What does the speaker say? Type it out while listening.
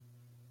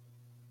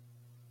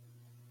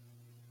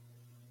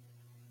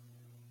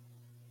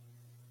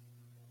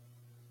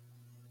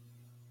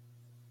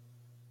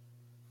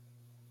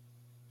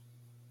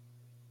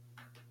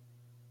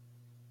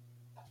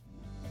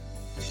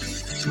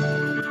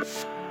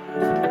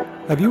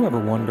Have you ever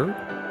wondered,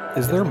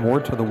 is there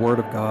more to the Word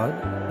of God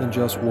than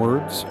just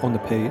words on the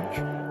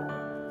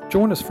page?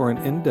 Join us for an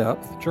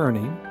in-depth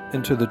journey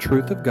into the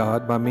truth of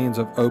God by means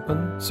of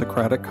open,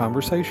 Socratic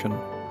conversation.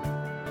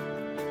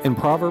 In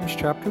Proverbs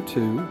chapter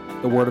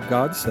 2, the Word of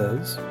God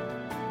says,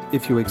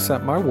 "If you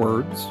accept my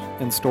words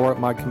and store up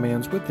my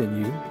commands within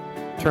you,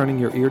 turning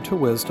your ear to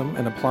wisdom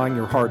and applying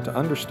your heart to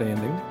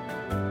understanding,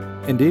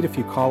 indeed if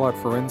you call out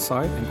for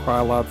insight and cry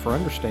aloud for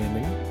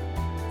understanding,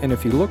 and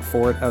if you look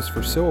for it as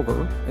for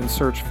silver and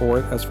search for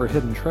it as for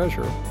hidden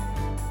treasure,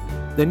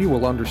 then you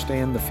will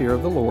understand the fear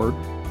of the Lord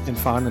and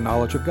find the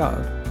knowledge of God."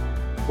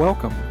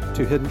 Welcome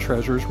to Hidden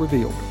Treasures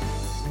Revealed.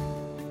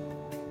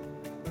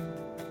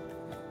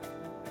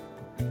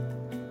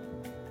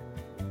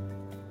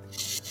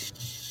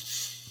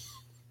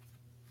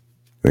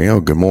 Well,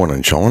 good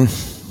morning, Sean.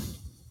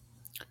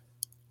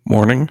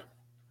 Morning.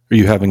 Are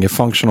you having a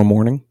functional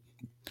morning?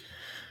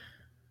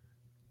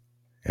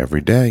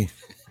 Every day.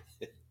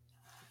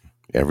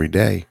 Every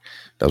day.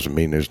 Doesn't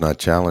mean there's not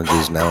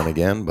challenges now and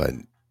again, but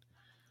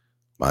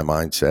my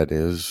mindset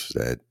is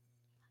that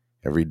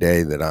every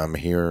day that I'm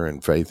here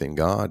in faith in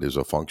God is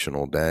a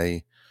functional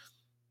day,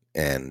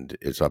 and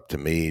it's up to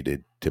me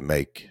to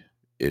make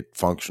it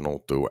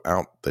functional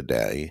throughout the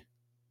day.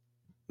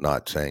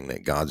 Not saying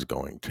that God's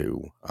going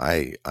to.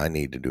 I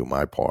need to do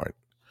my part.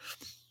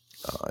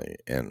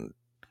 And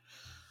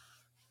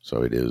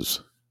so it is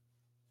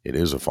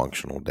a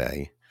functional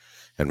day.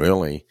 And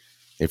really,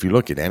 if you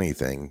look at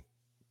anything,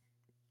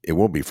 it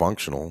will be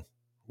functional,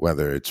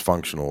 whether it's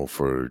functional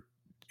for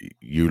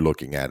you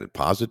looking at it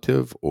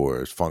positive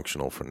or it's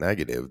functional for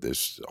negative.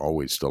 There's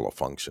always still a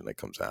function that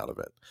comes out of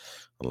it,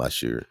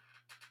 unless you're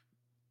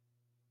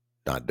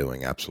not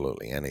doing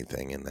absolutely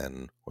anything. And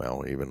then,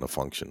 well, even the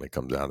function that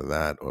comes out of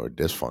that or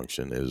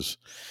dysfunction is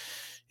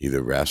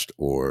either rest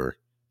or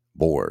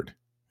bored.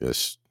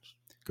 Just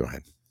go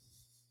ahead.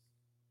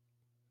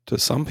 To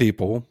some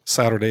people,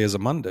 Saturday is a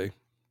Monday.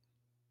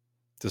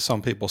 To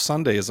some people,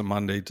 Sunday is a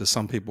Monday. To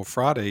some people,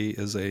 Friday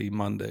is a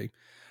Monday.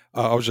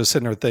 I was just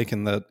sitting there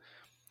thinking that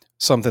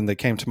something that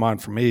came to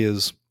mind for me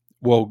is,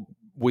 well,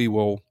 we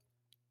will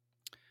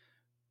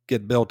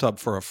get built up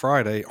for a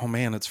Friday. Oh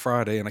man, it's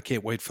Friday and I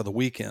can't wait for the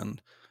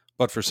weekend.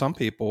 But for some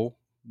people,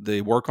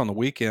 they work on the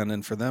weekend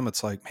and for them,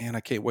 it's like, man, I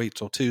can't wait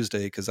till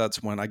Tuesday because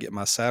that's when I get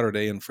my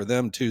Saturday. And for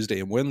them,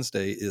 Tuesday and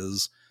Wednesday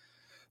is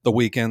the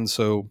weekend.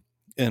 So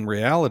in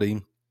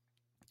reality,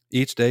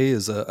 each day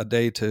is a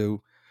day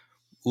to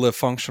live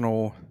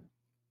functional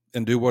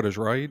and do what is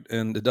right.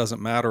 And it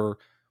doesn't matter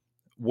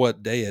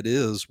what day it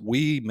is.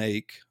 We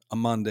make a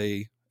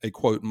Monday a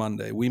quote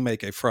Monday. We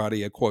make a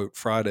Friday a quote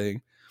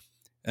Friday.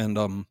 And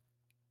a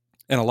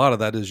lot of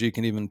that is you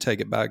can even take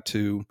it back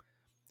to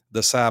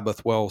the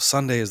Sabbath. Well,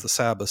 Sunday is the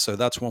Sabbath, so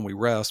that's when we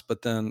rest.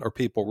 But then are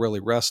people really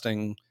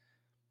resting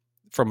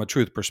from a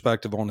truth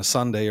perspective on a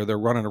Sunday, or they're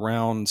running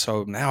around?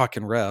 So now I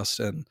can rest.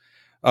 And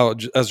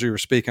as you were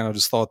speaking, I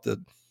just thought that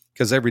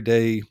because every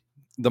day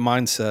the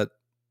mindset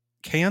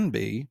can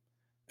be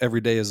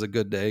every day is a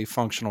good day,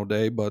 functional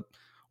day, but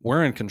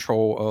we're in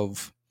control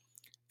of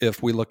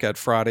if we look at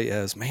Friday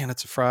as, man,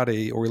 it's a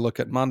Friday, or we look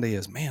at Monday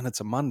as, man,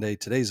 it's a Monday.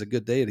 Today's a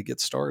good day to get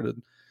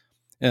started.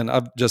 And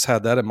I've just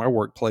had that in my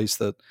workplace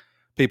that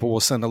people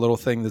will send a little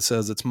thing that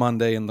says it's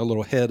Monday and the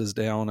little head is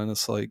down. And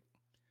it's like,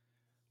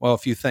 well,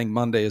 if you think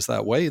Monday is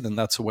that way, then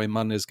that's the way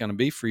Monday is going to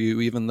be for you,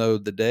 even though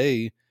the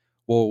day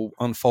will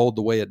unfold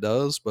the way it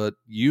does, but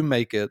you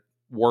make it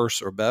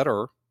worse or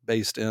better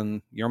based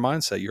in your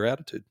mindset, your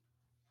attitude.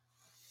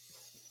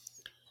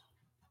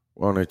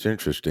 Well, it's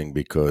interesting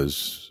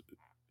because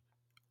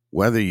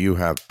whether you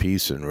have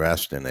peace and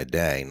rest in a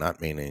day, not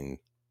meaning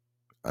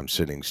I'm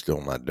sitting still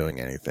not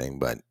doing anything,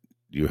 but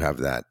you have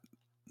that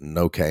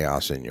no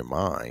chaos in your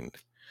mind,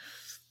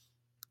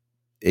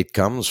 it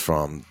comes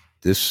from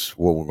this.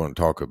 What we're going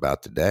to talk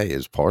about today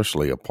is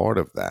partially a part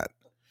of that.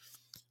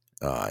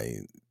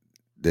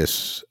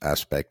 This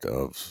aspect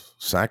of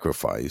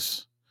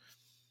sacrifice,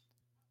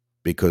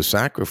 because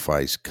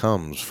sacrifice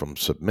comes from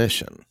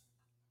submission.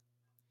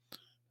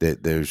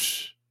 That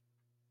there's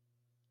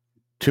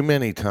too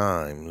many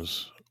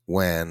times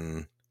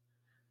when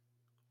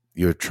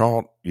you're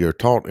taught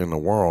in the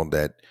world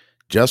that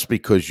just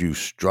because you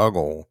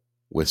struggle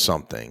with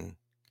something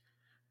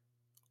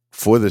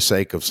for the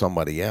sake of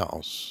somebody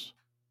else,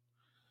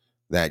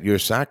 that you're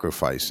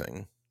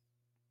sacrificing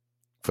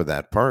for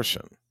that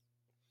person.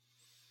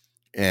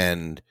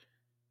 And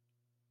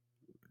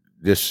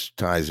this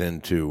ties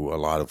into a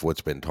lot of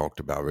what's been talked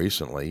about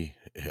recently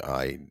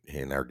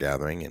in our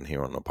gathering and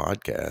here on the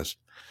podcast.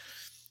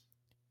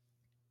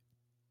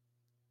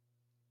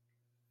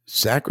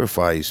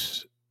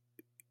 Sacrifice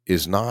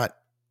is not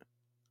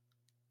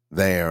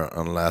there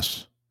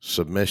unless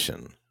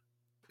submission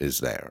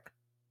is there.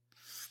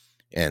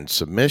 And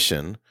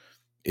submission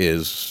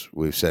is,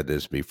 we've said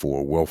this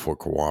before, willful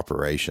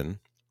cooperation,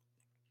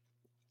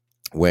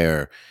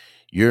 where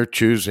you're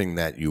choosing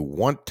that you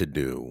want to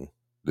do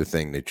the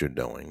thing that you're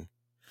doing.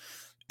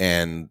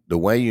 And the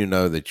way you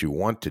know that you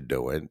want to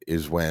do it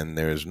is when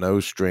there's no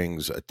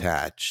strings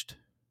attached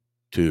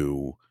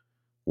to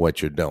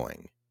what you're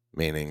doing,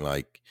 meaning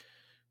like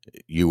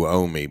you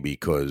owe me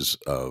because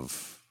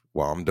of,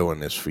 well, I'm doing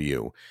this for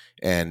you.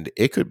 And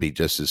it could be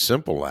just as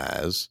simple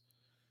as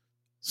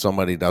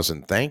somebody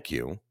doesn't thank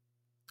you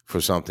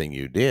for something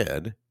you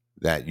did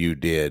that you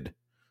did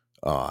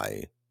uh,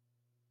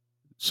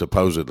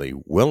 supposedly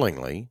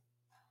willingly,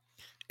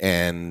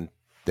 and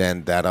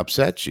then that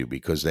upsets you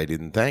because they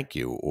didn't thank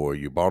you, or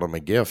you bought them a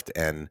gift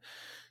and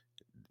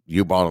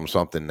you bought them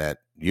something that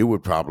you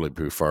would probably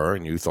prefer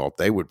and you thought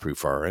they would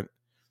prefer it.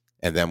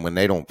 And then when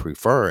they don't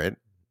prefer it,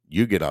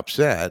 you get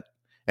upset.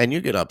 And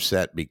you get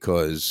upset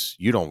because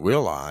you don't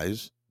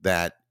realize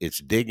that it's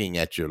digging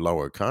at your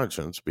lower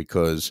conscience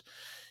because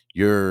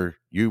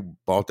you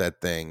bought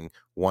that thing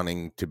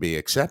wanting to be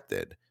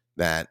accepted.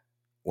 That,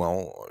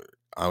 well,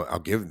 I'll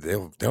give,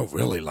 they'll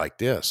really like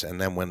this.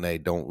 And then when they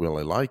don't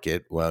really like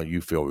it, well,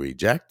 you feel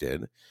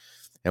rejected.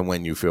 And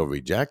when you feel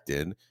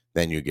rejected,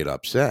 then you get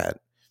upset.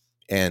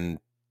 And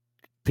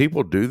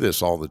people do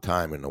this all the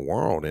time in the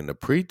world in the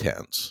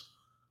pretense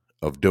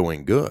of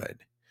doing good.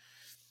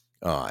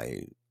 Uh,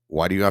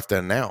 why do you have to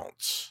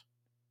announce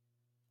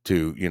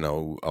to,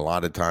 a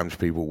lot of times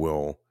people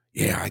will,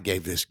 yeah, I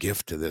gave this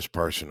gift to this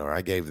person, or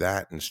I gave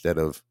that, instead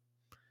of,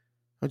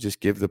 I'll just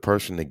give the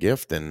person the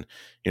gift. And,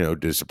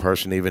 does the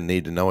person even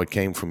need to know it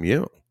came from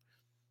you?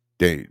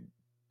 Do,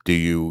 do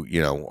you,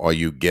 are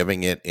you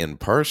giving it in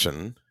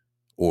person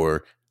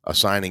or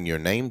assigning your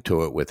name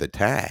to it with a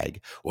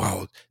tag?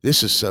 Well,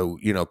 this is so,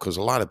 because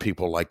a lot of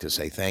people like to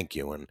say thank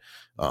you. And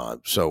I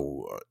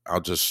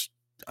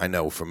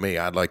know for me,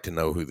 I'd like to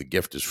know who the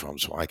gift is from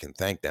so I can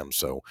thank them.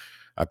 So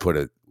I put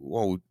it,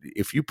 well,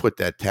 if you put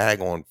that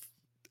tag on,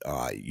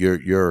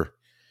 you're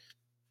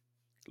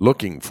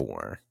looking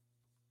for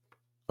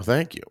a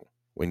thank you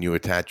when you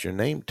attach your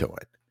name to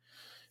it.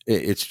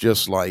 It's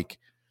just like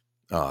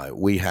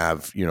we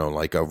have,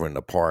 like over in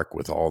the park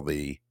with all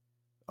the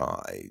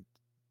uh,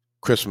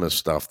 Christmas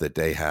stuff that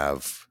they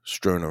have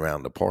strewn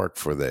around the park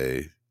for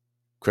the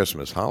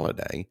Christmas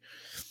holiday.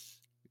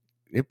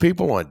 If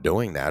people aren't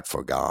doing that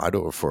for God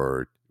or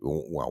for,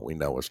 well, we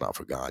know it's not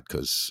for God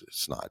because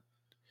it's not,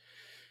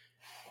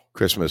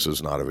 Christmas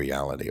is not a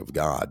reality of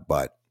God,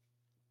 but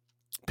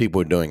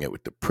people are doing it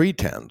with the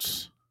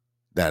pretense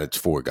that it's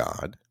for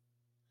God.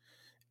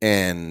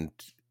 And,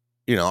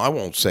 I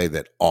won't say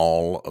that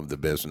all of the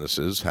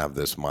businesses have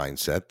this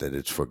mindset that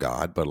it's for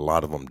God, but a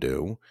lot of them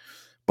do.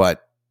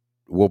 But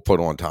we'll put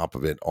on top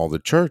of it all the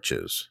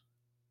churches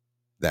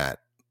that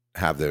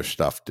have their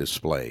stuff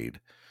displayed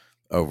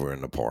over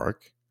in the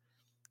park.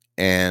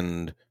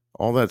 And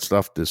all that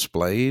stuff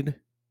displayed,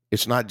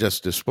 it's not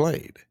just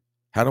displayed.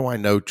 How do I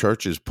know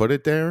churches put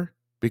it there?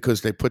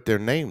 Because they put their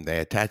name, they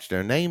attach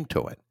their name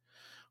to it.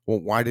 Well,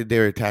 why did they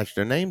attach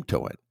their name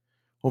to it?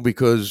 Well,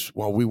 because,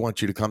 well, we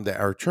want you to come to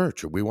our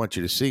church, or we want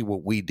you to see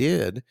what we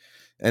did.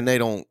 And they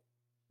don't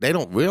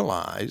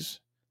realize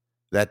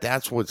that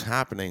that's what's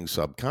happening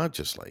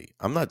subconsciously.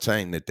 I'm not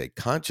saying that they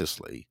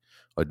consciously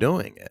are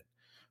doing it,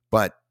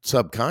 but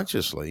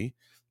subconsciously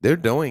they're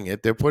doing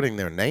it. They're putting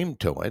their name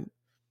to it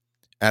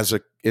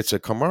it's a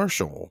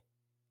commercial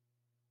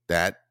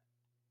that,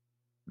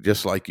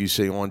 just like you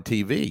see on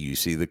TV, you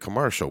see the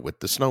commercial with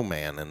the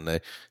snowman and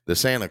the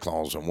Santa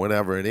Claus and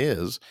whatever it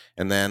is.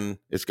 And then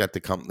it's got the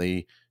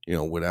company,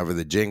 whatever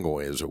the jingle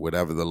is or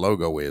whatever the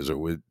logo is,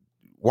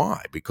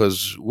 why?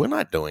 Because we're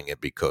not doing it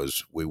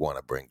because we want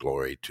to bring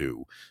glory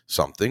to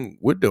something.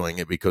 We're doing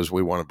it because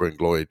we want to bring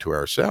glory to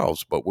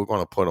ourselves, but we're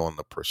going to put on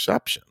the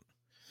perception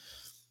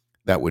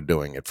that we're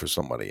doing it for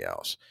somebody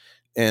else.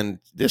 And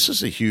this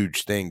is a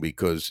huge thing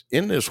because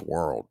in this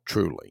world,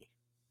 truly,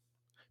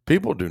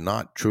 people do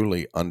not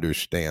truly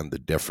understand the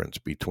difference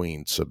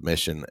between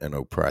submission and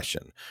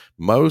oppression.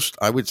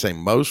 I would say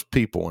most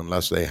people,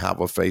 unless they have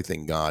a faith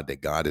in God,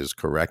 that God has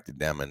corrected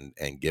them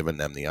and given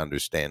them the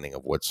understanding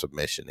of what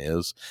submission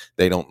is,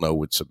 they don't know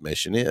what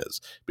submission is.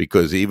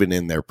 Because even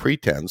in their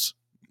pretense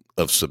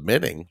of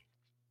submitting,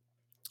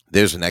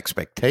 there's an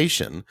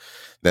expectation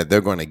that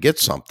they're going to get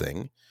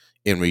something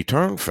in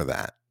return for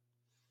that,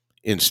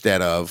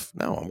 instead of,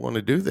 no, I'm going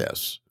to do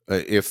this.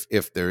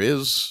 If there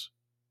is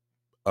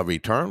a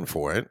return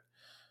for it,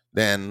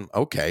 then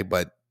okay,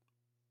 but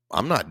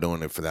I'm not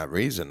doing it for that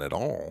reason at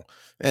all.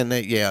 And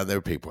there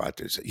are people out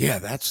there that say, yeah,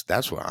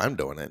 that's why I'm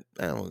doing it.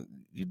 Now,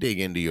 you dig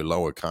into your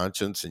lower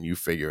conscience and you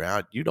figure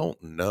out you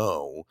don't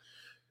know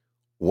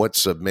what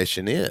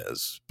submission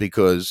is,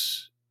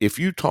 because if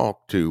you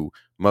talk to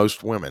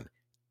most women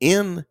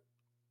in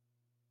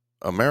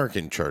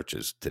American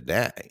churches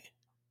today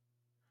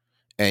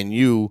and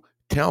you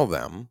tell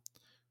them,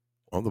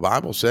 well, the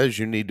Bible says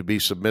you need to be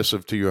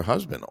submissive to your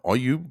husband. Are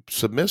you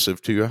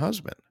submissive to your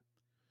husband?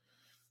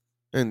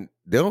 And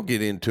they'll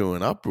get into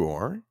an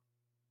uproar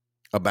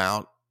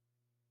about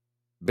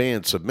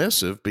being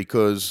submissive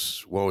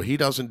because, well, he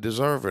doesn't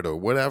deserve it, or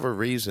whatever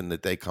reason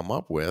that they come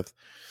up with.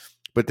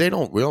 But they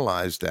don't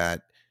realize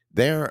that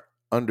their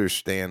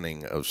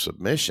understanding of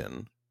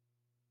submission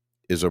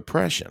is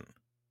oppression.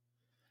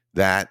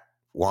 That,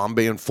 well, I'm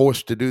being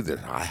forced to do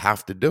this. I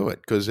have to do it.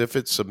 Because if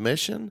it's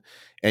submission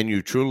and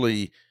you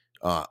truly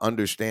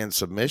understand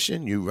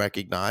submission, you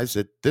recognize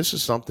that this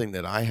is something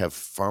that I have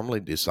firmly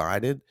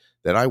decided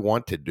that I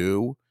want to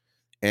do,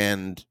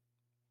 and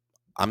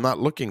I'm not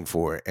looking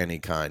for any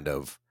kind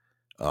of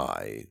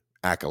uh,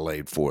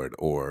 accolade for it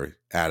or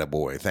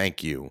attaboy,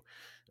 thank you.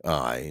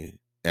 Uh,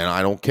 and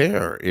I don't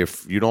care.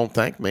 If you don't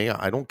thank me,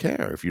 I don't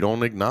care. If you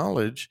don't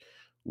acknowledge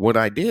what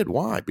I did,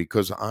 why?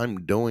 Because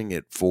I'm doing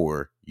it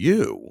for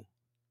you,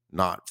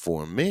 not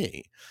for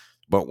me.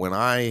 But when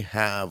I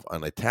have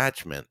an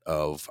attachment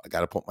of I got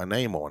to put my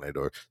name on it,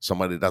 or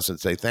somebody doesn't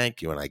say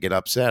thank you, and I get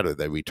upset, or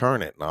they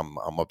return it, and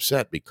I'm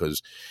upset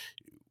because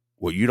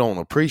well you don't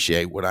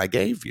appreciate what I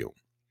gave you.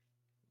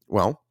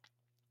 Well,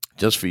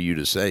 just for you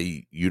to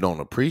say you don't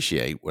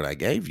appreciate what I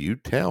gave you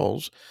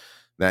tells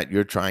that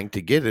you're trying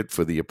to get it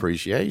for the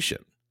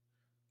appreciation.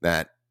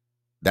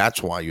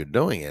 That's why you're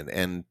doing it.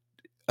 And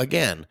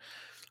again,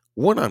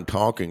 what I'm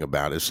talking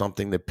about is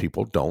something that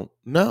people don't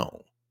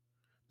know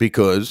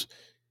because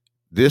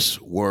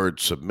this word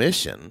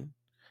submission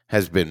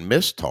has been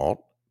mistaught,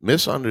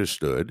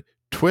 misunderstood,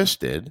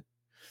 twisted,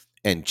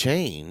 and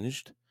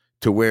changed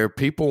to where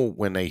people,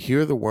 when they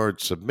hear the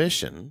word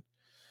submission,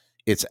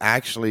 it's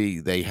actually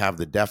they have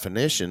the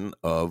definition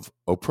of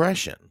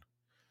oppression.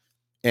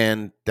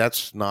 And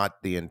that's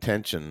not the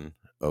intention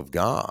of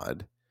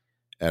God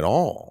at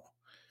all.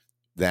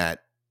 That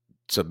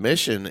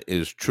submission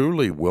is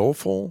truly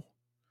willful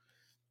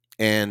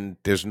and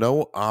there's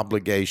no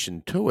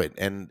obligation to it.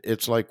 And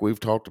it's like we've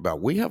talked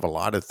about, we have a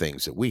lot of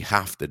things that we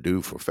have to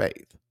do for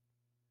faith.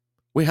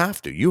 We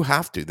have to. You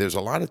have to. There's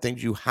a lot of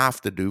things you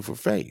have to do for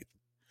faith.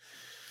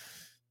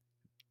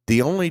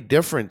 The only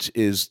difference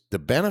is the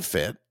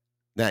benefit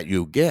that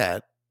you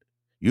get.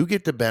 You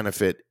get the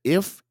benefit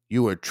if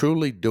you are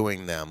truly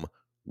doing them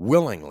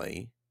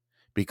willingly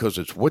because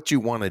it's what you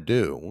want to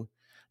do,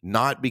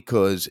 not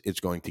because it's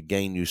going to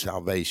gain you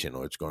salvation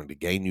or it's going to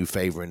gain you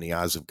favor in the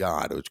eyes of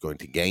God or it's going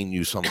to gain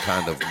you some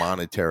kind of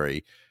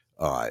monetary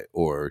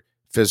or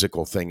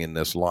physical thing in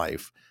this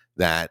life.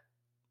 That,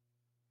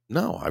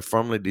 no, I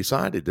firmly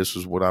decided this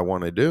is what I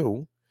want to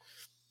do.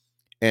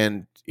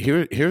 And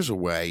here's a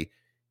way,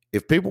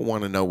 if people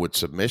want to know what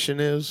submission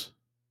is,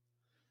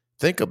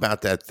 think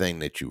about that thing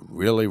that you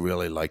really,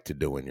 really like to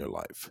do in your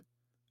life.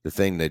 The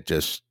thing that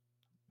just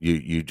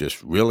you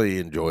just really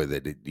enjoy,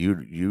 that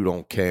you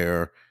don't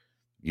care,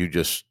 you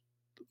just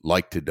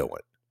like to do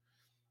it.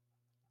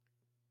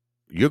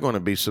 You're going to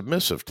be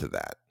submissive to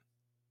that.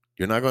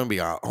 You're not going to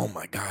be, oh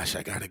my gosh,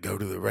 I got to go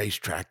to the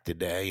racetrack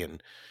today,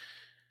 and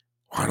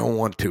I don't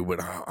want to, but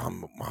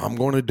I'm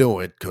going to do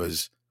it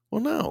because,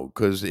 well, no,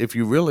 because if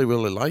you really,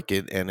 really like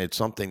it and it's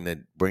something that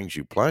brings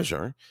you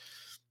pleasure,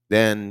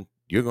 then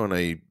you're going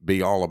to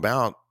be all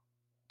about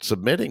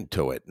submitting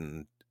to it.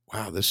 And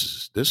wow,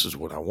 this is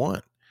what I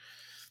want.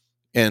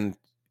 And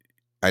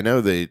I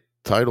know the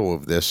title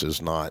of this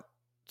is not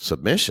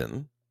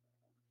submission,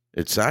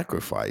 it's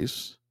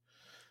sacrifice.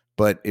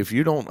 But if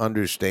you don't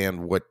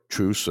understand what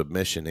true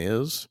submission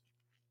is,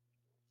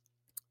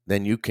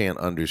 then you can't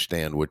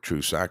understand what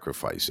true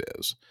sacrifice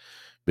is,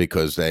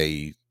 because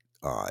they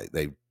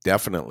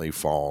definitely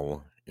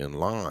fall in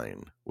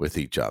line with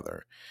each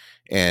other.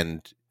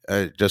 And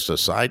just a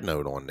side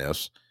note on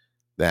this,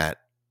 that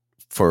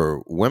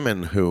for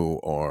women who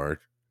are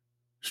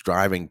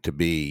striving to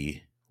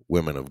be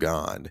women of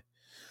God,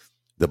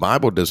 the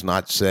Bible does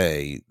not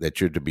say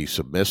that you're to be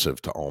submissive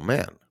to all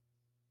men.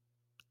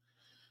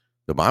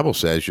 The Bible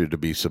says you're to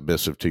be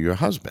submissive to your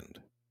husband,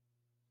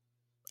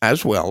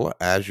 as well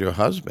as your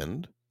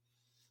husband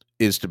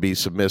is to be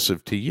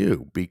submissive to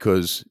you,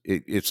 because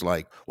it's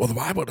like, well, the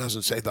Bible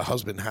doesn't say the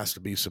husband has to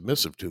be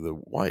submissive to the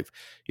wife.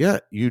 Yeah,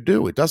 you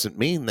do. It doesn't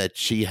mean that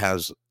she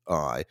has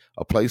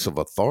a place of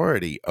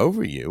authority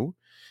over you.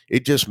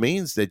 It just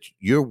means that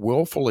you're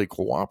willfully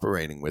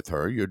cooperating with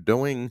her. You're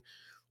doing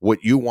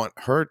what you want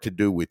her to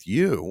do with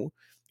you.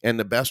 And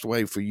the best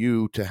way for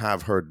you to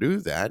have her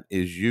do that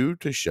is you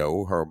to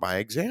show her by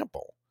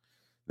example,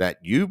 that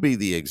you be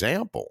the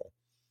example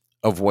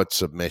of what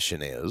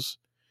submission is.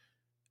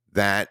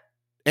 That,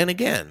 and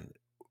again,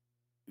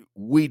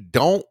 we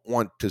don't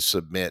want to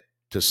submit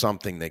to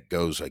something that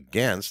goes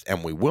against,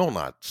 and we will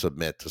not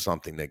submit to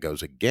something that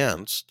goes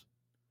against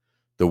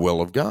the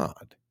will of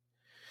God.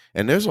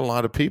 And there's a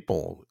lot of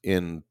people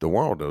in the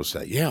world who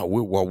say, yeah,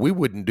 we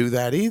wouldn't do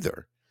that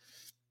either.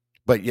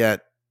 But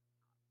yet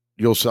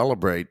you'll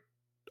celebrate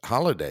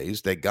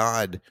holidays that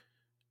God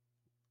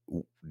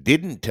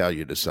didn't tell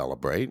you to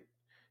celebrate,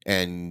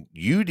 and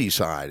you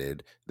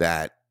decided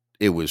that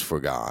it was for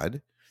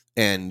God,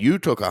 and you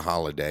took a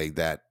holiday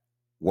that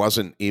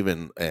wasn't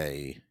even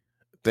a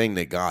thing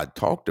that God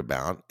talked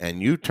about,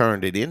 and you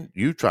tried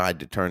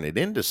to turn it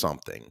into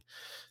something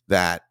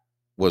that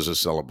was a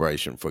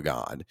celebration for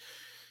God.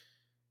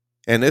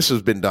 And this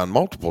has been done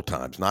multiple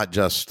times, not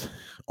just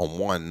on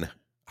one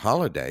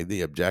holiday. The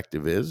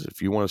objective is,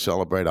 if you want to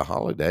celebrate a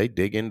holiday,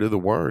 dig into the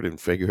word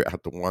and figure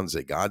out the ones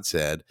that God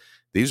said,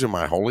 these are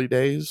my holy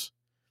days.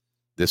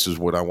 This is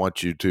what I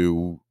want you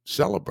to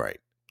celebrate.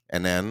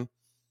 And then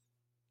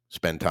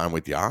spend time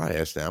with Yah,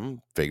 ask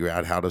them, figure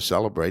out how to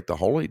celebrate the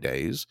holy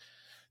days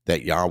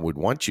that Yah would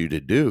want you to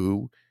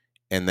do,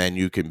 and then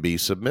you can be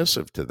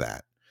submissive to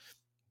that.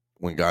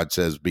 When God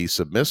says be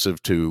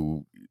submissive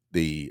to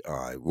the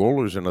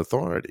rulers and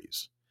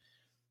authorities,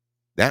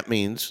 that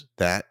means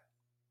that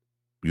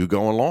you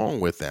go along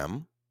with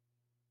them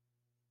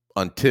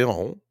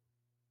until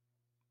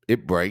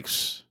it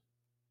breaks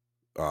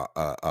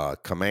a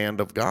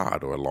command of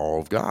God or a law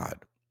of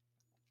God.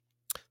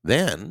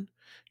 Then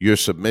your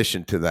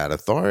submission to that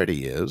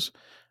authority is,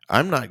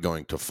 I'm not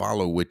going to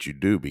follow what you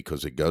do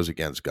because it goes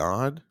against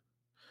God,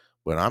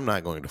 but I'm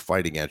not going to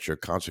fight against your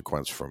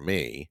consequence for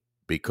me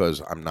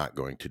because I'm not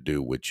going to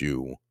do what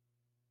you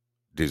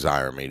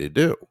desire me to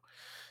do.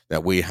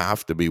 That we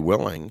have to be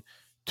willing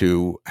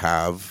to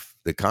have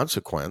the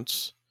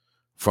consequence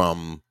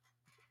from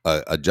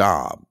a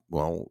job.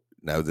 Well,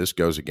 now this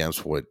goes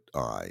against what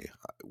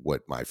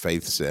my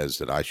faith says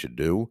that I should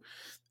do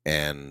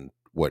and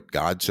what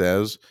God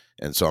says,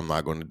 and so I'm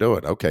not going to do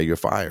it. Okay, you're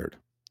fired.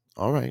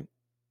 All right.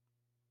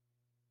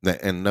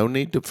 And no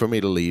need for me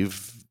to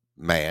leave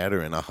mad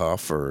or in a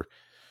huff or,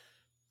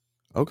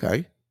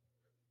 okay.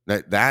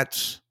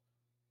 That's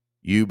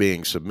you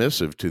being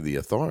submissive to the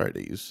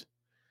authorities,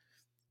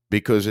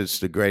 because it's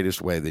the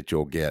greatest way that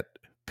you'll get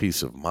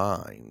peace of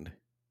mind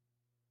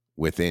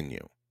within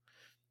you.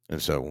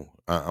 And so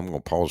I'm going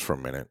to pause for a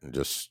minute and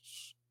just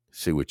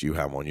see what you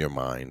have on your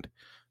mind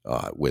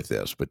with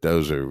this. But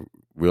those are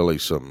really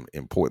some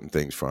important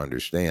things for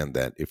understand,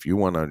 that if you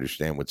want to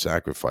understand what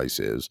sacrifice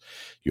is,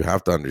 you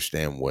have to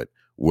understand what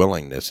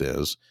willingness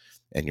is,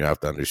 and you have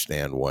to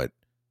understand what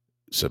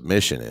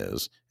submission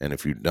is. And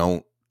if you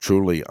don't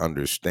truly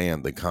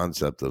understand the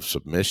concept of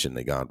submission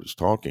that God was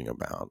talking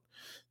about,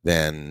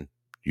 then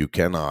you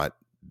cannot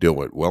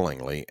do it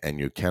willingly, and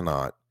you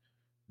cannot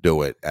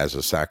do it as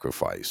a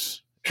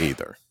sacrifice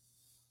either.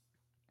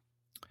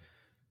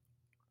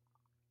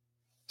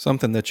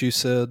 Something that you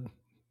said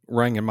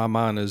rang in my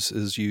mind is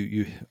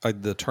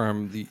the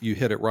term, you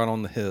hit it right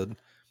on the head,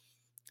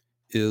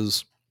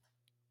 is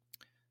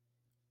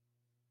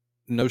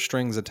no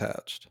strings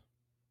attached.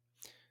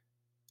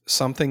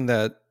 Something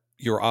that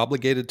you're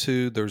obligated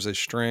to, there's a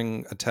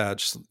string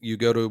attached. You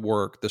go to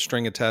work, the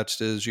string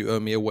attached is you owe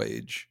me a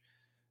wage,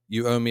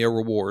 you owe me a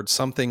reward.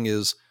 Something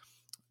is,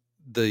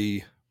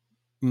 the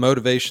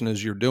motivation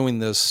is you're doing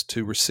this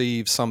to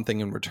receive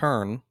something in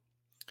return.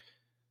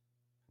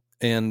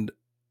 And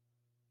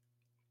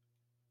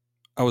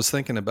I was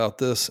thinking about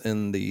this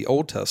in the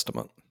Old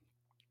Testament.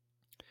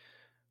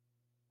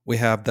 We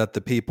have that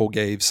the people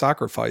gave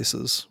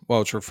sacrifices.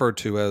 Well, it's referred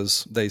to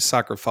as they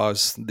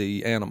sacrificed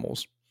the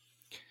animals,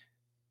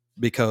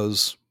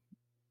 because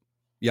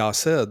Yah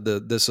said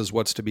that this is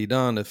what's to be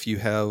done. If you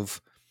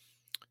have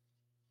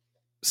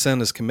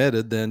sin is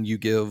committed, then you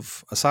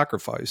give a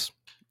sacrifice,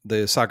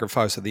 the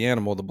sacrifice of the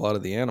animal, the blood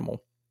of the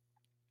animal.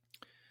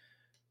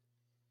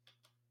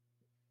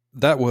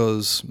 That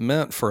was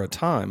meant for a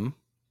time,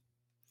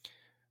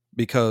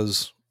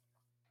 because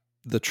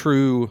the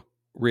true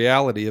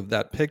reality of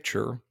that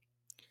picture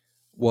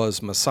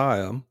was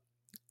Messiah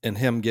and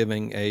him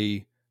giving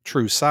a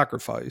true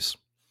sacrifice.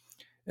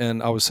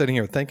 And I was sitting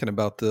here thinking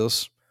about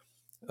this.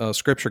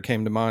 Scripture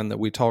came to mind that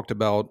we talked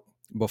about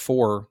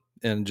before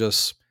and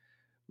just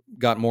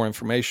got more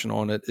information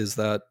on it, is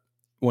that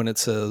when it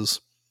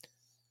says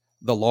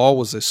the law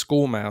was a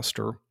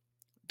schoolmaster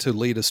to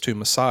lead us to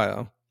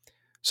Messiah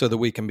so that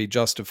we can be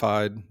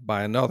justified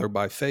by another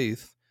by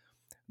faith,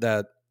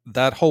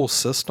 that whole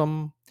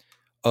system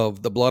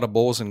of the blood of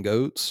bulls and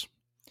goats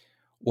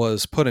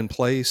was put in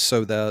place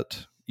so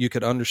that you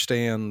could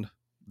understand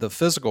the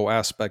physical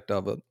aspect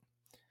of it,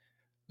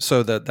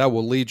 so that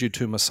will lead you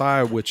to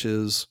Messiah, which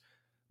is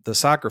the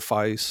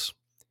sacrifice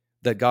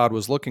that God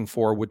was looking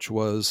for, which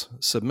was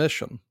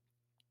submission.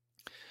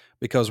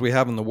 Because we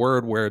have in the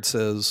word where it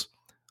says,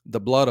 the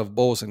blood of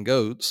bulls and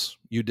goats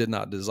you did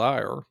not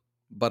desire,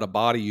 but a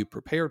body you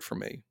prepared for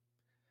me.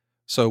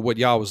 So what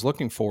Yah was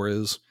looking for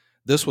is,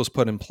 this was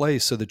put in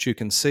place so that you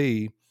can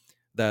see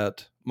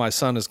that my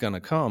son is going to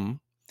come,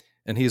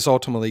 and he's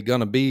ultimately going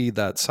to be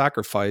that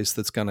sacrifice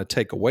that's going to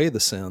take away the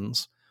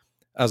sins,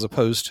 as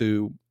opposed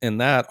to, in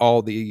that,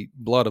 all the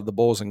blood of the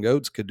bulls and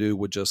goats could do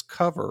would just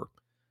cover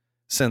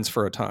sins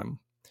for a time.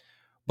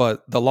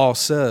 But the law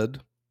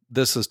said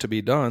this is to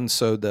be done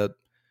so that,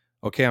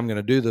 okay, I'm going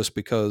to do this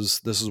because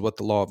this is what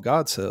the law of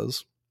God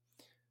says.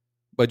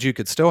 But you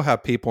could still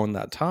have people in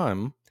that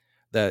time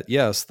that,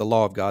 yes, the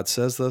law of God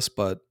says this,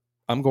 but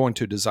I'm going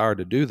to desire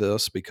to do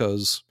this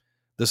because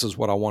this is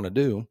what I want to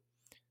do.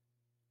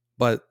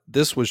 But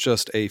this was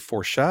just a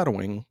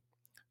foreshadowing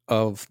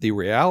of the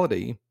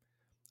reality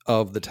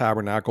of the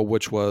tabernacle,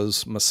 which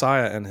was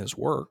Messiah and his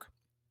work.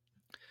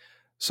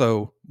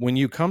 So when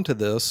you come to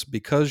this,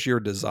 because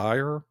your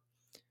desire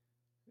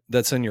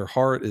that's in your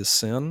heart is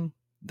sin,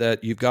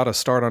 that you've got to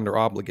start under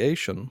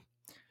obligation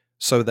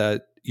so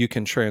that you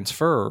can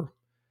transfer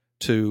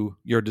to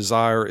your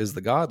desire is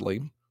the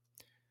godly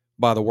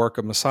by the work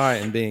of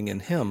Messiah and being in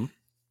him.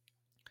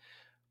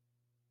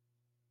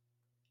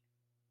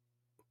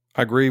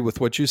 I agree with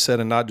what you said,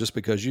 and not just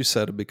because you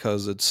said it,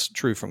 because it's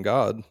true from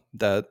God,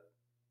 that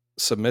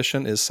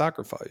submission is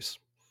sacrifice.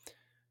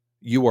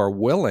 You are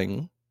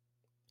willing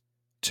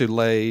to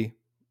lay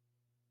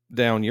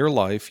down your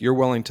life. You're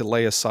willing to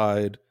lay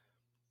aside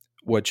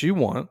what you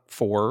want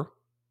for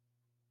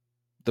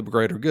the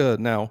greater good.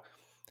 Now,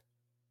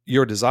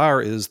 your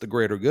desire is the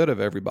greater good of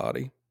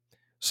everybody.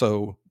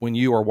 So when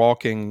you are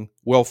walking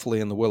willfully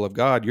in the will of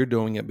God, you're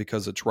doing it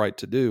because it's right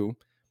to do.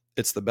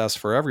 It's the best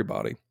for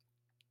everybody.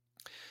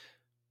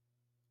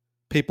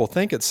 People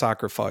think it's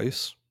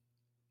sacrifice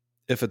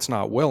if it's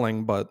not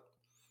willing, but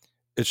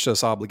it's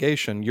just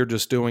obligation. You're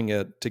just doing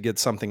it to get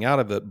something out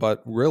of it.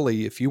 But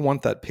really, if you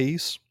want that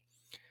peace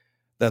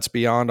that's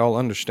beyond all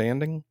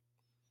understanding,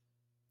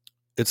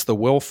 it's the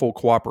willful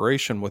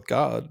cooperation with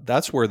God.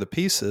 That's where the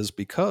peace is,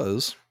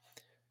 because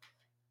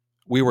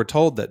we were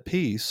told that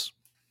peace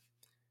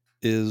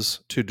is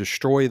to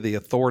destroy the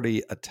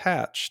authority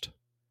attached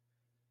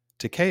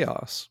to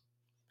chaos.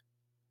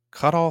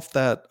 Cut off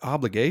that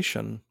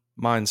obligation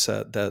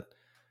mindset that,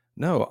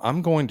 no,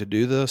 I'm going to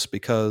do this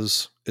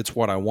because it's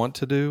what I want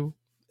to do.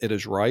 It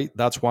is right.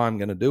 That's why I'm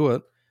going to do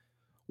it.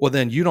 Well,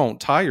 then you don't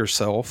tie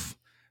yourself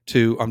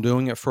to, I'm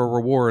doing it for a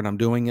reward. I'm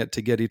doing it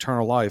to get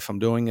eternal life. I'm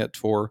doing it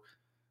for,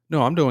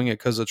 no, I'm doing it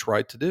because it's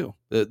right to do.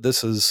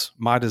 This is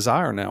my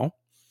desire now.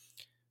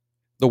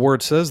 The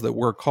word says that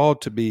we're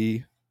called to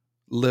be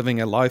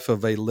living a life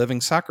of a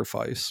living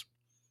sacrifice,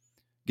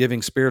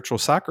 giving spiritual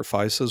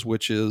sacrifices,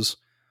 which is,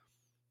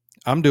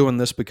 I'm doing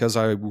this because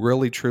I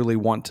really, truly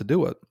want to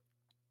do it.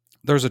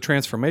 There's a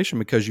transformation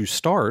because you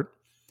start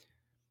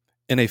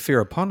in a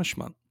fear of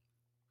punishment,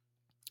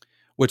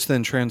 which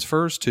then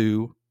transfers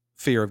to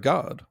fear of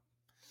God,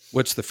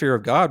 which the fear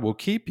of God will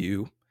keep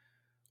you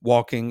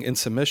walking in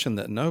submission.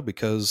 That, no,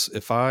 because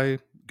if I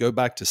go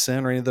back to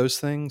sin or any of those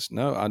things,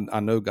 no, I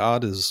know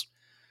God is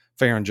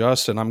fair and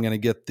just, and I'm going to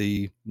get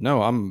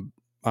no,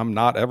 I'm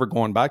not ever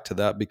going back to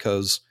that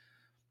because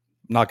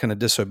I'm not going to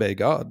disobey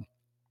God.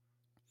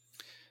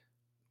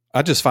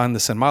 I just find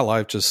this in my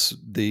life, just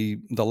the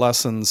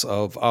lessons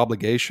of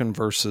obligation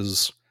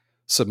versus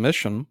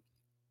submission,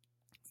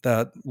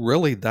 that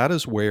really that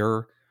is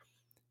where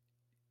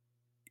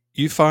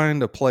you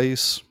find a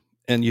place,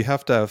 and you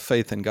have to have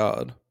faith in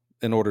God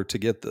in order to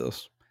get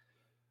this.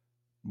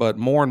 But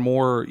more and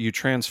more you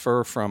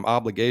transfer from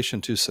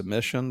obligation to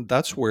submission.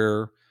 That's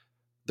where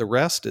the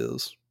rest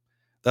is.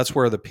 That's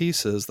where the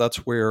peace is. That's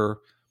where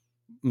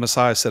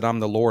Messiah said, I'm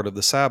the Lord of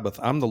the Sabbath.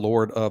 I'm the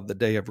Lord of the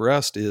day of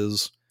rest,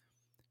 is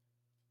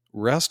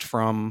rest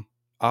from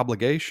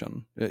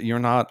obligation. You're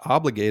not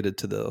obligated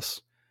to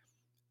this.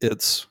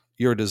 It's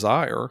your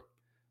desire.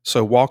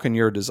 So walk in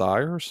your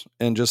desires.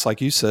 And just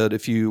like you said,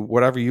 if you,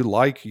 whatever you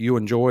like, you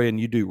enjoy, and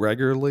you do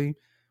regularly,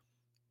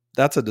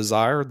 that's a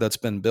desire that's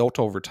been built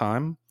over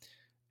time.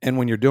 And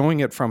when you're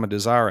doing it from a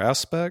desire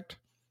aspect,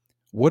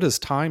 what is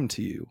time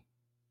to you?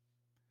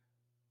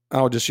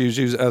 I'll just use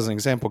you as an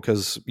example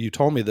because you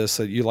told me this,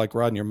 that you like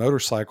riding your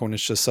motorcycle and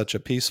it's just such a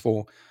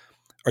peaceful.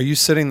 Are you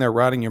sitting there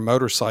riding your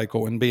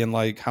motorcycle and being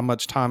like, how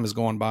much time is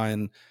going by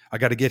and I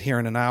got to get here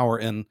in an hour?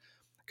 And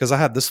because I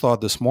had this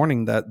thought this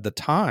morning that the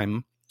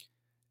time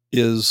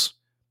is,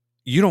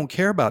 you don't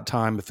care about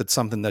time if it's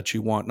something that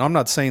you want. And I'm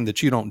not saying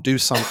that you don't do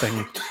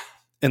something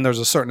and there's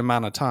a certain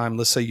amount of time.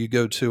 Let's say you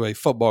go to a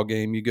football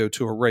game, you go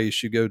to a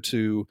race, you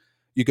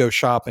go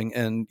shopping,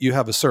 and you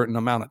have a certain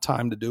amount of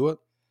time to do it.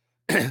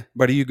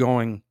 But are you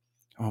going,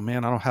 oh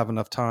man, I don't have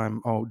enough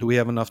time. Oh, do we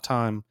have enough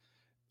time?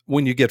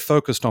 When you get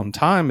focused on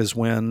time is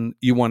when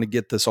you want to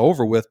get this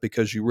over with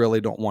because you really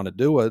don't want to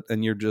do it.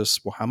 And you're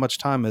just, well, how much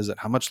time is it?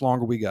 How much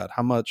longer we got?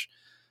 How much?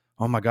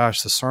 Oh my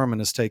gosh, the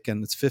sermon is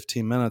taken. It's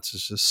 15 minutes.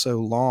 It's just so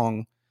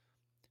long.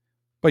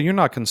 But you're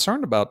not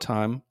concerned about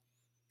time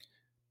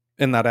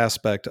in that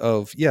aspect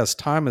of, yes,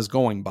 time is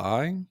going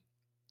by.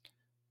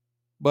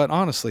 But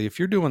honestly, if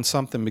you're doing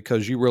something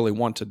because you really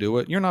want to do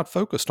it, you're not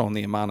focused on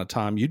the amount of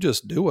time. You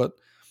just do it.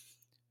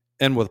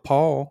 And with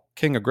Paul,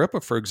 King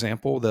Agrippa, for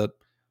example, that,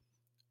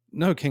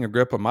 no, King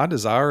Agrippa, my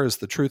desire is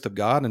the truth of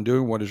God and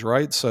doing what is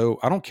right. So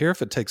I don't care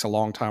if it takes a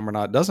long time or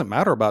not. It doesn't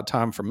matter about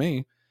time for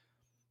me.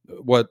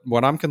 What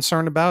I'm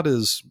concerned about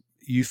is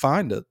you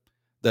find it,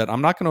 that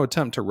I'm not going to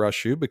attempt to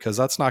rush you because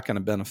that's not going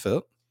to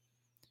benefit.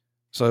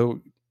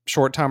 So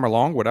short time or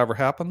long, whatever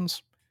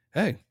happens,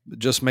 hey,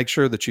 just make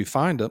sure that you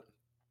find it.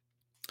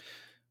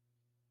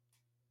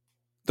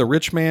 The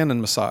rich man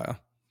and Messiah.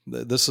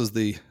 This is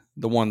the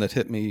one that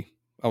hit me.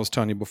 I was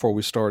telling you before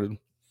we started.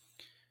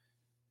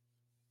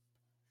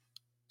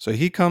 So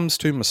he comes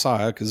to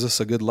Messiah because this is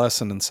a good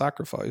lesson in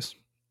sacrifice.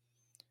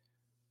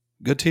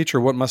 Good teacher,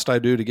 what must I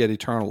do to get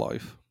eternal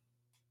life?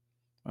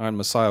 All right,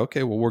 Messiah,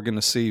 okay, well, we're going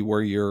to see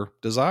where your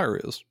desire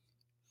is.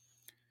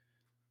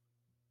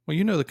 Well,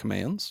 you know the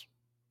commands.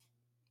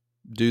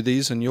 Do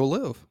these and you'll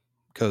live,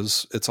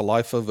 because it's a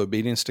life of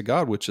obedience to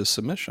God, which is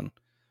submission.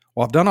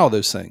 Well, I've done all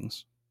those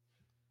things.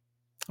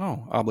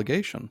 Oh,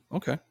 obligation.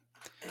 Okay.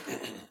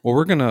 Well,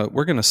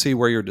 we're gonna see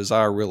where your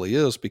desire really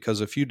is,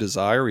 because if you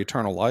desire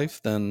eternal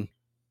life, then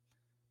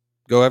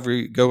go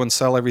and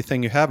sell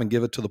everything you have and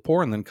give it to the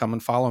poor, and then come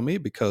and follow me,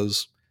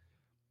 because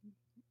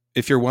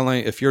if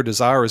your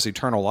desire is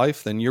eternal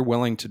life, then you're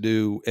willing to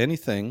do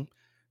anything.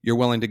 You're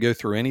willing to go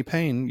through any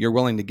pain. You're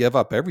willing to give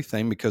up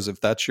everything, because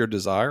if that's your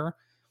desire,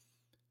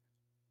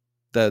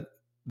 that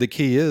the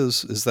key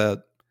is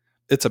that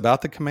it's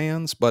about the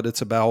commands, but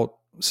it's about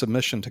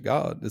submission to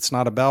God. It's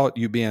not about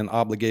you being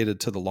obligated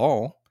to the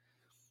law.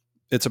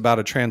 It's about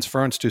a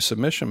transference to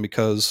submission,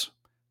 because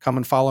come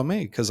and follow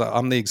me, because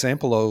I'm the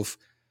example of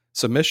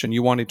submission.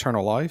 You want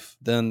eternal life,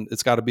 then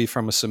it's got to be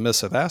from a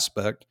submissive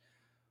aspect.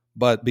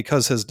 But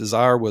because his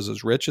desire was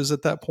as riches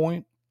at that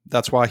point,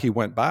 that's why he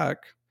went back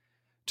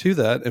to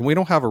that. And we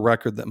don't have a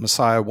record that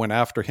Messiah went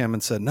after him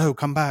and said, no,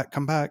 come back,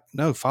 come back.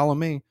 No, follow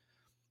me.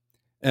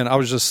 And I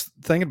was just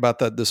thinking about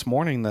that this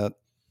morning, that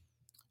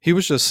he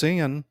was just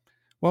seeing,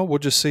 well, we'll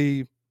just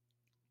see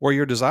where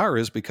your desire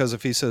is, because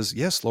if he says,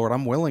 yes, Lord,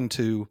 I'm willing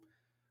to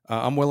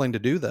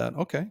do that.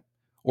 Okay.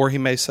 Or he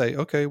may say,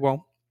 okay,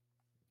 well,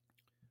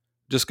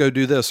 just go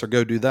do this or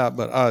go do that.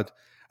 But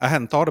I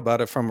hadn't thought about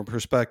it from a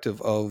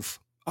perspective of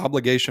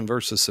obligation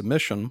versus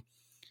submission,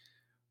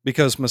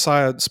 because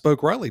Messiah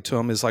spoke rightly to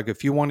him. Is like,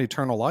 if you want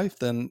eternal life,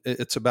 then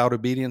it's about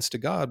obedience to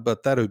God,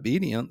 but that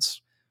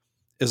obedience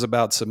is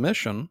about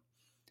submission.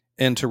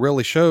 And to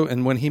really show,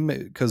 and when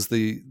because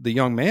the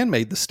young man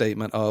made the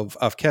statement of,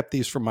 I've kept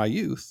these from my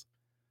youth.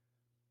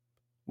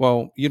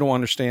 Well, you don't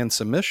understand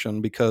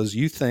submission, because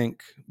you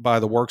think by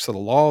the works of the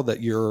law that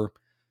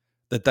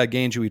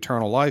gains you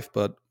eternal life.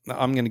 But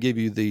I'm going to give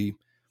you the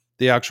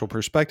actual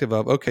perspective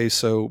of, okay,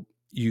 so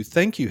you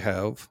think you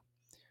have.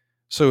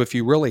 So if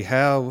you really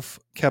have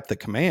kept the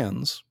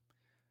commands,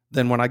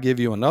 then when I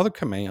give you another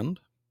command,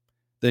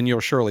 then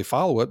you'll surely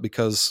follow it,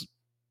 because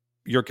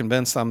you're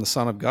convinced I'm the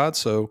Son of God.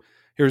 So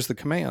here's the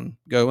command: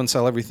 go and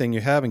sell everything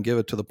you have and give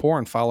it to the poor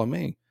and follow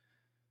me.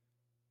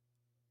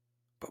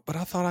 But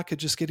I thought I could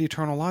just get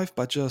eternal life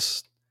by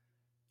just,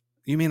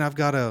 you mean I've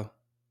got to,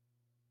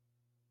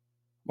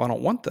 well, I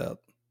don't want that.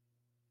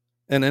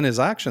 And in his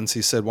actions,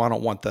 he said, well, I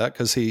don't want that,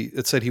 because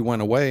it said he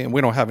went away, and we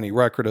don't have any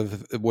record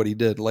of what he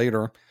did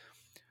later.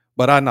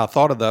 But I had not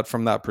thought of that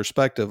from that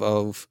perspective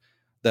of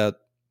that.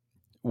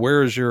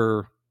 Where is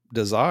your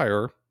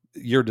desire?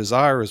 Your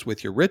desire is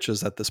with your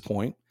riches at this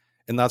point,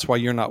 and that's why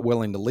you're not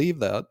willing to leave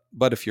that.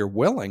 But if you're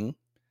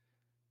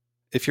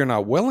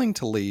not willing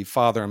to leave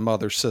father and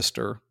mother,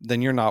 sister,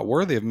 then you're not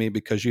worthy of me,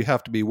 because you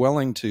have to be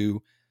willing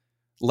to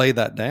lay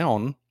that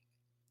down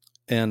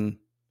and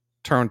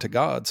turn to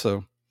God.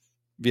 So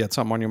if you had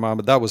something on your mind,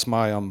 but that was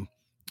my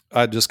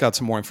I just got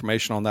some more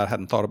information on that. I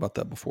hadn't thought about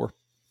that before.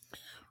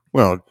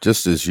 Well,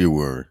 just as you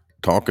were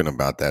talking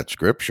about that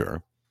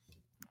scripture,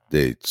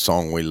 the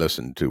song we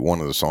listened to, one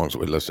of the songs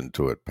we listened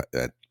to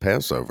at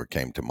Passover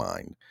came to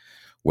mind,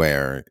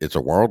 where it's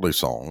a worldly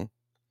song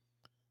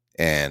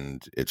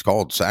and it's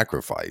called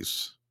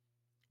Sacrifice,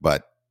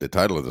 but the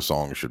title of the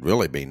song should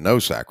really be No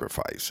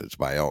Sacrifice. It's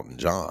by Elton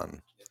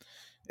John.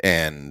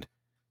 And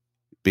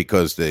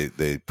because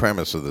the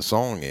premise of the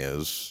song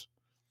is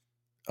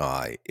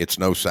it's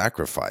no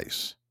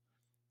sacrifice,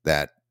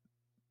 that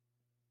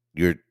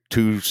you're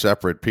two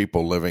separate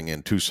people living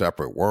in two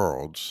separate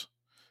worlds.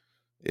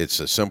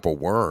 It's a simple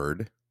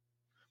word,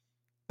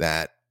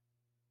 that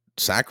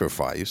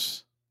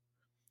sacrifice,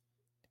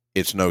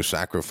 it's no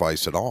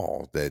sacrifice at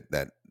all.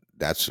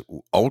 That's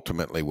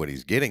ultimately what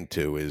he's getting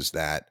to, is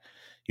that,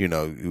 you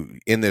know,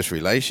 in this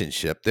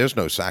relationship, there's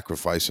no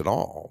sacrifice at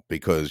all,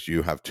 because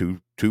you have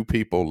two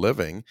people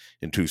living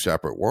in two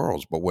separate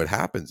worlds. But what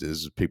happens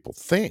is people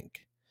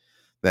think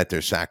that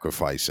they're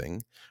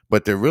sacrificing,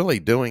 but they're really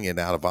doing it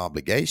out of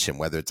obligation,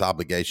 whether it's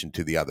obligation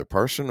to the other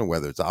person or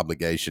whether it's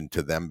obligation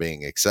to them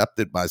being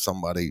accepted by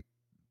somebody,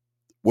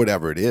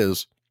 whatever it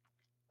is,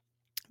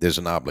 there's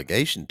an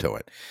obligation to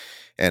it.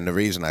 And the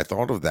reason I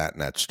thought of that in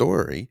that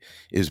story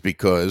is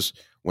because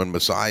when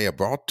Messiah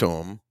brought to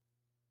him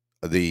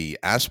the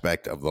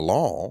aspect of the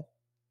law,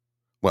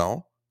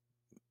 well,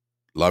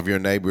 love your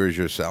neighbor as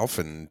yourself,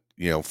 and,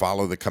 you know,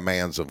 follow the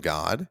commands of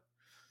God.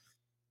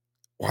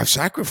 Well, I've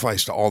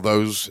sacrificed all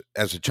those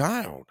as a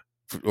child,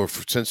 or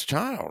since a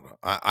child.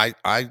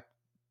 I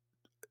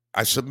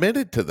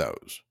submitted to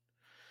those.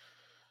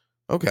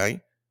 Okay,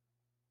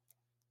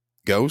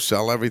 go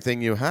sell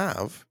everything you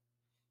have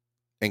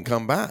and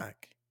come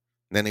back.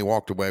 And then he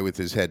walked away with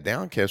his head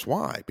downcast.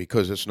 Why?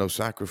 Because it's no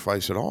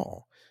sacrifice at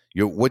all.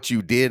 What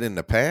you did in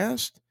the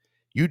past,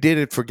 you did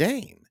it for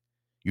gain.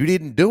 You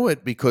didn't do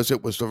it because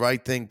it was the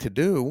right thing to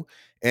do.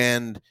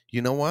 And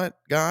you know what,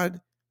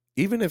 God?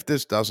 Even if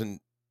this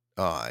doesn't,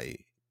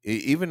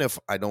 even if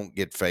I don't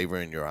get favor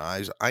in your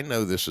eyes, I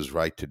know this is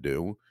right to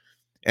do,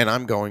 and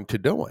I'm going to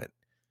do it.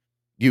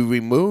 You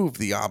remove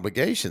the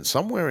obligation.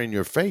 Somewhere in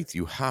your faith,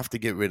 you have to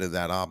get rid of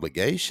that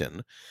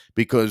obligation,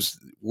 because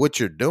what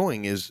you're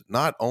doing is,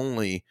 not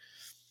only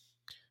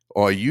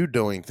are you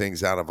doing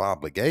things out of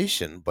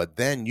obligation, but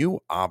then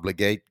you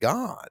obligate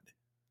God.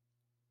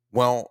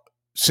 Well,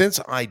 since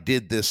I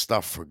did this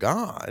stuff for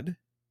God,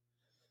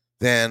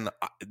 then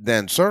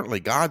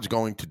certainly God's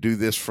going to do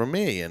this for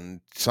me.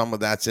 And some of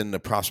that's in the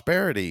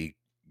prosperity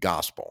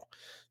gospel,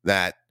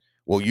 that,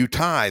 well, you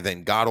tithe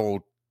and God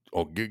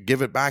will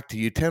give it back to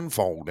you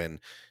tenfold. And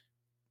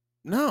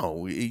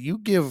No, you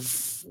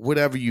give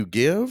whatever you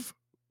give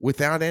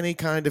without any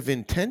kind of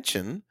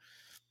intention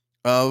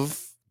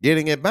of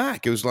getting it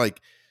back. It was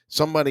like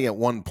somebody at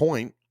one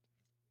point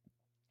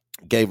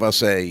gave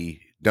us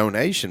a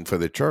donation for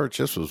the church.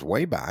 This was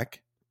way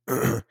back.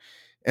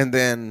 And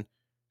then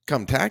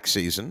come tax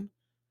season,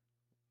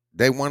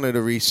 they wanted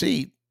a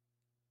receipt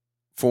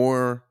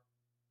for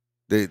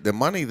the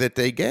money that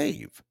they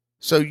gave.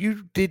 So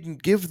you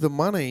didn't give the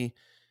money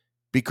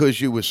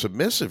because you were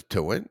submissive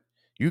to it.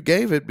 You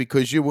gave it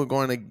because you were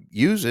going to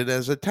use it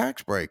as a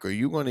tax break, or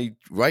you were going to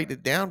write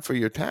it down for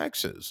your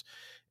taxes.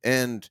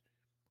 And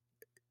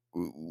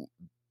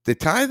the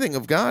tithing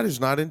of God is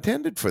not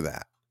intended for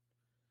that.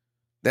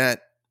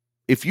 That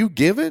if you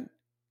give it,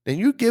 then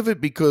you give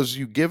it because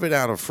you give it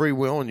out of free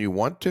will and you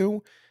want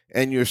to,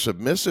 and you're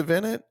submissive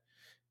in it.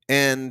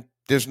 And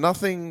there's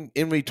nothing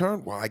in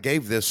return. Well, I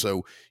gave this,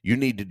 so you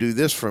need to do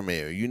this for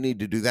me, or you need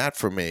to do that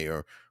for me,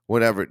 or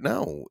whatever.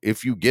 No,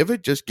 if you give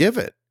it, just give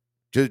it.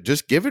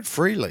 Just give it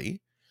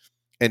freely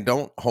and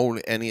don't hold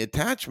any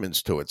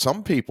attachments to it.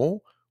 Some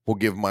people will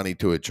give money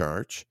to a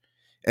church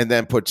and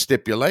then put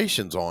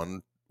stipulations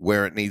on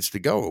where it needs to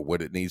go or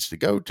what it needs to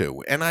go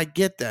to. And I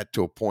get that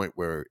to a point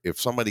where if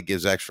somebody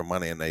gives extra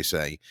money and they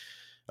say,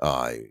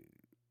 uh,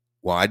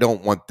 well, I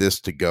don't want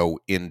this to go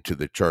into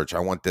the church. I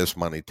want this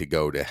money to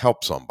go to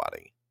help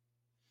somebody.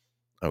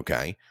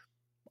 Okay.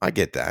 I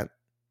get that.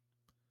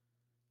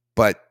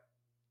 But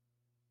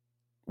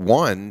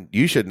one,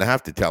 you shouldn't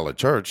have to tell a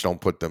church,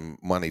 don't put the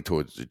money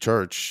towards the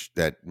church,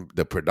 that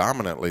the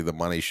predominantly the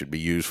money should be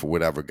used for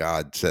whatever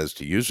God says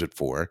to use it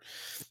for.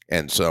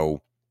 And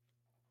so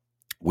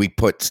we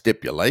put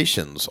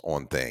stipulations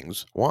on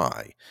things.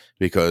 Why?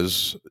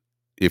 Because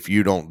if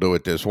you don't do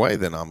it this way,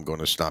 then I'm going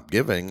to stop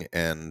giving.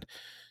 And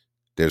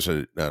there's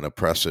an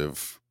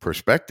oppressive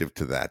perspective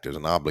to that. There's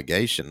an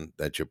obligation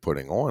that you're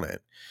putting on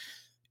it.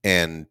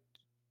 And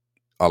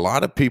a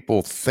lot of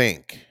people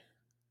think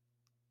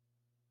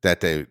that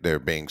they're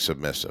being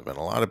submissive. And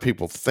a lot of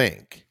people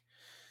think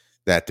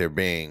that they're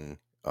being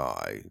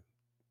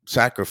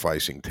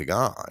sacrificing to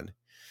God.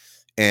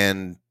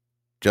 And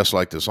just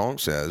like the song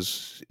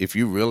says, if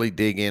you really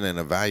dig in and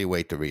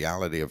evaluate the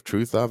reality of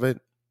truth of it,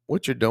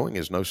 what you're doing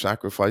is no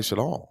sacrifice at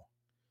all.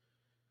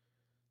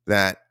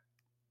 That,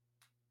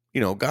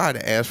 God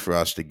asked for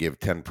us to give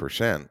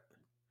 10%.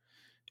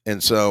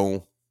 And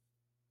so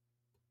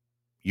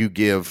you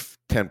give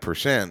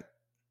 10%,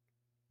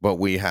 but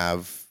we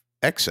have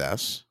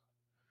excess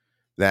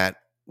that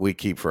we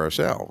keep for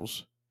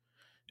ourselves.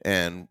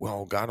 And,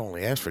 well, God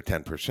only asked for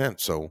 10%.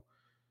 So,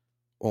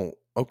 well,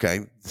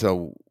 okay.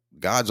 So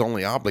God's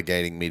only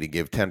obligating me to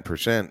give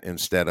 10%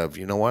 instead of,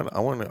 you know what,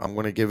 I'm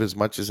going to give as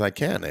much as I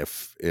can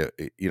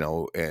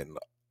and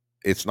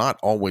it's not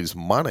always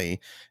money.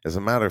 As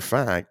a matter of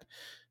fact,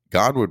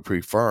 God would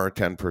prefer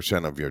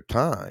 10% of your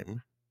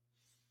time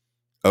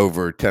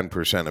over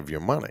 10% of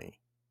your money.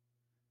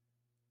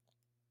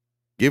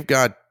 Give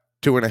God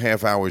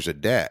 2.5 hours a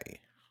day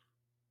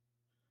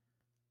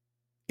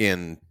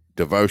in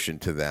devotion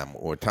to them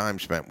or time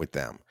spent with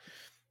them.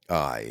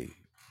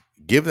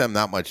 Give them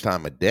that much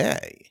time a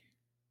day,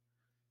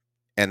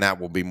 and that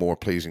will be more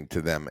pleasing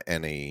to them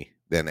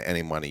than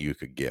any money you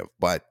could give.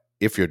 But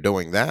if you're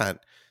doing that,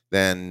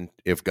 then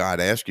if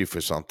God asks you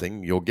for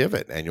something, you'll give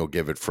it, and you'll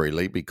give it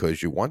freely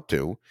because you want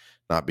to,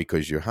 not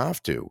because you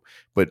have to.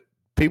 But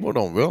people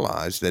don't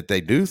realize that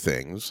they do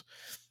things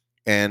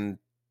and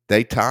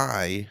they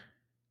tie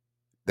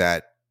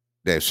that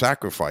they're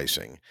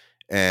sacrificing.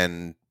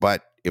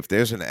 But if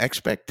there's an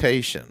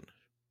expectation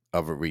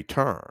of a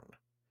return,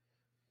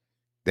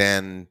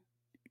 then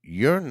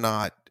you're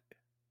not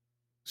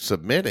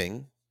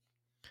submitting,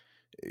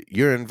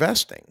 you're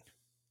investing.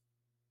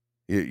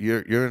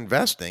 You're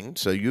investing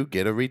so you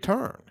get a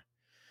return.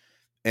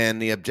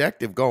 And the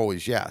objective goal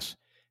is, yes,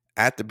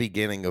 at the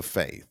beginning of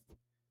faith,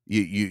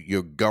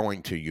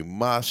 you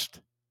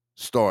must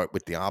start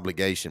with the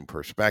obligation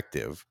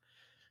perspective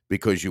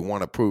because you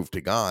want to prove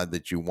to God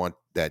that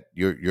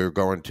you're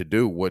going to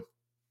do what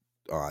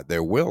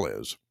their will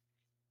is.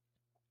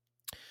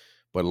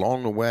 But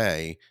along the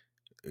way,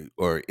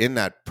 or in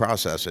that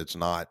process, it's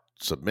not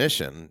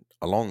submission.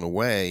 Along the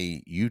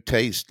way, you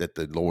taste that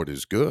the Lord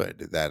is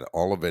good, that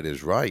all of it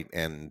is right.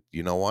 And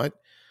you know what?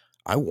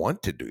 I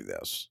want to do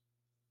this.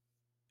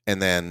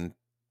 And then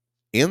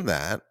in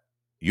that,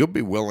 you'll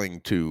be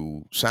willing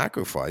to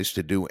sacrifice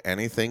to do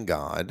anything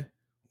God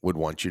would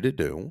want you to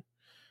do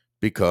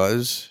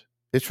because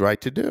it's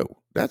right to do.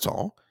 That's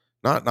all.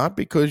 Not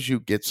because you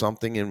get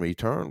something in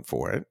return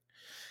for it.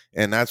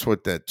 And that's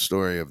what that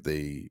story of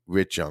the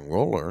rich young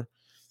ruler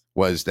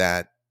was,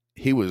 that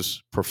he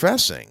was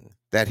professing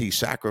that he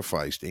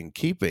sacrificed in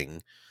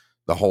keeping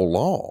the whole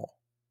law,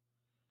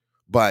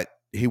 but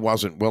he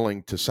wasn't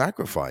willing to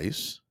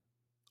sacrifice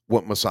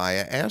what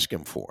Messiah asked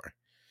him for.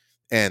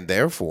 And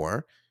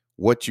therefore,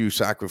 what you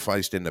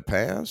sacrificed in the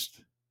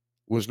past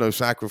was no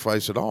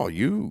sacrifice at all.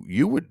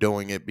 You were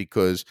doing it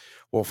because,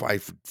 well, if I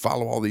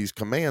follow all these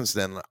commands,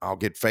 then I'll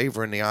get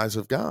favor in the eyes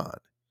of God.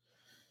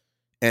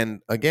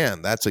 And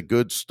again, that's a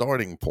good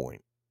starting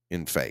point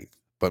in faith.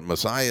 But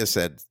Messiah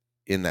said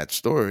in that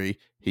story,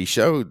 he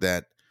showed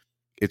that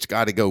it's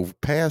got to go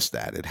past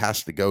that. It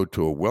has to go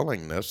to a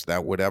willingness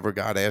that whatever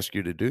God asks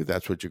you to do,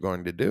 that's what you're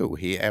going to do.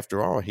 He,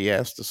 after all, he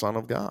asked the Son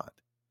of God.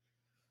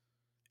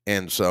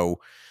 And so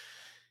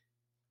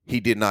he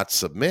did not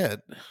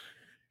submit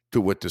to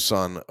what the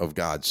Son of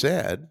God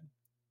said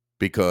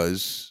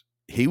because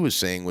he was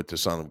saying what the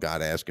Son of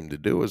God asked him to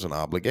do as an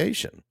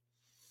obligation.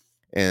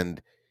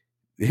 And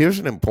here's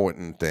an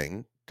important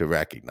thing to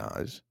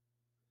recognize,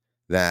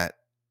 that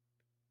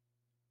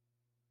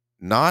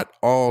not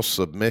all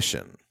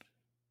submission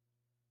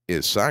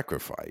is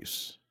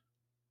sacrifice,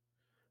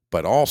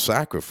 but all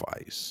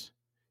sacrifice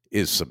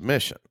is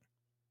submission.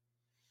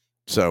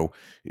 So,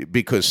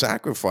 because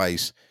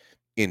submission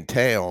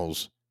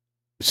entails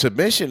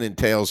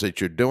that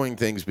you're doing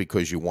things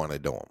because you want to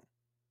do them.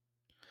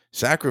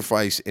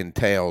 Sacrifice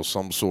entails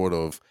some sort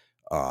of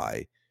uh,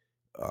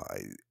 uh,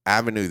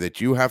 avenue that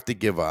you have to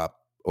give up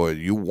or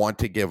you want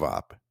to give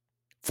up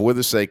for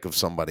the sake of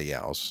somebody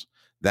else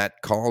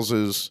that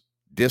causes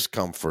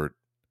discomfort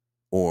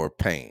or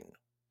pain.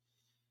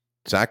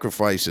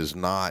 Sacrifice is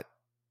not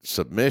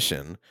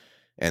submission,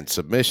 and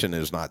submission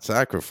is not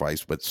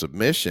sacrifice, but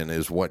submission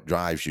is what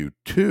drives you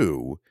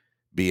to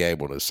be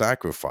able to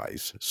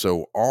sacrifice.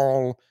 So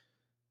all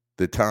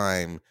the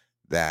time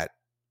that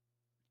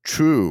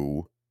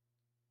true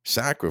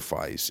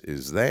sacrifice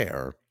is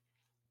there,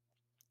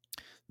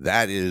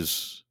 that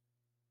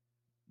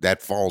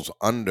falls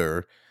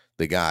under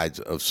the guides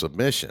of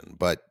submission.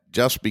 But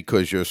just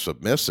because you're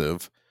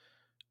submissive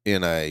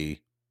in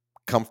a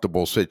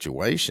comfortable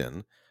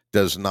situation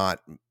does not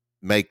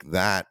make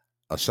that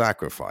a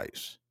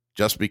sacrifice.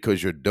 Just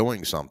because you're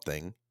doing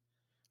something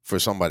for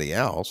somebody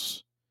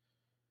else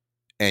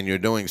and you're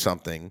doing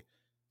something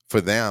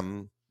for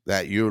them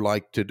that you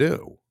like to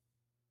do,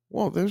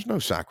 well, there's no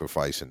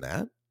sacrifice in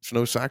that. There's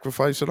no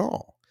sacrifice at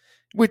all.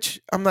 Which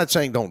I'm not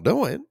saying don't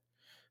do it.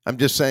 I'm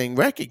just saying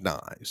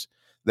recognize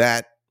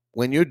that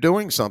when you're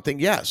doing something,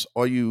 yes,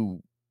 are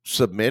you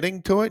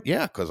submitting to it?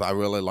 Yeah, because I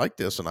really like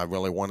this and I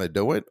really want to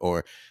do it,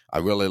 or I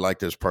really like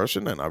this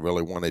person and I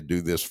really want to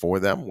do this for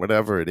them,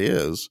 whatever it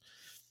is,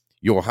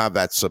 you'll have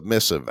that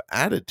submissive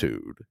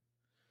attitude.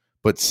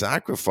 But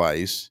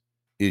sacrifice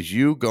is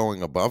you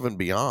going above and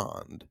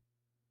beyond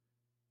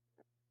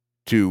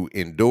to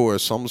endure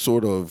some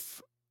sort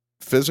of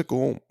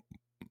physical,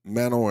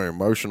 mental, or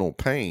emotional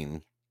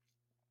pain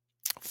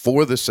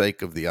for the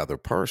sake of the other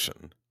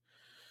person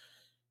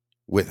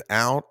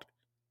without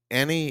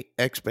any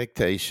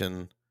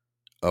expectation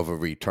of a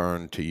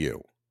return to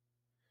you.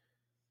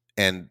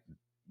 And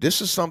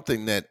this is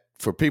something that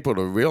for people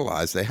to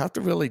realize, they have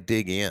to really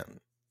dig in.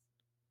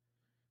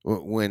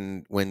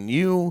 When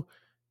you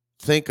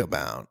think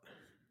about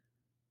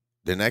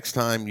the next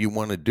time you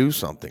want to do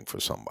something for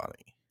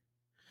somebody,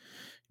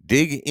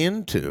 dig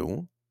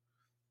into,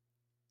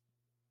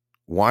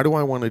 why do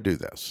I want to do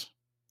this?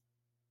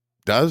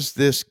 Does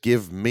this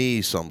give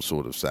me some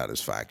sort of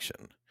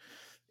satisfaction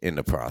in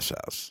the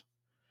process?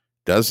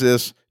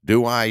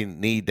 Do I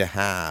need to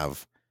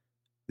have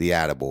the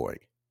attaboy?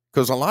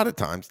 Because a lot of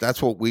times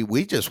that's what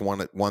we just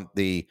want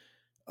the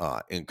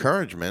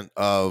encouragement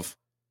of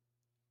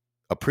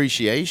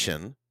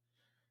appreciation,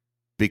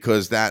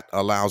 because that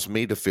allows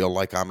me to feel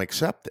like I'm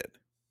accepted.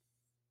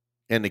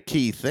 And the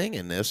key thing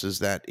in this is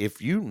that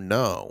if you're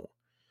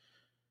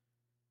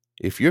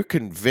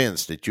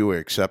convinced that you are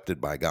accepted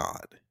by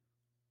God,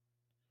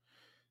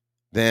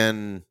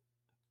 then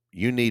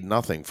you need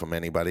nothing from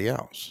anybody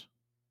else.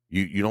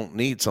 You don't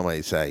need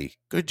somebody to say,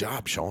 "Good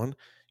job, Sean.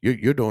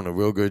 You're doing a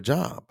real good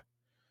job."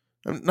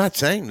 I'm not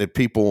saying that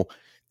people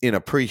in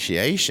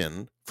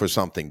appreciation for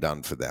something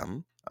done for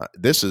them,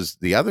 this is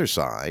the other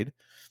side.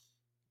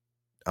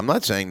 I'm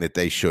not saying that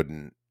they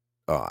shouldn't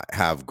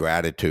have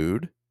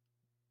gratitude,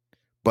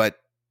 but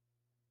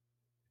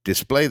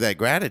display that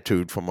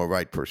gratitude from a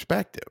right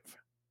perspective.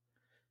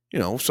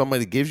 If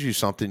somebody gives you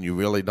something you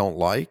really don't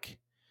like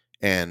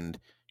and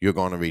you're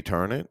going to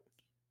return it,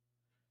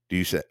 do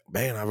you say,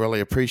 "Man, I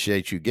really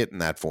appreciate you getting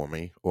that for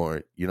me,"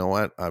 or, "You know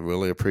what, I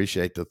really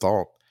appreciate the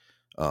thought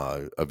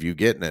of you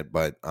getting it,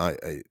 but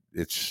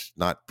it's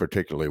not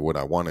particularly what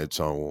I wanted,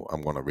 so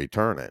I'm going to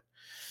return it"?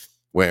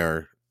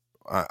 Where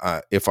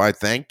if I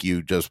thank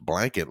you just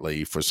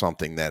blanketly for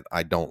something that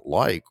I don't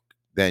like,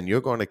 then you're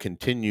going to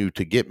continue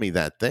to get me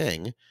that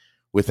thing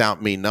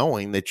without me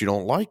knowing that you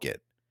don't like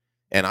it.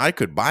 And I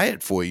could buy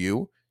it for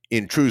you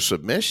in true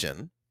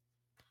submission,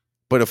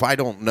 but if I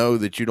don't know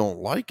that you don't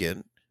like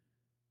it,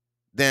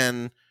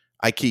 then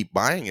I keep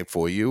buying it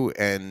for you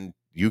and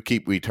you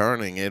keep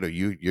returning it, or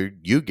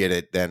you get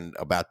it then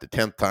about the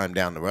 10th time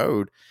down the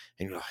road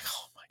and you're like,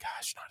 "Oh my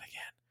gosh, not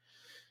again.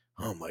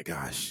 Oh my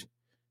gosh."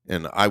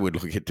 And I would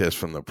look at this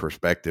from the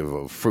perspective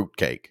of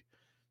fruitcake.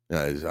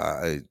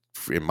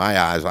 In my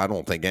eyes, I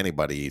don't think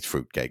anybody eats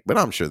fruitcake, but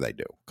I'm sure they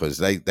do, because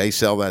they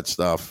sell that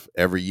stuff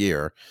every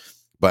year.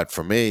 But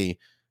for me,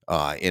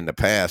 in the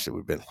past, it would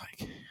have been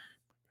like,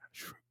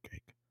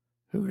 fruitcake.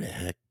 Who the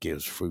heck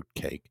gives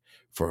fruitcake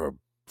for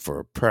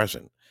a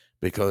present?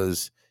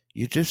 Because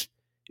you just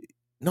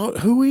No,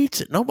 who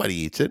eats it? Nobody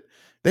eats it.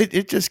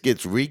 It just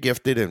gets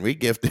regifted and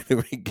regifted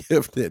and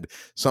regifted.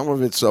 Some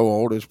of it's so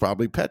old it's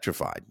probably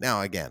petrified.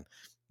 Now, again,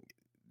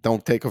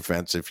 don't take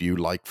offense if you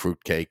like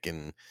fruitcake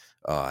and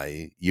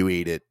you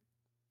eat it.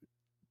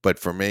 But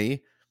for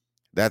me,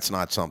 that's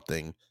not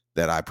something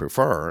that I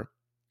prefer.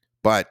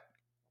 But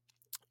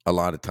a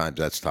lot of times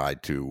that's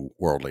tied to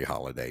worldly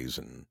holidays,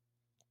 and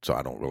so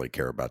I don't really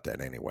care about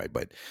that anyway.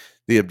 But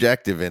the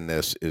objective in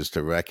this is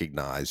to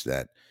recognize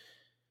that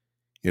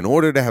in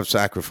order to have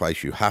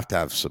sacrifice, you have to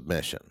have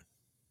submission.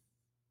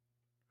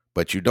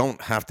 But you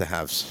don't have to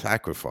have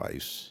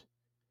sacrifice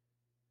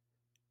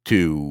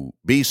to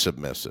be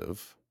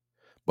submissive.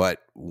 But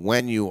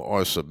when you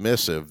are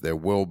submissive, there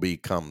will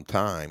become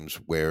times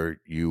where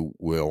you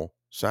will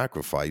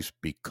sacrifice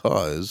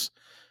because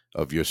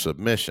of your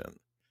submission.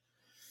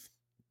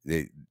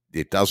 It,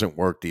 it doesn't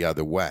work the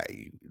other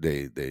way.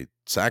 The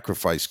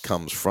sacrifice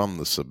comes from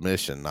the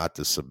submission, not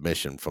the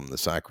submission from the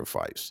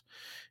sacrifice.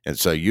 And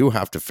so you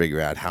have to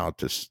figure out how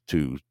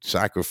to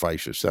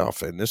sacrifice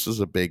yourself. And this is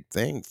a big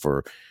thing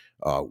for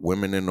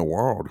women in the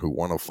world who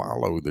want to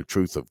follow the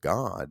truth of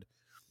God.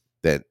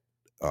 That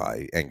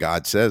and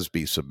God says,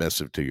 be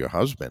submissive to your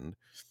husband.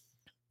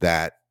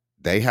 That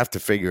they have to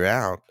figure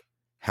out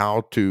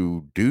how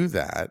to do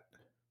that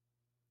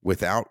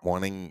without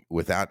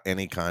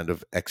any kind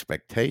of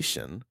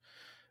expectation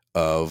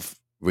of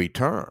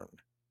return.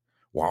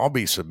 Well, I'll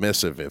be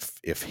submissive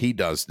if he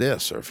does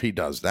this or if he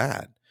does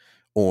that,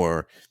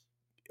 or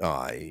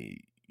uh,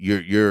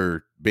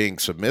 you're being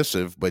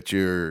submissive, but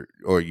you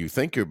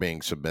think you're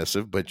being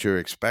submissive, but you're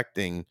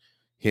expecting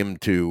him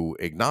to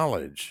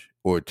acknowledge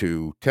or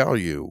to tell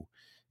you.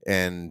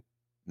 And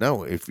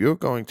no, if you're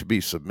going to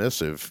be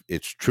submissive,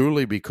 it's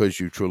truly because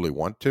you truly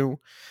want to,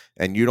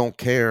 and you don't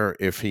care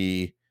if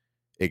he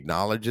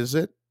acknowledges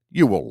it.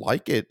 You will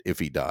like it if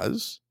he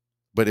does.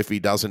 But if he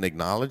doesn't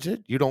acknowledge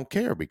it, you don't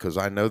care because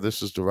I know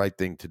this is the right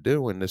thing to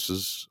do, and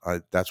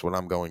that's what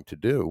I'm going to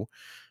do.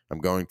 I'm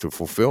going to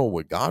fulfill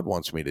what God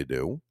wants me to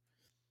do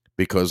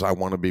because I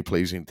want to be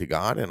pleasing to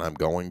God, and I'm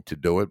going to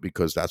do it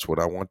because that's what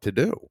I want to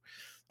do.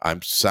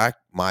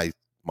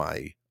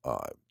 My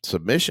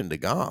submission to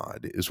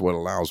God is what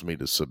allows me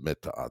to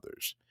submit to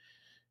others.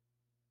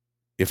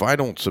 If I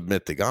don't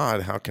submit to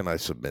God, how can I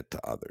submit to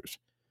others?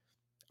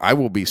 I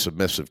will be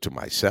submissive to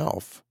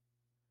myself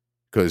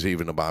because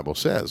even the Bible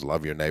says,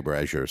 love your neighbor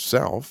as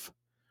yourself.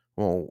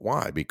 Well,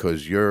 why?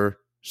 Because you're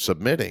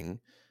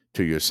submitting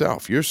to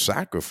yourself. You're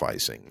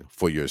sacrificing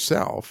for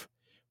yourself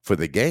for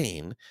the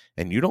gain,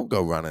 and you don't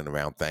go running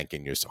around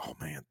thanking yourself, oh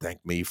man,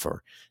 thank me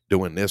for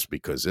doing this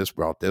because this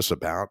brought this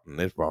about and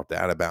this brought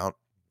that about.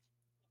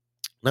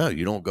 No,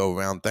 you don't go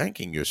around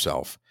thanking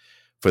yourself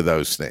for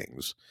those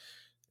things.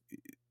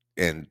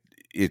 And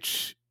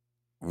it's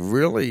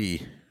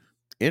really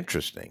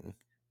interesting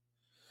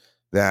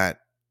that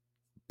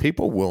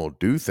people will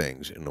do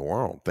things in the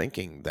world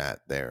thinking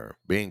that they're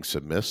being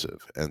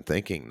submissive and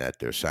thinking that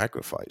they're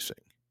sacrificing.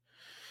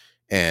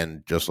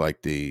 And just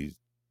like the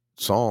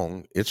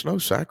song, it's no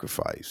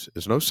sacrifice.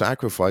 It's no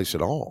sacrifice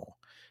at all.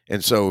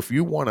 And so if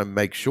you want to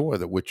make sure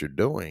that what you're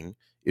doing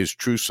is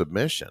true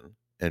submission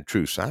and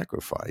true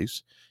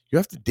sacrifice, you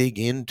have to dig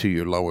into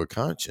your lower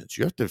conscience.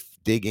 You have to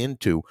dig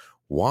into,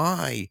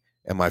 why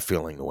am I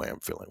feeling the way I'm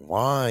feeling?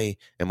 Why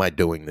am I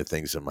doing the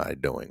things am I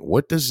doing?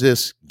 What does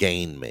this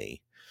gain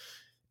me?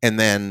 And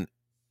then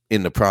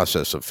in the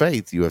process of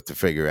faith, you have to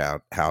figure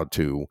out how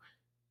to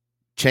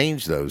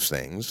change those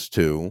things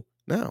to,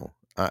 no,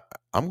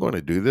 I'm going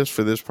to do this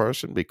for this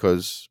person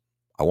because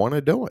I want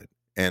to do it.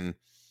 And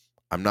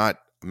I'm not,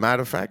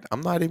 matter of fact,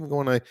 I'm not even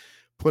going to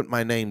put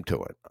my name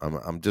to it.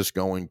 I'm just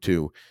going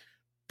to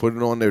put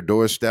it on their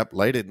doorstep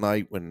late at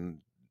night when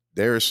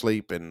they're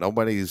asleep and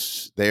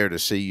nobody's there to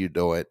see you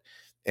do it.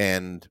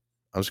 And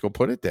I'm just going to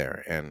put it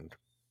there and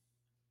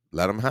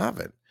let them have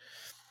it.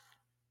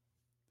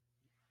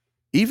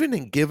 Even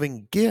in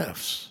giving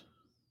gifts,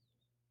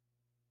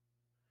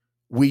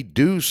 we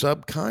do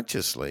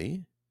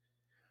subconsciously.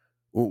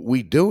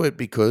 We do it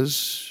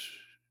because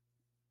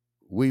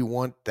we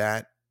want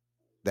that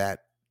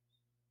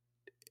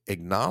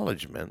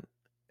acknowledgement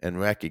and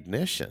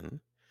recognition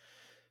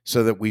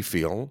so that we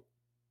feel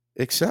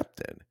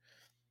accepted.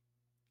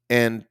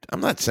 And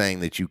I'm not saying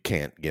that you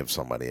can't give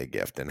somebody a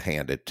gift and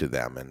hand it to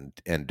them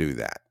and do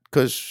that,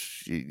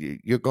 because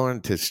you're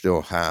going to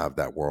still have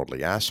that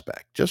worldly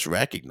aspect. Just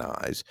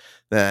recognize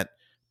that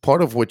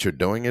part of what you're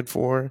doing it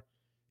for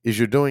is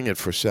you're doing it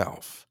for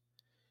self.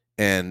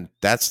 And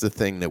that's the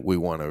thing that we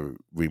want to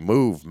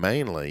remove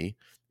mainly,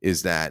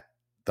 is that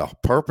the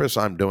purpose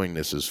I'm doing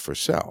this is for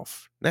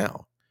self.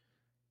 Now,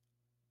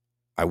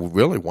 I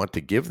really want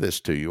to give this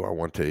to you. I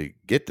want to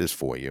get this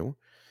for you.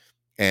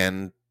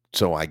 And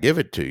so I give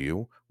it to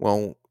you.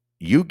 Well,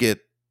 you get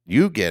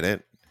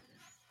it,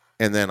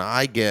 and then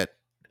I get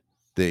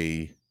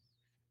the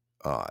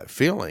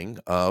feeling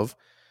of,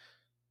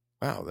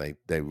 wow,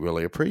 they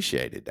really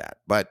appreciated that.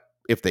 But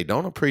if they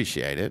don't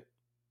appreciate it,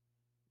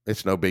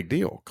 it's no big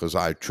deal because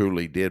I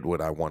truly did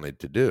what I wanted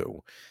to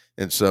do.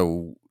 And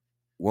so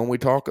when we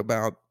talk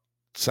about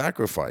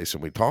sacrifice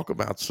and we talk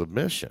about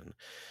submission,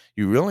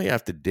 you really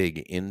have to dig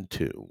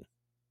into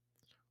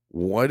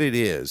what it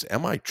is.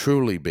 Am I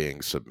truly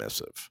being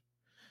submissive?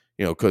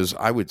 Because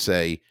I would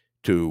say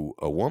to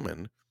a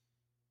woman,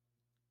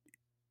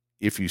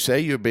 if you say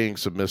you're being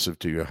submissive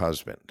to your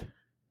husband,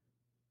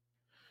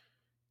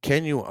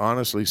 can you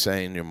honestly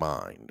say in your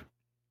mind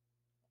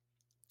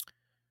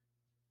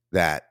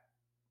that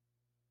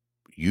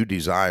you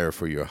desire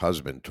for your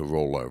husband to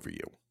roll over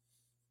you?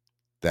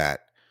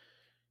 That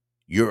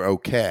you're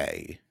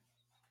okay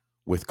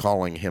with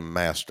calling him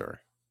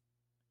master?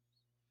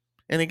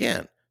 And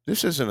again,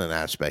 this isn't an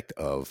aspect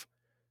of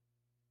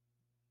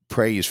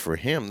praise for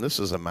him. This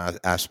is an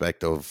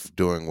aspect of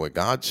doing what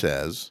God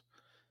says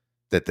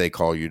that they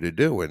call you to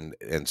do.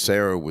 And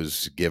Sarah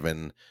was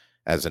given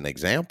as an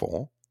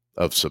example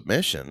of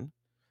submission,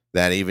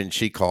 that even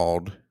she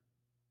called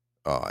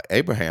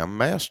Abraham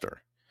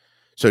master.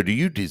 So do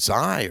you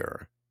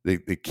desire, the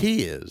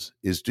key is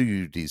do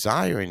you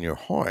desire in your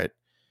heart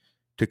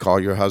to call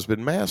your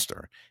husband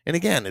master? And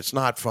again, it's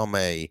not from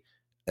a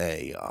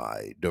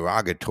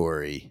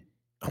derogatory,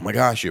 oh my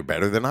gosh, you're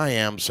better than I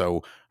am,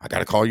 so I got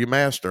to call you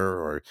master,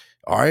 or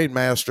all right,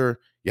 master,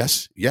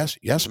 yes, yes,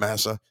 yes,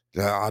 master,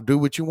 I'll do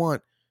what you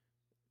want.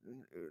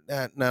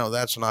 No,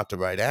 that's not the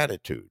right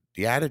attitude.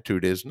 The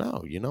attitude is,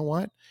 no, you know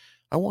what?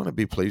 I want to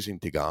be pleasing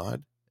to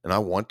God, and I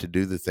want to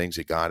do the things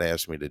that God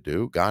asked me to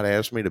do. God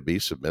asked me to be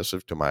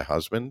submissive to my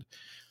husband,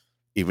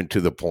 even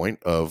to the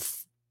point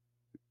of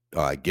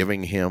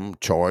giving him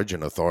charge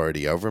and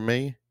authority over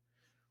me.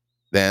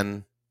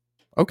 Then,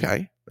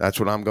 okay, that's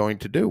what I'm going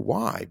to do.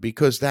 Why?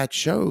 Because that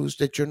shows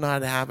that you're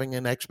not having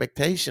an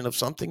expectation of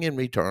something in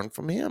return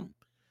from him.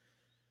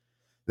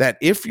 That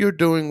if you're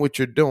doing what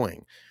you're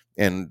doing,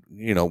 and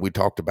we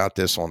talked about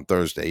this on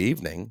Thursday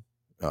evening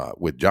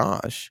with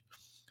Josh,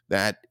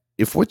 that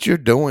if what you're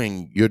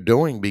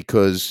doing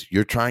because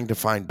you're trying to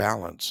find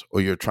balance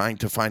or you're trying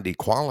to find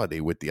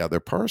equality with the other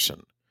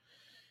person,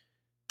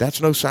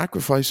 that's no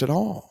sacrifice at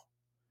all,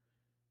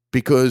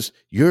 because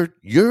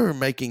you're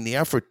making the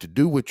effort to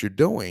do what you're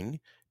doing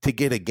to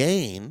get a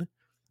gain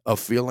of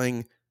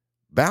feeling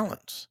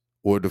balance,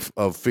 or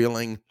of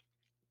feeling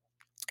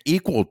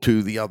equal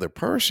to the other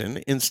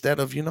person, instead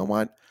of, you know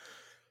what,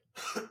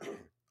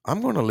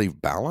 I'm going to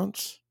leave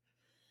balance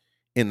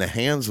in the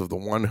hands of the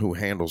one who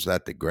handles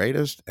that the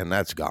greatest, and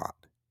that's God.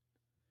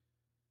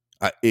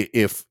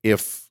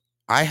 If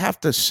I have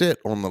to sit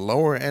on the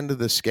lower end of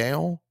the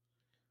scale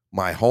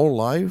my whole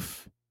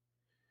life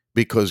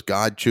because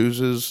God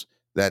chooses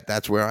that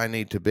that's where I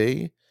need to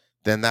be,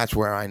 then that's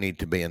where I need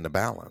to be in the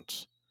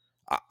balance.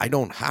 I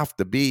don't have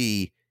to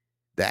be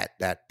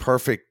that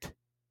perfect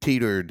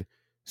teetered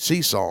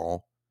seesaw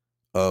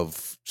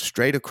of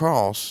straight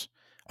across.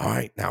 All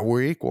right, now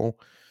we're equal.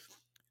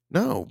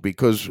 No,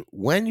 because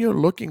when you're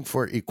looking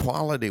for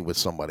equality with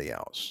somebody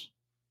else,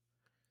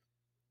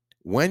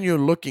 when you're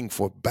looking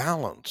for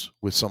balance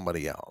with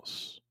somebody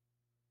else,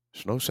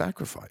 it's no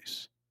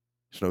sacrifice.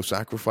 It's no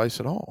sacrifice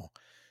at all.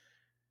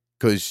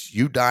 Because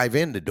you dive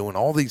into doing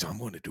all these, I'm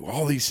going to do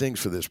all these things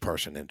for this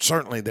person, and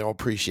certainly they'll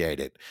appreciate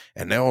it.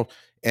 And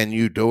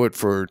you do it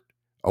for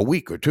a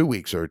week or 2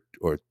 weeks or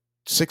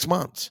 6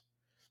 months,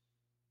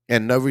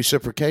 and no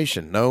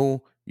reciprocation.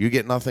 No, you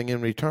get nothing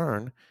in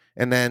return.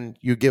 And then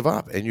you give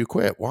up and you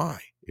quit. Why?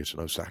 It's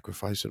no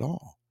sacrifice at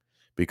all,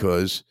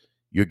 because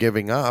you're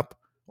giving up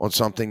on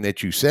something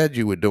that you said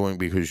you were doing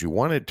because you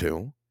wanted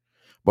to.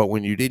 But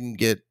when you didn't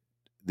get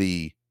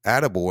the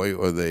attaboy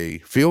or the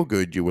feel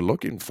good you were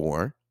looking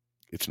for,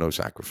 it's no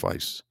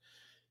sacrifice,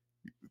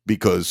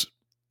 because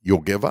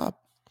you'll give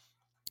up.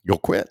 You'll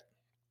quit.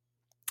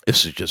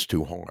 This is just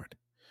too hard.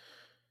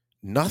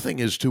 Nothing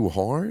is too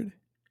hard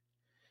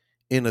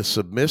in a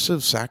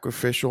submissive,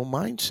 sacrificial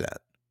mindset.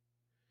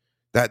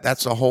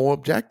 That's the whole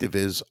objective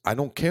is, I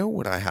don't care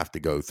what I have to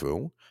go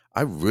through.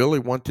 I really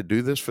want to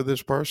do this for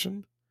this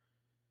person,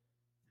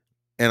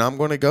 and I'm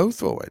going to go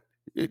through it.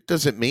 It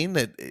doesn't mean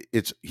that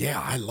it's,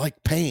 yeah, I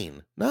like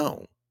pain.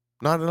 No,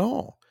 not at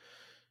all.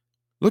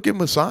 Look at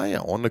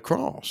Messiah on the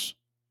cross.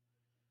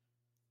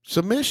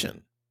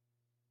 Submission.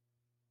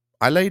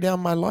 I lay down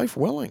my life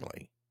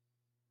willingly.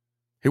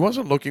 He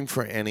wasn't looking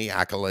for any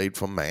accolade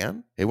from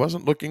man. He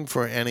wasn't looking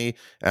for any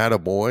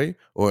attaboy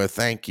or a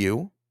thank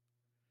you.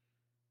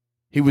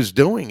 He was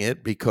doing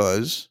it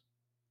because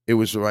it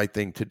was the right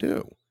thing to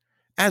do.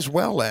 As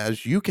well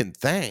as you can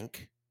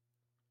thank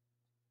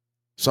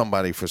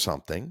somebody for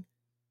something,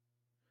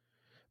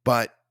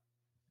 but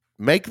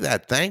make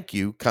that thank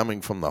you coming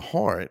from the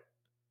heart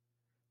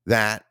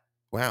that,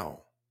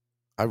 wow,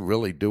 I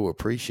really do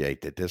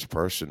appreciate that this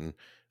person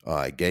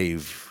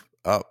gave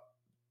up,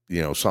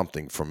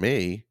 something for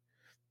me,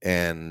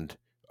 and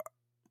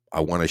I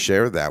want to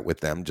share that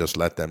with them. Just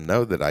let them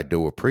know that I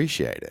do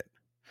appreciate it.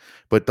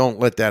 But don't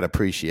let that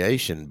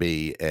appreciation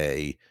be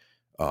a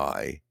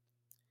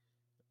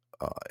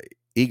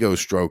ego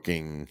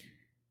stroking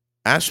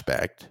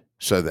aspect,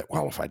 so that,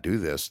 well, if I do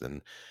this,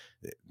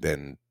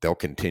 then they'll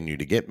continue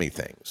to get me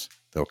things.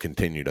 They'll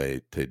continue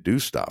to do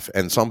stuff.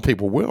 And some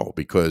people will,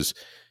 because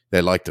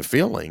They like the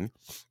feeling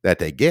that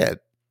they get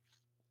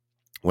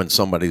when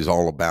somebody's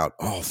all about,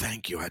 oh,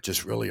 thank you, I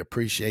just really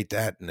appreciate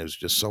that, and there's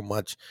just so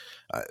much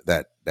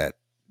that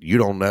you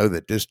don't know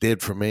that this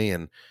did for me,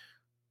 and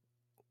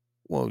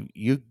well,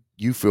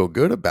 you feel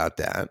good about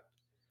that,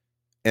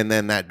 and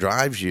then that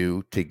drives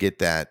you to get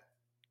that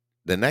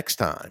the next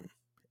time,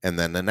 and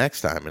then the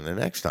next time, and the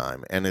next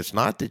time. And it's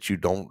not that you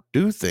don't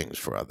do things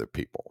for other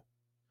people,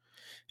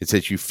 it's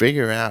that you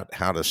figure out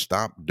how to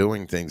stop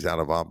doing things out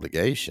of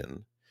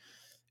obligation,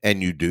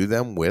 and you do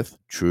them with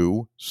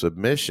true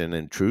submission.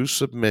 And true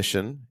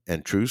submission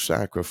and true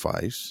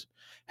sacrifice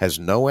has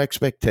no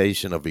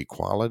expectation of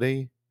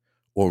equality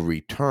or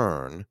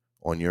return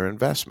on your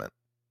investment.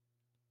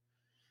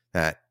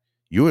 That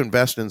you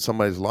invest in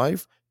somebody's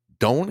life,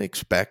 don't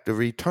expect a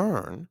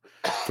return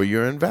for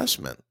your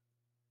investment.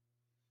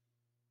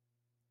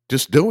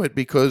 Just do it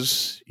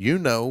because you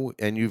know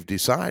and you've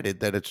decided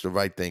that it's the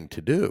right thing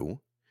to do,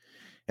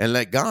 and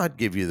let God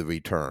give you the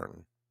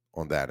return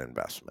on that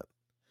investment.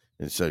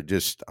 And so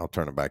I'll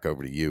turn it back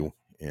over to you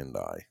and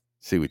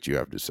see what you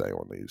have to say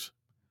on these.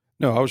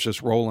 No, I was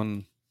just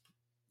rolling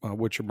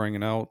what you're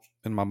bringing out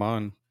in my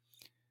mind.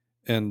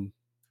 And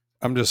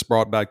I'm just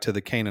brought back to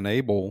the Cain and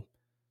Abel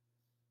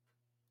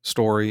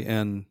story,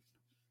 and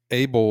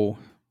Abel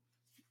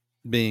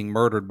being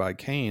murdered by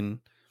Cain,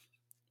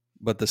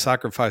 but the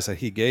sacrifice that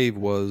he gave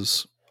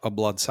was a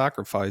blood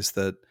sacrifice.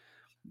 That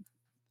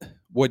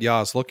what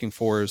Yah is looking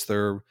for is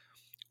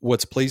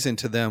what's pleasing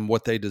to them,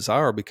 what they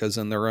desire, because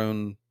in their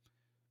own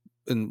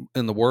in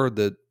the word,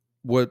 that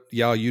what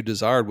Yah you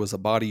desired was a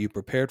body you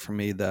prepared for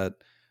me, that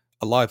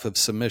a life of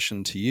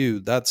submission to you.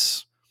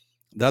 That's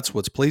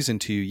what's pleasing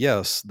to you.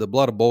 Yes, the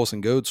blood of bulls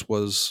and goats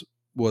was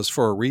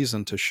for a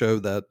reason, to show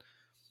that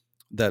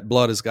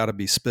blood has got to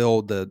be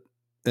spilled, that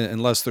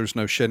unless there's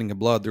no shedding of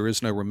blood, there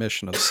is no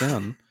remission of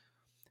sin.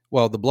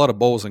 Well, the blood of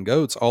bulls and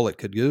goats, all it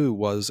could do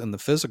was, in the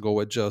physical,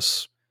 it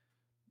just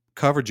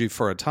covered you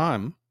for a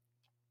time.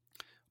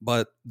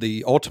 But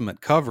the ultimate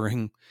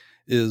covering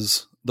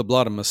is the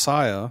blood of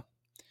Messiah.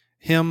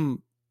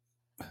 Him,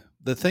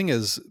 the thing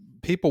is,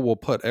 people will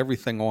put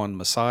everything on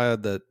Messiah,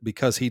 that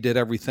because he did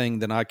everything,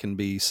 then I can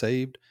be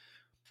saved.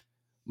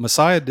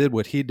 Messiah did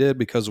what he did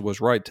because it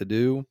was right to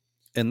do,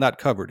 and that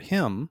covered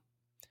him.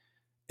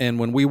 And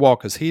when we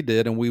walk as he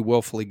did and we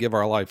willfully give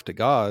our life to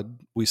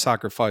God, we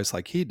sacrifice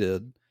like he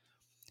did.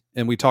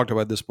 And we talked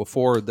about this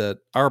before, that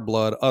our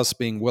blood, us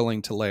being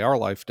willing to lay our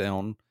life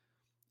down,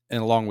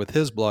 and along with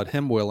his blood,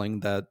 him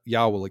willing, that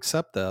Yah will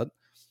accept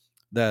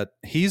that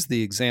he's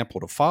the example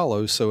to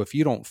follow. So if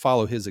you don't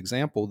follow his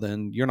example,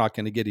 then you're not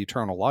going to get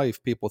eternal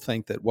life. People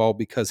think that, well,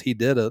 because he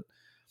did it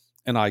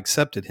and I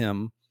accepted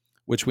him,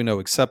 which we know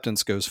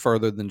acceptance goes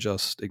further than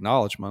just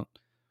acknowledgement,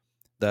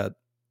 that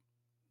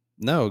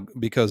no,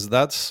 because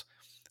that's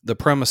the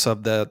premise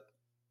of that.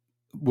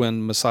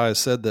 When Messiah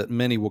said that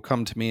many will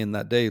come to me in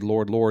that day,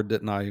 Lord, Lord,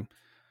 didn't I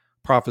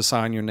prophesy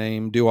in your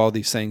name, do all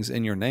these things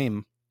in your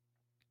name?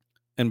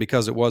 And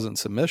because it wasn't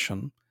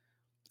submission,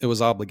 it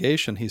was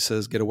obligation. He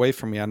says, get away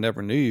from me. I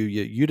never knew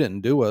you. You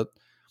didn't do it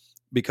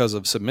because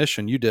of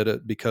submission. You did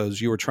it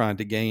because you were trying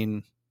to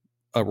gain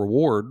a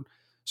reward.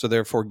 So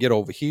therefore, get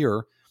over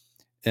here.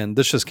 And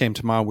this just came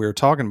to mind. We were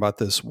talking about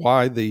this.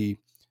 Why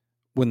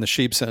when the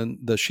sheep and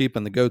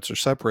the goats are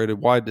separated,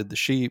 why did the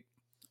sheep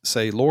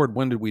say, Lord,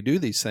 when did we do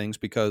these things?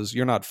 Because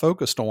you're not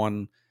focused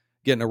on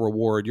getting a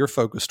reward. You're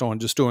focused on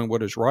just doing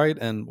what is right.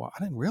 And well,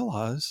 I didn't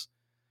realize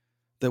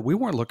that we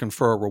weren't looking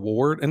for a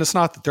reward. And it's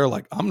not that they're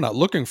like, I'm not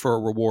looking for a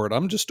reward,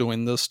 I'm just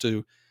doing this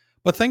to.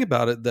 But think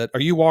about it, that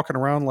are you walking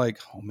around like,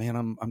 oh man,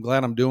 I'm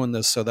glad I'm doing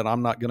this so that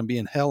I'm not going to be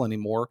in hell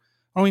anymore?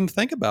 I don't even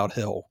think about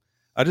hell.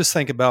 I just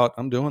think about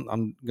I'm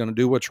going to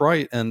do what's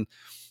right. And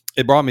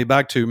it brought me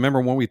back to,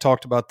 remember when we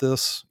talked about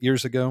this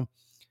years ago,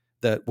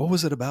 that what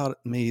was it about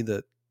me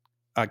that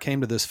I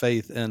came to this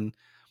faith, and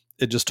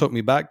it just took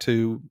me back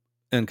to,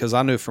 and because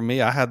I knew for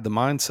me, I had the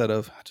mindset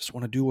of, I just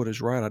want to do what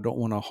is right. I don't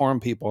want to harm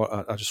people.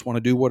 I just want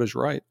to do what is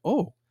right.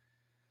 Oh,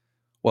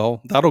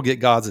 well, that'll get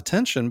God's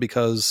attention,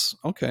 because,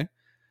 okay,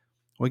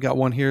 we got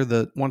one here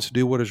that wants to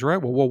do what is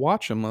right. Well, we'll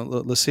watch them.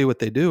 Let's see what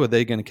they do. Are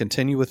they going to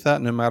continue with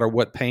that no matter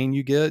what pain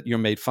you get? You're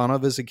made fun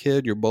of as a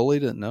kid. You're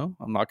bullied. And no,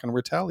 I'm not going to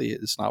retaliate.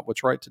 It's not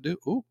what's right to do.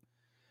 Ooh,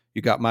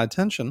 you got my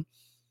attention.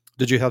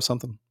 Did you have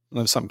something?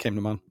 No, something came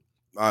to mind.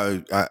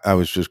 I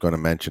was just going to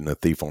mention the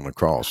thief on the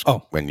cross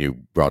Oh, when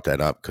you brought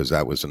that up, because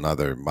that was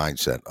another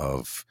mindset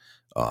of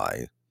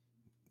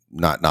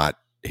not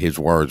his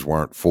words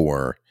weren't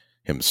for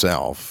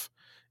himself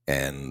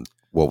and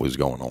what was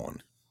going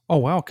on. oh,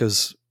 wow.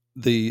 Because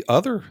the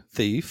other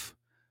thief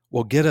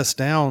will get us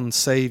down,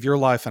 save your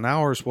life and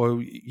ours.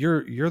 Well,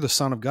 you're the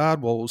son of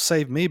God. Well,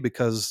 save me,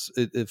 because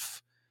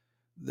if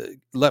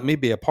let me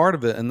be a part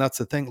of it. And that's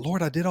the thing.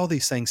 Lord, I did all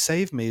these things.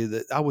 Save me,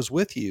 that I was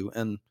with you.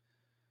 And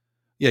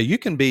yeah, you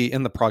can be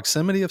in the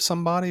proximity of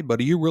somebody, but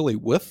are you really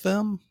with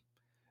them?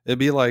 It'd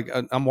be like,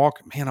 I'm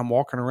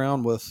walking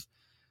around with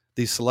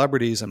these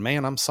celebrities, and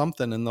man, I'm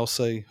something. And they'll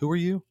say, who are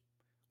you?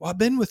 Well, I've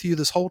been with you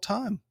this whole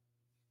time.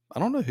 I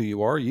don't know who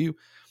you are.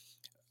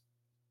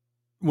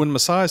 when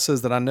Messiah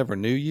says that I never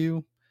knew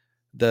you,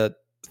 that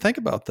think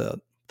about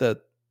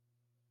that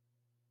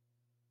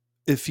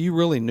if you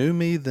really knew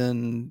me,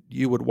 then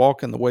you would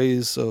walk in the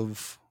ways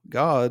of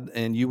God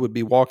and you would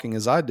be walking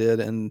as I did.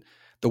 And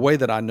the way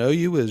that I know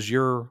you is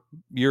you're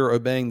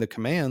obeying the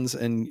commands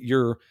and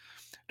you're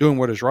doing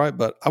what is right.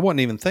 But I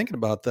wasn't even thinking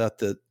about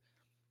that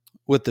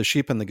with the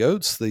sheep and the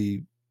goats,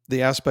 the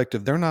aspect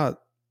of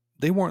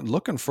they weren't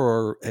looking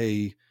for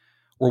a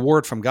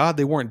reward from God.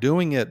 They weren't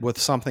doing it with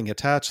something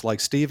attached like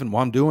Stephen,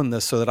 well, I'm doing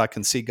this so that I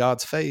can see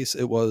God's face.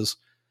 It was,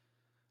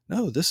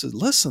 no, this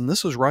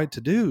is right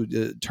to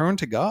do. Turn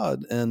to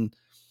God. And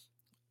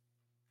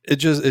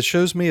it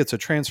shows me it's a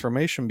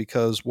transformation,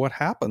 because what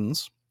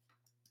happens,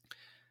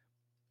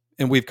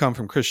 and we've come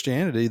from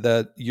Christianity,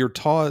 that you're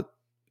taught,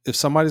 if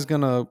somebody's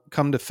going to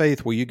come to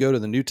faith, well, you go to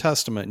the New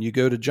Testament and you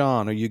go to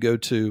John, or you go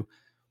to,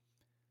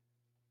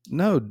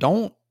 no,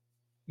 don't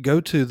go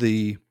to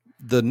the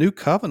new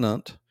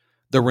covenant.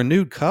 The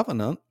renewed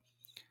covenant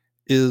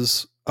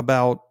is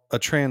about a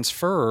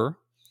transfer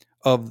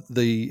of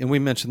and we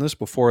mentioned this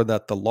before,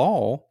 that the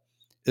law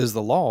is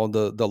the law.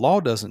 The law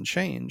doesn't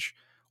change.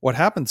 What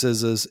happens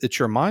is it's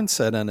your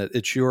mindset in it.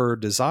 It's your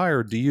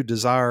desire.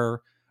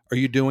 Are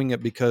you doing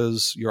it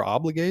because you're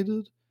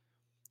obligated?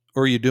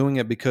 Or are you doing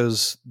it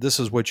because this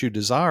is what you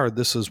desire?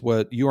 This is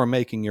what you are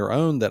making your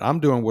own, that I'm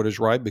doing what is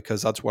right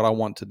because that's what I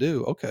want to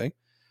do. Okay.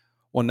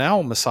 Well,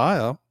 now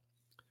Messiah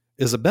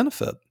is a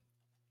benefit,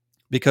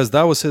 because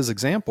that was his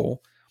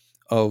example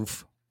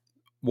of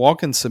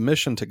walk in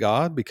submission to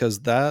God, because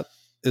that's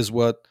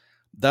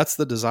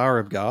the desire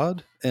of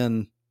God.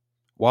 And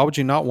why would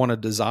you not want to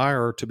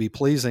desire to be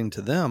pleasing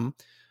to them?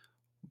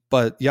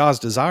 But Yah's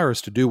desire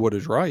is to do what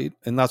is right.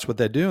 And that's what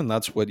they do. And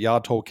that's what Yah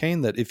told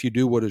Cain, that if you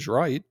do what is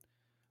right,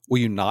 will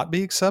you not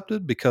be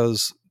accepted?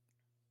 Because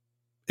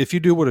if you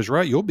do what is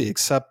right, you'll be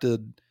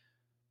accepted.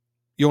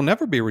 You'll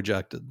never be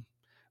rejected.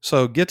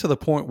 So get to the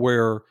point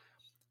where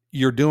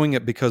you're doing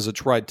it because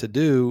it's right to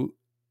do,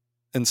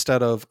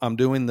 instead of, I'm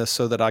doing this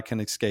so that I can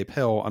escape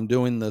hell. I'm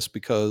doing this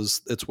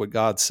because it's what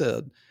God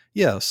said.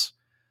 Yes,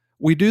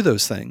 we do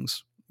those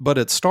things, but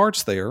it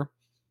starts there,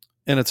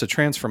 and it's a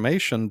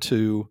transformation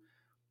to,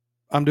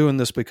 I'm doing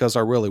this because I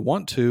really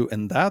want to.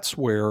 And that's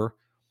where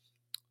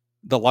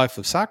the life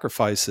of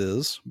sacrifice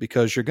is,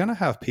 because you're going to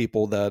have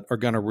people that are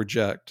going to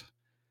reject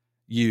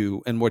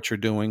you and what you're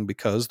doing,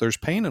 because there's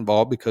pain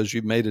involved, because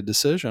you've made a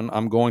decision.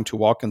 I'm going to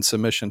walk in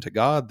submission to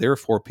God.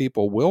 Therefore,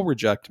 people will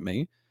reject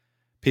me.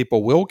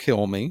 People will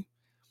kill me,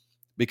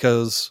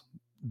 because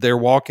they're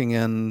walking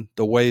in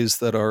the ways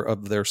that are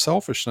of their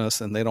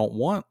selfishness, and they don't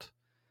want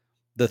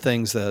the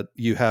things that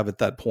you have at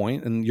that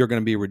point, and you're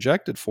going to be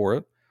rejected for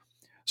it.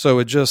 So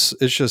it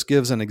just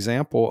gives an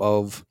example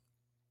of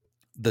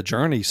the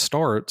journey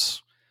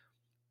starts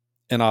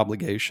in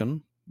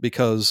obligation,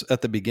 because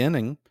at the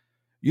beginning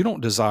you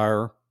don't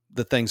desire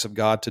the things of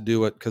God to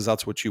do it because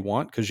that's what you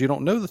want, because you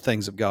don't know the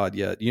things of God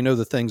yet. You know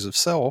the things of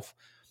self.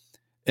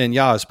 And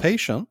Yah is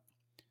patient,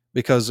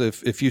 because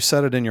if you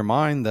set it in your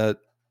mind that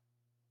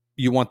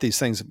you want these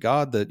things of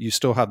God, that you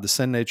still have the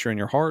sin nature in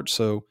your heart.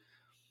 So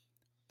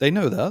they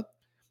know that.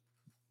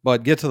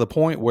 But get to the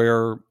point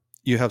where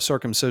you have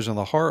circumcision of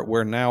the heart,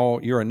 where now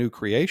you're a new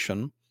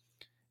creation.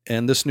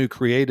 And this new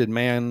created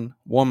man,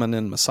 woman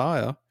in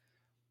Messiah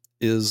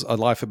is a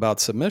life about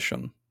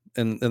submission.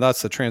 And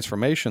that's the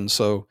transformation.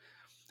 So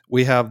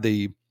we have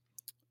the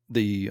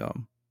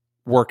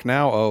work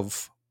now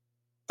of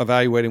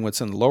evaluating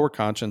what's in the lower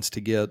conscience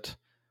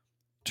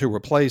to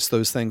replace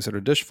those things that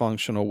are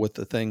dysfunctional with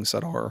the things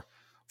that are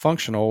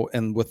functional,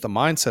 and with the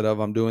mindset of,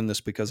 I'm doing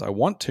this because I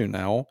want to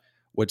now,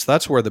 which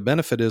that's where the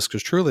benefit is,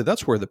 because truly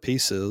that's where the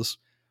peace is.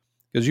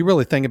 Because you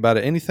really think about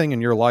it, anything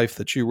in your life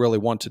that you really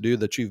want to do,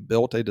 that you've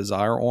built a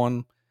desire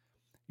on,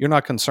 you're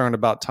not concerned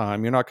about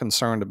time. You're not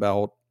concerned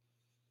about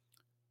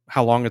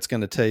how long it's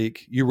going to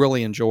take. You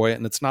really enjoy it,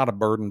 and it's not a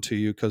burden to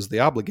you, because the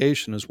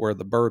obligation is where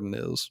the burden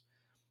is,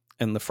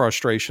 and the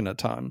frustration at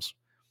times.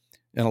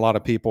 And a lot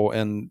of people,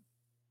 and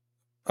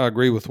I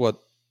agree with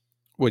what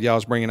y'all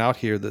was bringing out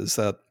here, is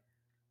that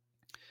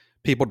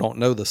people don't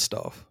know this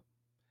stuff.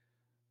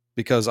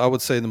 Because I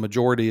would say the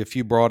majority, if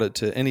you brought it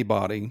to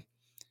anybody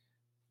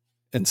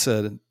and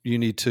said, you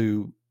need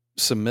to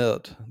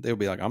submit, they would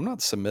be like, I'm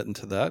not submitting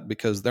to that,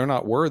 because they're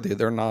not worthy.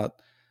 They're not.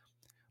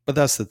 But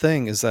that's the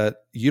thing, is that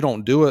you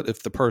don't do it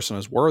if the person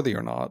is worthy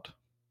or not.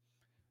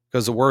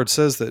 Because the word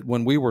says that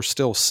when we were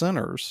still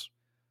sinners,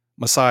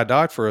 Messiah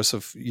died for us.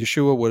 If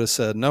Yeshua would have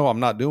said, no, I'm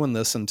not doing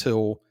this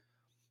until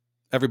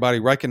everybody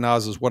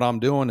recognizes what I'm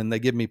doing and they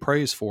give me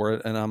praise for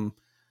it, and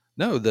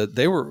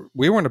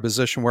we were in a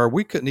position where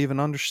we couldn't even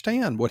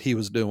understand what he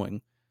was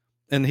doing.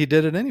 And he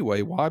did it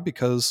anyway. Why?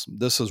 Because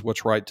this is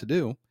what's right to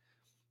do.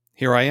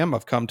 Here I am.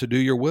 I've come to do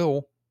your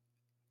will.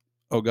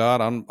 Oh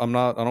God,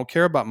 I don't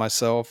care about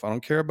myself. I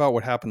don't care about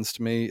what happens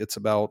to me. It's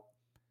about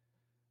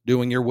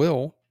doing your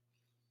will.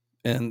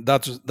 And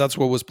that's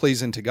what was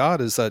pleasing to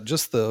God, is that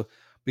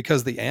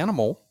because the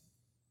animal,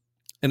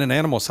 in an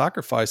animal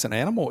sacrifice, an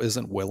animal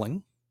isn't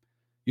willing.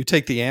 You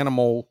take the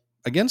animal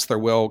against their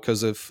will,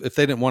 because if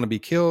they didn't want to be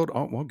killed,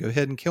 oh well, go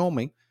ahead and kill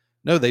me.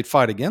 No, they'd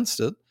fight against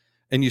it,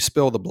 and you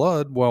spill the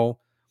blood. Well,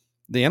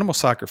 the animal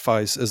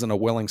sacrifice isn't a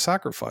willing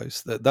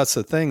sacrifice. That's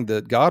the thing,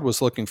 that God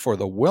was looking for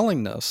the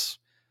willingness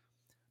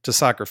to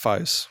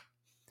sacrifice.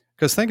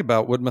 Because think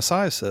about what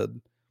Messiah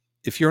said: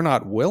 if you're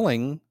not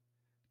willing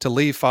to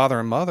leave father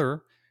and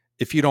mother,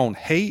 if you don't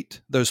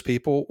hate those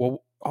people,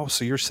 well, oh,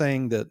 so you're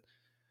saying that?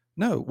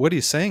 No, what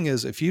he's saying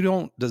is, if you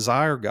don't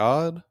desire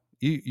God,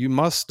 you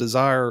must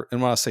desire.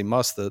 And when I say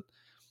must,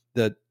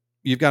 that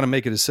you've got to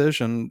make a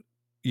decision.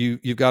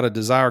 You've got to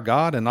desire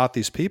God and not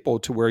these people,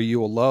 to where you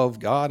will love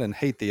God and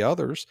hate the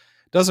others.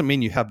 Doesn't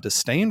mean you have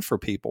disdain for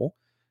people.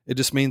 It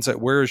just means that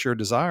where is your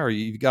desire?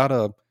 You've got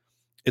to.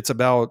 It's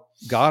about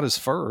God is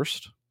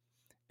first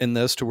in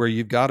this, to where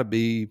you've got to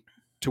be,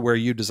 to where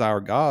you desire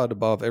God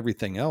above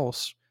everything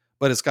else.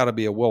 But it's got to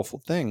be a willful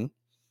thing.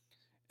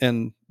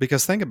 And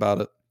because think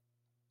about it,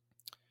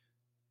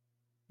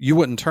 you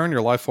wouldn't turn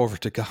your life over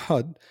to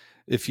God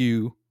if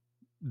you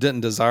didn't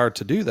desire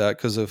to do that.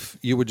 Because if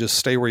you would just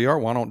stay where you are,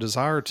 well, I don't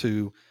desire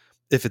to,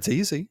 if it's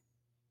easy.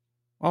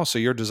 Oh, so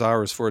your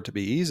desire is for it to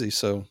be easy.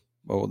 So,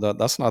 well,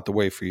 that's not the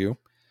way for you.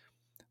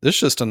 This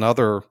is just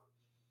another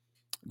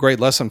great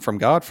lesson from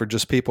God for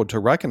just people to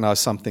recognize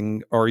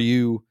something. Are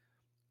you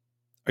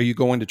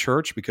going to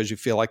church because you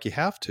feel like you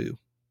have to?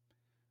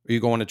 Are you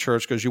going to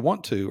church because you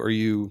want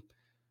to?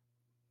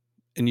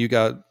 And you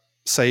got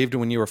saved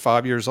when you were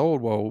 5 years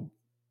old? Well,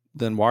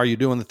 then why are you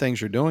doing the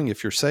things you're doing?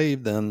 If you're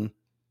saved, then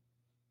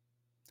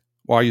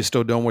why are you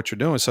still doing what you're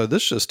doing? So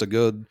this is just a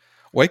good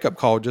wake up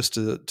call, just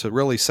to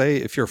really say,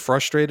 if you're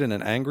frustrated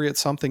and angry at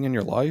something in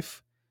your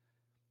life,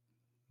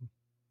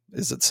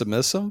 is it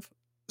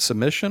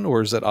submission,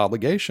 or is it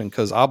obligation?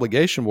 Because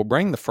obligation will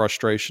bring the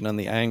frustration and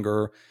the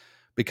anger,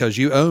 because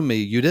you owe me,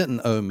 you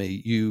didn't owe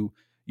me, you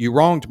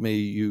wronged me,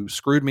 you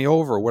screwed me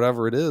over,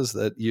 whatever it is,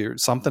 that you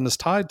something is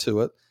tied to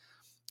it,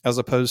 as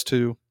opposed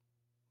to,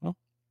 well,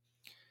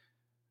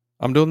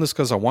 I'm doing this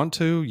because I want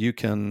to. You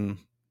can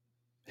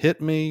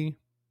hit me,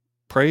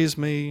 praise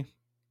me.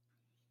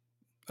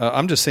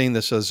 I'm just seeing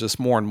this as just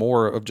more and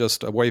more of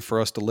just a way for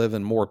us to live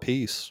in more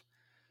peace.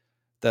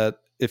 That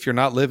if you're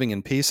not living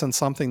in peace in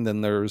something,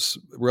 then there's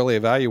really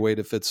evaluate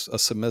if it's a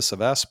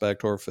submissive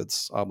aspect or if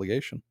it's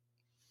obligation.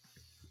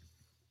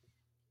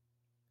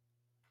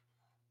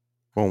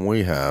 Well,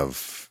 we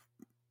have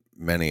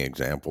many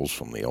examples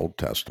from the Old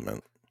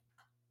Testament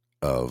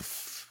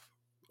of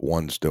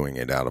one's doing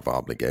it out of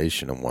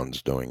obligation and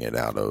one's doing it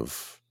out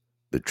of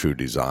the true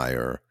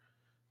desire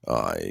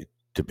uh,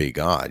 to be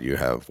God. You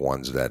have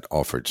ones that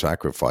offered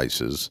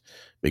sacrifices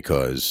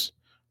because,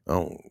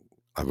 oh,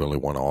 I really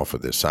want to offer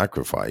this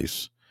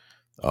sacrifice.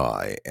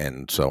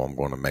 And so I'm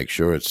going to make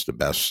sure it's the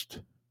best,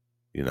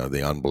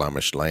 the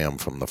unblemished lamb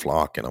from the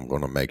flock. And I'm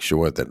going to make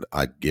sure that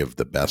I give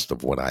the best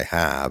of what I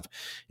have,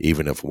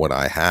 even if what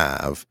I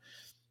have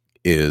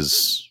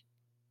is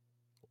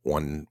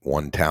one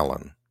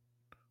talent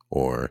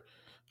or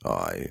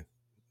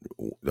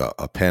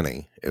a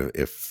penny.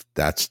 If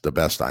that's the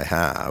best I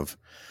have,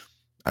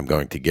 I'm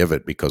going to give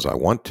it because I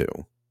want to,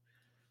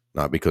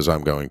 not because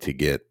I'm going to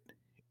get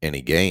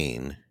any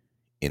gain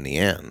in the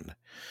end.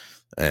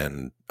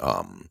 And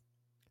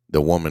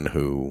the woman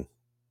who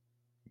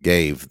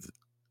gave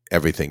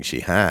everything she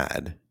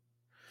had,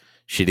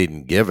 she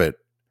didn't give it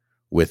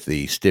with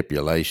the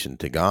stipulation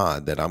to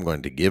God that I'm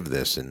going to give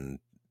this and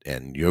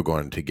you're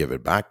going to give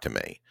it back to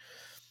me.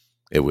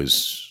 It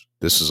was,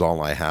 this is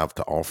all I have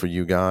to offer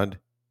you, God.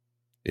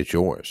 It's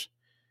yours.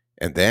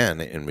 And then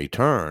in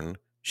return,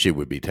 she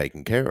would be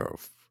taken care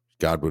of.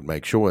 God would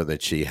make sure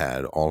that she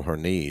had all her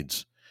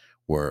needs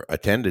were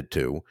attended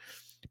to,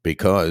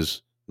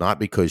 because not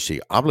because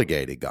she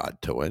obligated God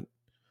to it,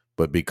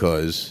 but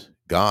because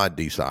God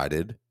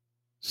decided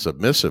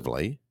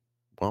submissively,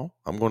 well,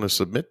 I'm going to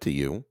submit to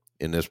you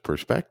in this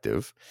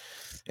perspective,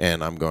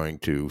 and I'm going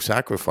to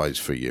sacrifice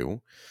for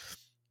you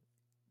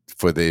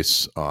for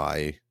this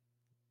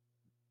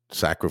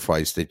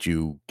sacrifice that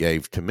you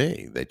gave to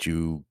me, that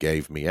you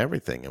gave me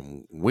everything.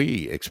 And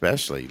we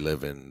especially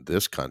live in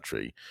this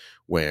country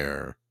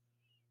where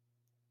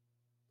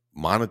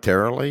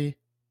monetarily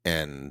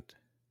and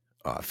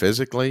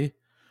physically,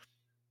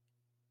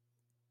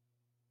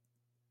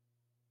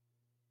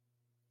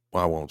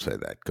 well, I won't say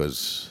that,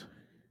 because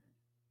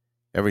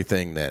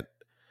everything that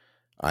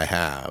I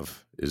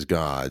have is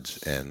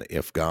God's, and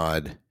if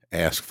God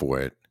asked for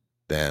it,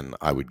 then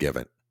I would give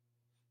it.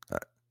 Uh,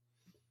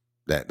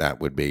 that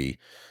would be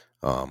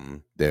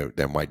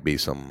there might be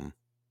some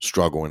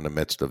struggle in the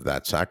midst of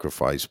that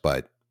sacrifice,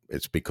 but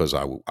it's because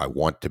I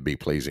want to be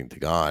pleasing to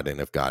God, and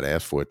if God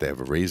asked for it, they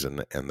have a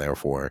reason, and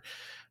therefore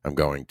I'm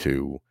going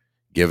to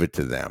give it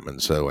to them.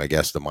 And so I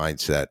guess the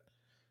mindset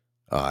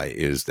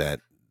is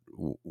that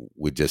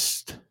we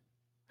just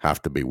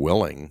have to be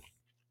willing.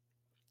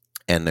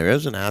 And there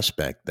is an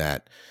aspect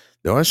that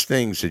there are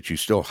things that you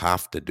still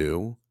have to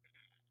do.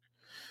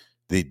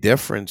 The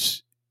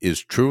difference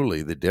is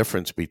truly the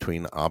difference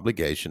between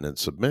obligation and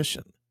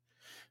submission.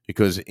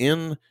 Because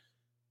in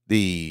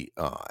the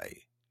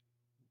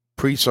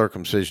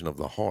pre-circumcision of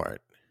the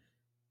heart,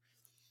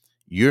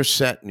 you're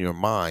set in your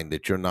mind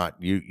that you're not,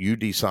 you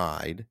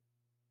decide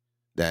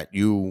that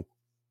you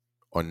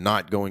are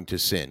not going to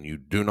sin. You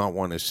do not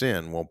want to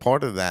sin. Well,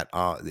 part of that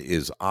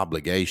is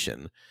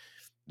obligation.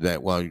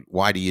 That, well,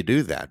 why do you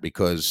do that?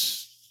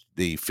 Because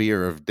the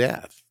fear of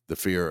death, the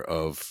fear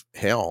of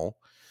hell,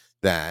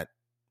 that,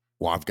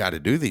 well, I've got to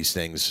do these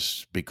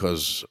things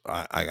because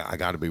I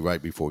got to be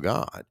right before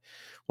God.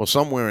 Well,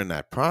 somewhere in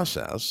that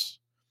process,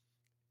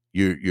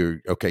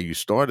 you're okay. You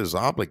start as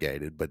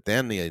obligated, but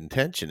then the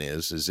intention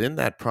is in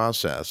that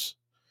process,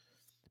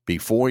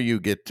 before you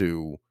get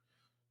to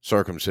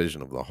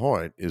circumcision of the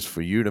heart, is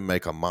for you to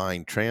make a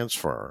mind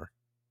transfer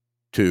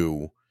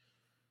to,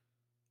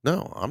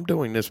 no, I'm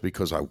doing this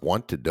because I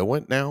want to do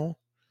it now.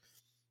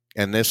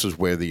 And this is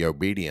where the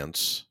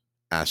obedience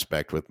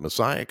aspect with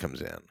Messiah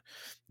comes in.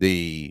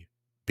 The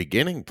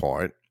beginning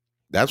part,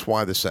 that's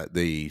why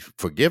the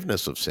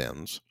forgiveness of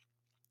sins,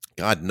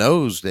 God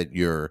knows that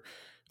you're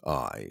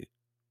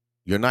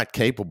not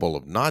capable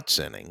of not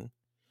sinning.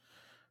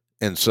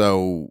 And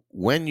so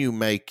when you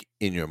make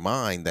in your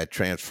mind that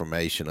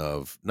transformation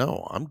of,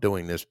 no, I'm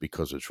doing this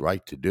because it's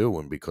right to do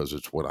and because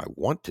it's what I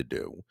want to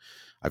do.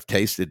 I've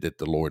tasted that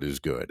the Lord is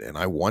good and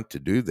I want to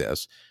do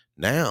this.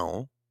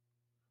 Now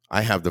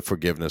I have the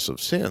forgiveness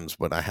of sins,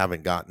 but I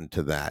haven't gotten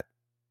to that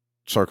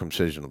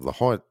circumcision of the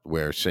heart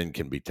where sin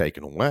can be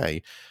taken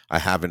away. I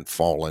haven't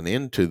fallen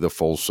into the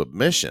full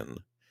submission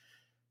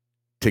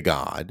to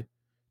God,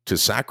 to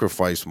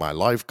sacrifice my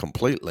life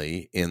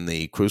completely in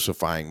the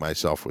crucifying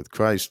myself with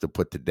Christ to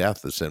put to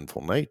death the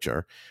sinful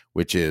nature,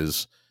 which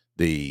is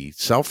the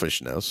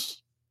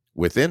selfishness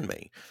within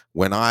me.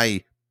 When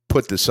I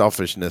put the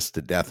selfishness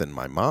to death in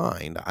my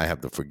mind, I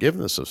have the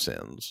forgiveness of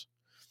sins,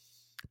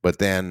 but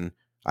then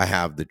I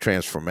have the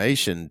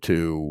transformation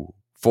to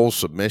full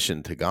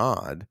submission to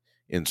God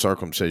in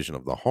circumcision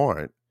of the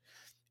heart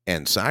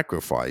and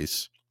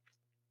sacrifice,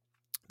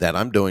 that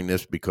I'm doing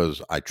this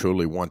because I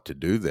truly want to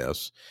do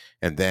this.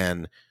 And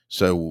then,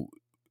 so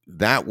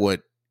that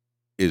what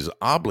is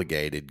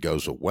obligated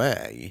goes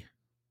away,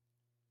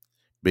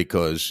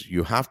 because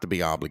you have to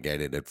be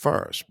obligated at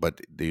first,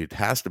 but it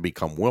has to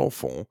become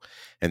willful.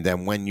 And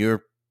then when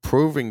you're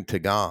proving to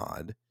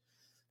God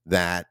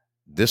that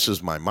this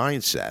is my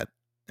mindset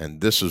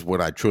and this is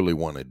what I truly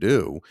want to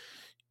do,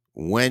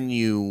 when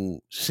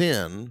you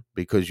sin,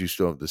 because you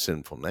still have the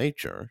sinful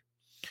nature,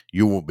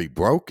 you will be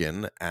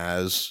broken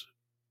as,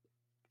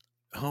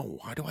 oh,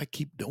 why do I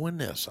keep doing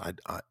this?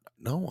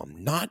 No,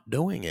 I'm not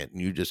doing it.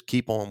 And you just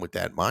keep on with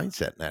that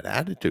mindset and that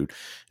attitude.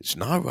 It's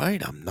not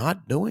right. I'm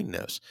not doing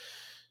this.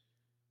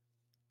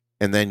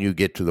 And then you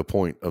get to the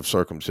point of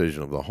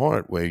circumcision of the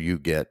heart where you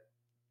get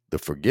the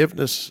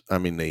forgiveness,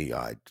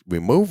 the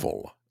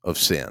removal of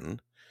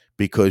sin,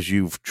 because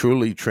you've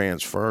truly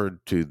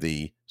transferred to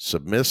the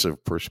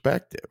submissive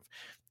perspective.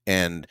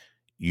 And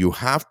you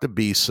have to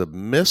be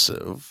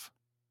submissive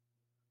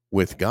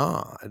with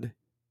God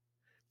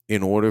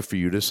in order for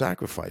you to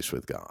sacrifice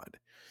with God.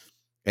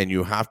 And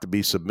you have to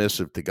be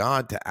submissive to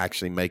God to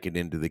actually make it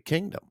into the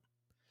kingdom.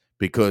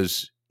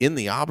 Because in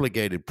the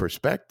obligated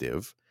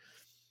perspective,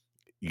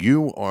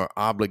 you are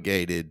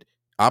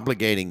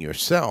obligating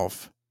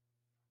yourself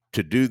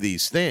to do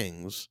these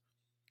things.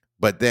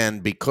 But then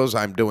because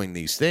I'm doing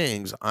these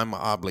things, I'm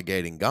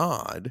obligating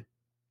God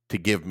to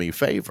give me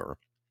favor.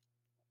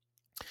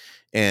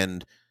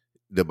 And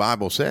the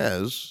Bible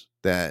says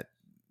that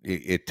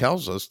it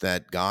tells us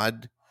that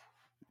God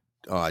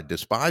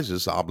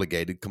despises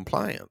obligated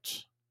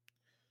compliance,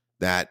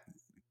 that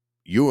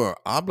you are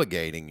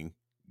obligating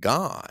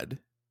God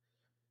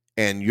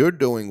and you're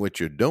doing what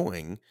you're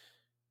doing.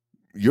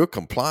 You're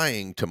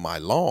complying to my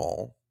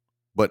law,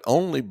 but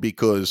only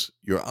because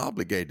you're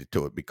obligated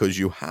to it, because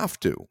you have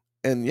to.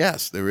 And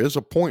yes, there is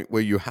a point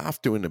where you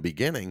have to in the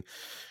beginning,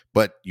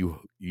 but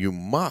you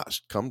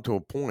must come to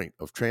a point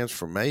of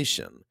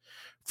transformation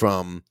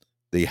from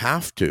the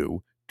have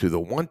to the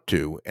want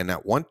to, and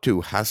that want to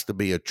has to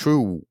be a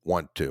true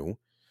want to,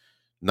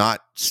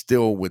 not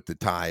still with the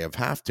tie of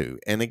have to.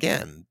 And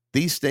again,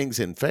 these things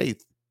in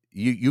faith,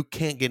 you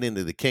can't get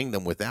into the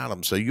kingdom without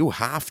them, so you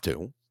have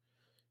to.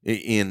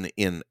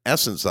 In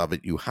essence of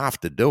it, you have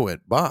to do it,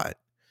 but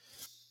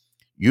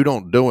you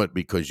don't do it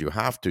because you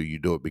have to, you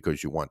do it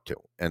because you want to.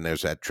 And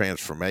there's that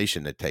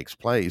transformation that takes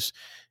place.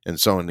 And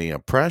so in the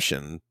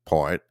oppression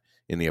part,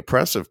 in the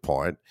oppressive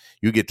part,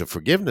 you get the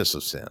forgiveness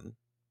of sin,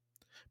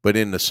 but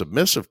in the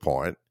submissive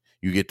part,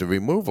 you get the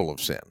removal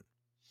of sin.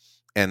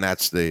 And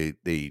that's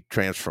the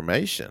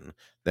transformation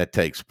that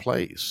takes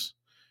place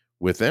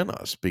within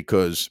us,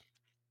 because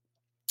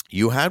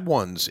you had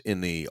ones in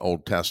the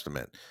Old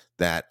Testament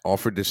that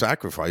offered the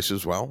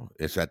sacrifices. Well,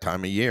 it's that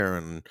time of year,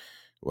 and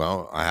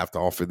well, I have to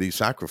offer these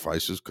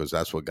sacrifices because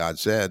that's what God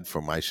said for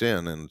my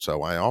sin, and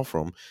so I offer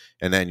them.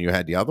 And then you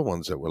had the other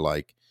ones that were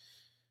like,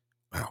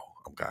 "Wow,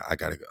 I'm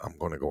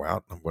going to go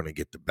out and I'm going to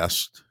get the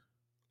best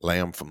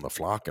lamb from the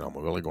flock, and I'm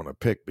really going to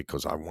pick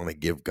because I want to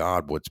give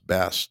God what's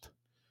best,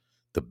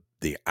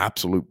 the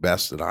absolute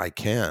best that I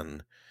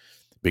can,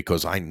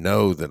 because I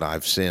know that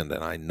I've sinned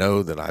and I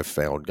know that I've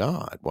failed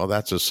God. Well,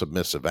 that's a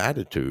submissive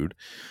attitude.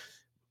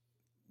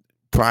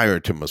 Prior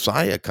to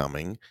Messiah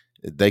coming,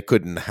 they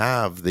couldn't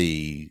have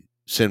the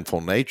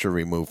sinful nature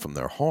removed from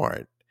their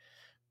heart,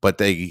 but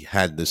they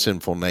had the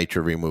sinful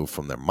nature removed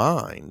from their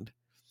mind.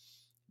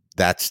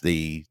 That's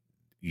the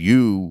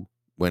you,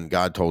 when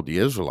God told the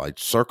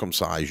Israelites,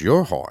 circumcise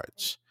your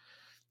hearts.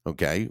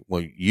 Okay.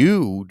 Well,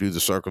 you do the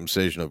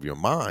circumcision of your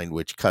mind,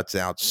 which cuts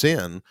out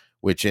sin,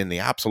 which in the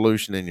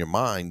absolution in your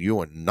mind, you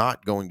are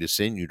not going to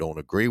sin. You don't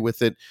agree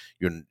with it.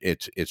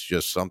 It's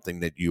just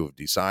something that you have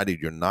decided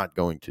you're not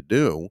going to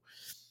do,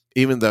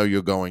 even though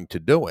you're going to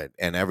do it.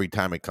 And every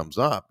time it comes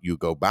up, you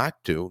go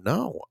back to,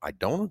 no, I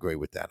don't agree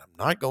with that.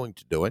 I'm not going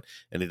to do it.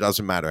 And it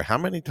doesn't matter how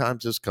many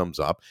times this comes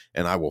up,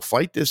 and I will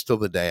fight this till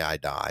the day I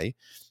die.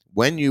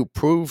 When you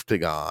prove to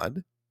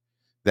God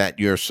that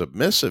you're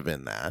submissive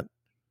in that,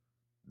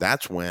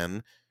 that's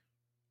when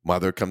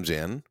mother comes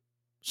in,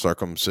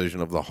 circumcision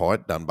of the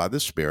heart done by the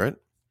Spirit,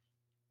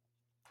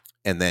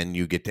 and then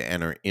you get to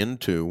enter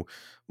into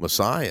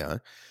Messiah.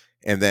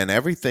 And then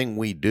everything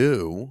we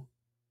do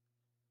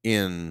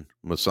in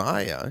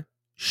Messiah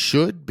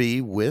should be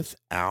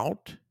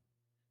without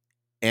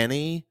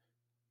any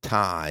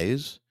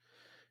ties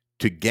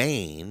to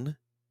gain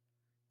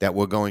that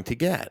we're going to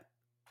get.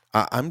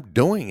 I'm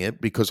doing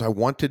it because I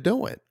want to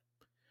do it.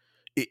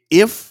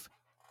 If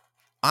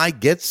I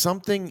get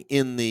something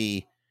in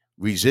the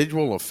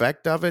residual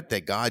effect of it,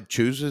 that God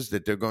chooses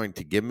that they're going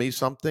to give me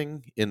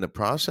something in the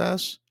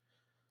process,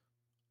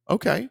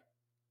 okay,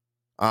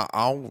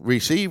 I'll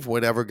receive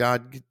whatever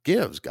God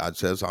gives. God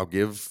says, I'll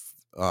give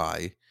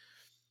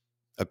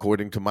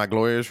according to my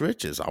glorious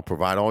riches. I'll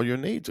provide all your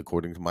needs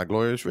according to my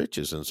glorious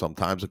riches, and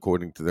sometimes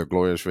according to their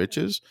glorious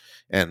riches.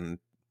 And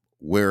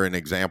we're an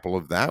example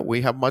of that.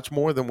 We have much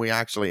more than we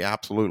actually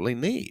absolutely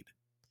need.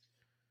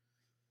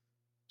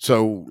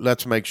 So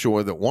let's make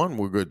sure that, one,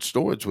 we're good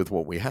stewards with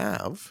what we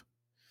have,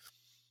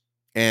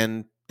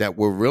 and that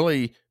we're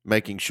really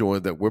making sure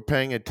that we're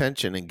paying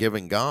attention and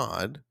giving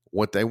God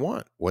what they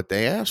want, what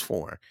they ask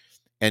for,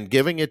 and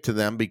giving it to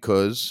them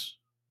because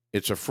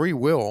it's a free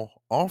will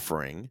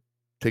offering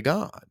to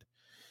God.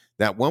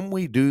 That when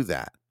we do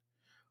that,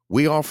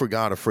 we offer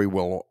God a free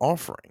will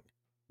offering,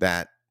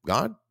 that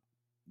God,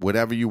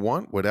 whatever you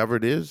want, whatever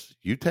it is,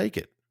 you take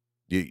it.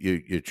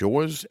 It's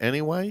yours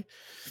anyway,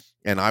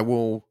 and I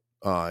will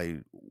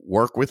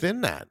work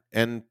within that.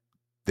 And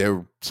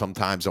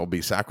sometimes there'll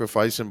be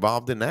sacrifice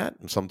involved in that,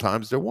 and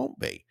sometimes there won't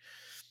be.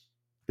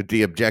 But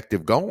the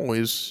objective goal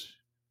is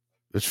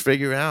let's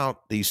figure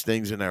out these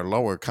things in our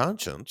lower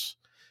conscience,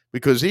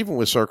 because even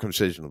with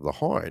circumcision of the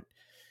heart,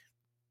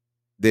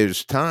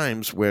 there's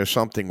times where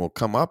something will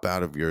come up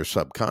out of your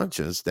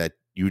subconscious that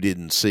you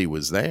didn't see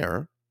was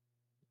there.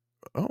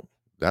 Oh,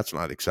 that's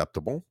not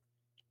acceptable.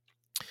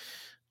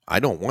 I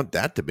don't want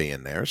that to be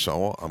in there,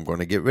 so I'm going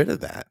to get rid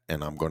of that,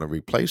 and I'm going to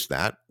replace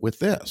that with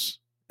this.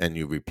 And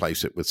you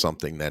replace it with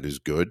something that is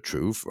good,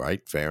 true,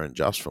 right, fair, and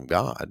just from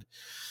God.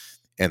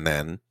 And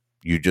then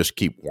you just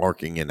keep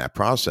working in that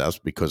process,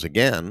 because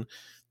again,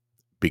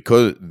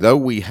 because though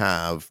we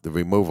have the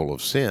removal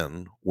of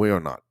sin, we are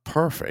not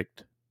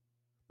perfect,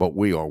 but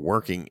we are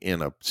working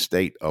in a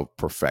state of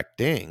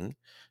perfecting,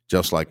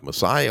 just like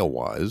Messiah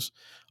was,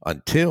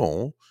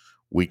 until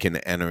we can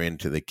enter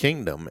into the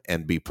kingdom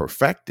and be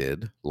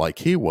perfected like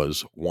he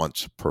was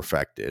once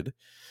perfected.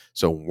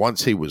 So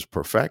once he was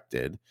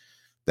perfected,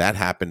 that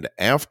happened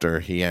after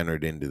he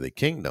entered into the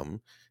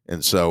kingdom.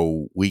 And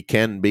so we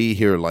can be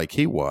here like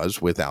he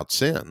was without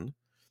sin,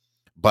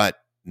 but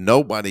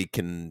nobody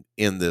can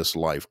in this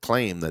life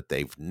claim that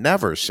they've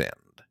never sinned.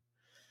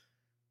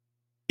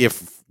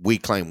 If we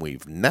claim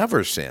we've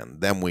never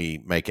sinned, then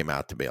we make him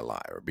out to be a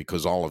liar,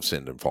 because all have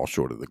sinned and fall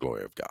short of the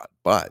glory of God.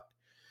 But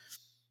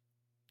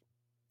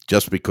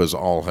just because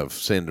all have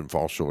sinned and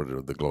fall short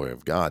of the glory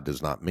of God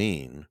does not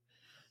mean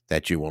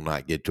that you will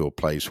not get to a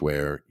place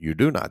where you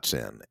do not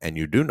sin and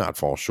you do not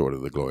fall short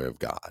of the glory of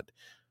God.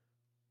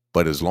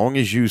 But as long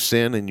as you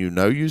sin and you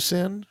know you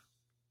sin,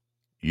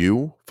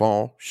 you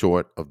fall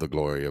short of the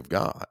glory of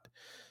God.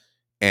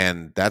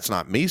 And that's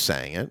not me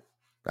saying it.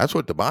 That's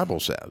what the Bible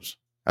says.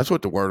 That's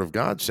what the Word of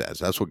God says.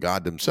 That's what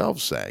God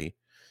themselves say,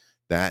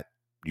 that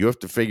you have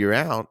to figure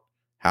out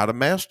how to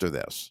master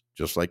this,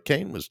 just like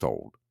Cain was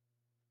told.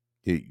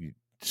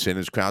 Sin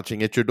is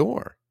crouching at your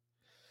door.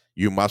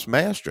 You must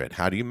master it.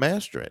 How do you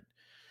master it?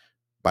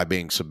 By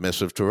being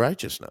submissive to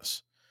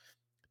righteousness,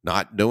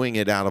 not doing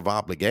it out of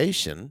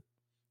obligation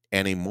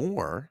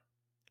anymore,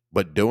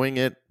 but doing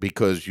it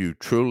because you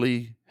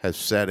truly have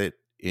set it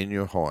in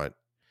your heart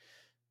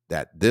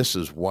that this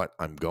is what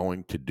I'm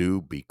going to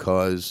do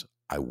because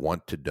I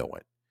want to do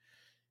it.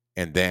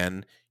 And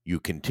then you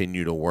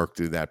continue to work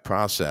through that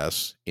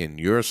process in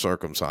your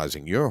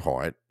circumcising your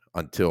heart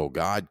until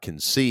God can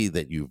see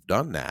that you've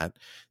done that,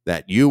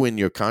 that you in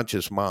your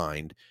conscious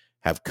mind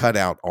have cut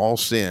out all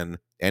sin,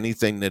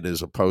 anything that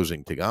is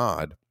opposing to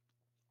God.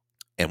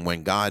 And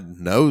when God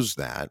knows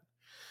that,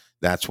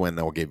 that's when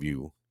they'll give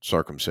you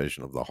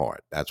circumcision of the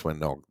heart. That's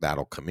when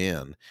that'll come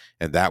in,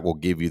 and that will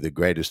give you the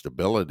greatest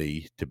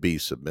ability to be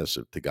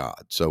submissive to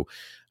God. So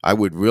I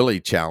would really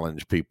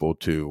challenge people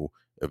to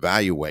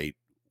evaluate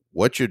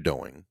what you're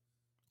doing,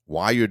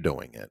 why you're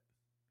doing it,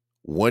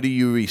 what do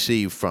you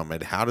receive from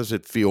it, how does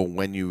it feel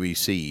when you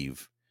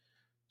receive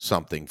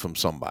something from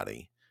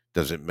somebody.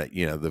 Does it make,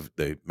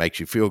 the makes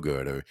you feel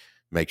good or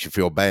makes you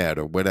feel bad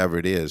or whatever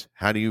it is?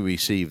 How do you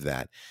receive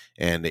that?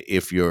 And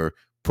if you're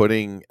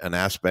putting an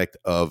aspect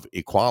of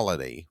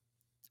equality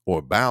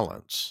or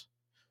balance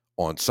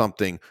on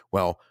something,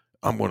 well,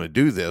 I'm going to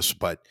do this,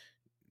 but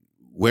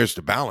where's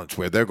the balance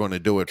where they're going to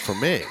do it for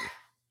me?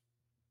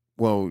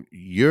 Well,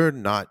 you're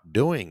not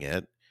doing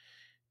it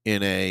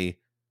in a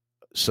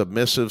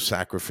submissive,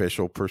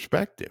 sacrificial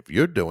perspective.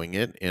 You're doing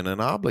it in an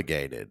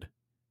obligated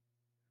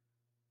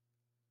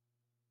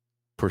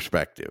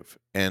perspective.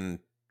 And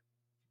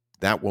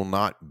that will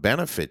not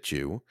benefit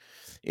you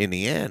in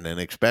the end. And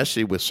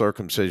especially with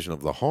circumcision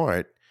of the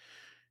heart,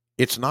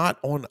 it's not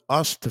on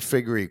us to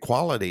figure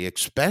equality,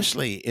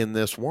 especially in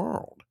this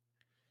world.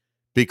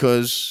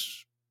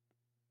 Because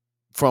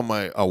from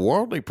a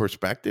worldly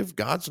perspective,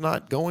 God's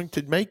not going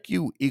to make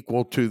you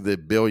equal to the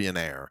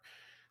billionaire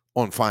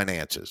on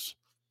finances.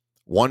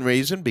 One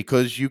reason,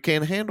 because you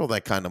can't handle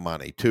that kind of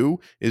money. Two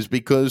is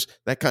because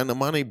that kind of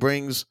money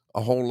brings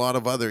a whole lot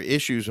of other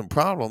issues and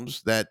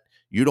problems that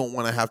you don't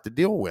want to have to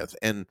deal with.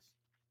 And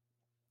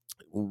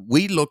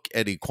we look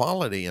at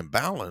equality and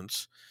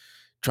balance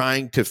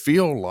trying to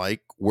feel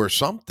like we're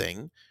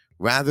something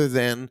rather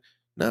than,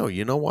 no,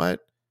 you know what?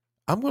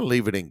 I'm going to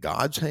leave it in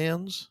God's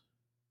hands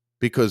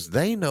because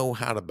they know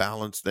how to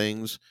balance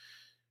things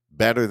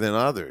better than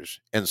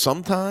others. And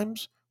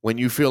sometimes when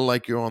you feel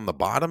like you're on the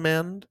bottom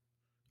end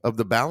of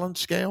the balance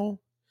scale,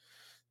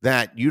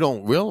 that you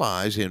don't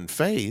realize in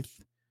faith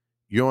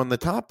you're on the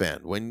top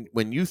end.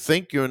 When you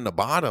think you're in the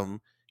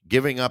bottom,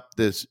 giving up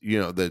this,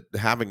 the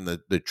having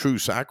the true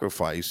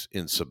sacrifice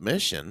in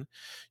submission,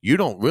 you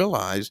don't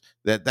realize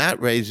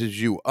that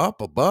raises you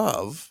up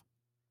above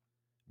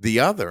the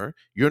other.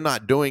 You're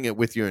not doing it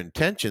with your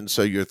intention,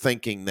 so you're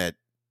thinking that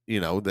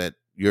that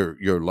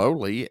you're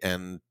lowly,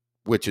 and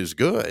which is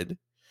good,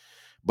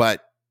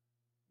 but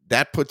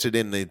that puts it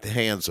in the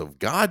hands of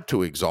God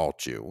to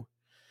exalt you,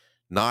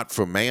 not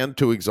for man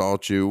to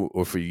exalt you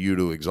or for you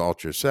to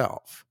exalt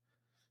yourself.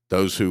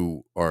 Those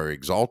who are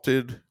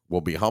exalted will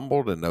be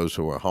humbled, and those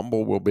who are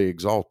humble will be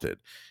exalted.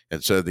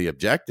 And so the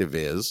objective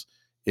is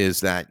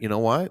that, you know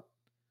what?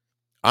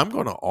 I'm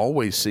going to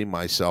always see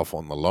myself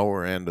on the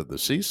lower end of the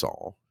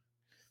seesaw,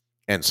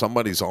 and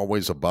somebody's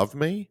always above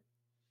me,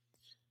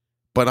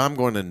 but I'm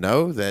going to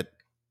know that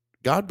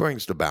God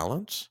brings the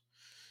balance.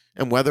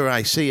 And whether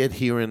I see it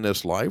here in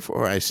this life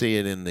or I see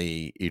it in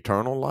the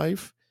eternal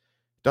life,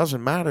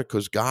 doesn't matter,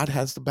 because God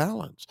has the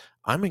balance.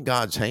 I'm in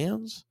God's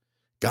hands.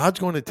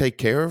 God's going to take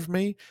care of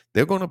me.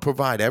 They're going to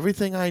provide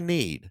everything I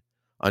need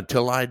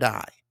until I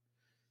die.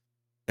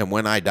 And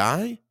when I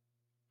die,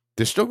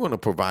 they're still going to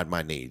provide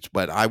my needs,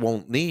 but I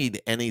won't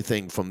need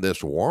anything from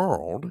this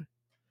world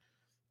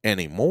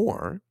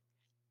anymore.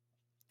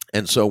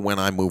 And so when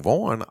I move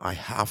on, I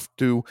have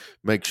to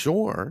make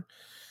sure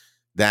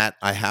that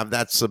I have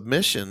that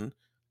submission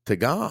to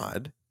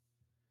God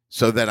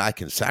so that I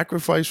can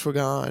sacrifice for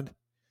God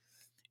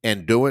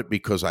and do it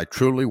because I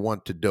truly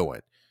want to do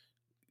it.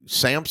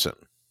 Samson's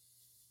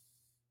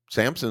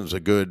a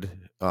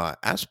good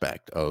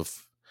aspect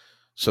of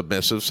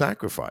submissive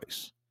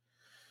sacrifice.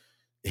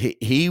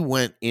 He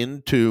went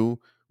into,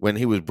 when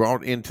he was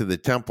brought into the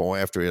temple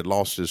after he had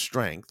lost his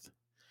strength,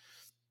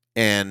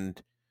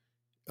 and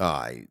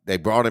they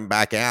brought him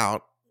back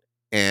out,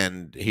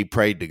 and he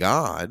prayed to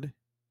God.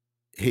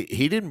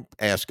 He didn't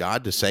ask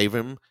God to save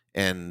him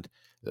and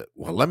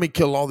well, let me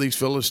kill all these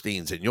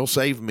Philistines and you'll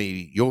save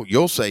me.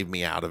 You'll save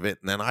me out of it,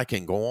 and then I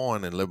can go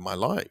on and live my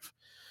life.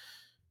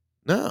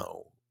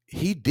 No,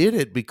 he did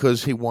it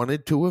because he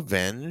wanted to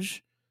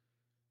avenge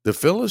the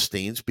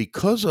Philistines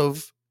because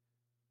of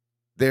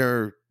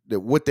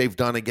what they've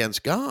done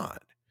against God.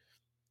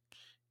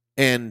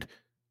 And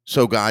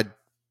so God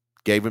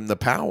gave him the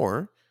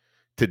power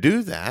to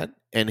do that,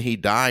 and he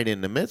died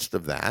in the midst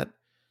of that.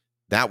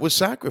 That was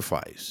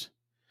sacrifice.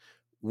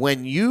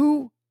 When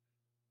you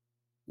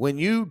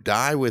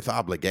die with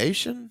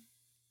obligation,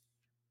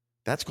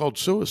 that's called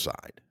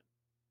suicide.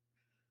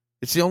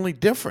 It's the only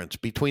difference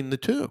between the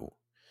two,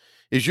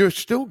 is you're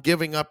still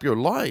giving up your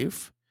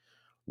life.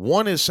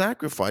 One is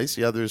sacrifice,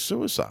 the other is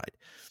suicide.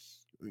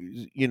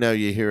 You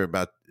hear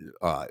about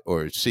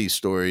or see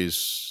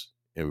stories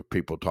where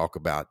people talk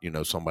about,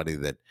 somebody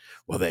that,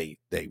 well, they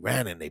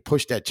ran and they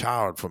pushed that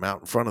child from out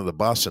in front of the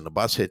bus, and the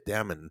bus hit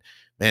them, and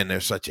man, they're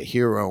such a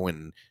hero,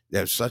 and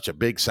there's such a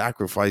big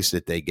sacrifice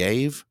that they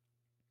gave.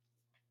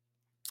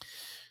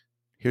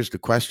 Here's the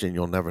question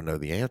you'll never know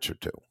the answer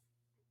to.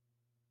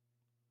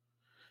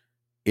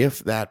 If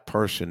that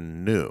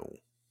person knew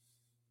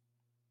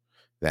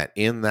that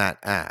in that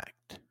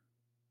act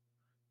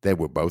they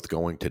were both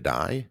going to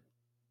die,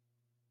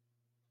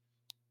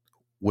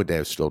 would they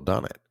have still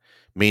done it?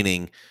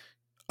 Meaning,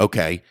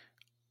 okay,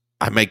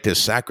 I make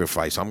this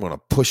sacrifice. I'm going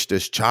to push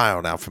this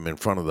child out from in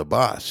front of the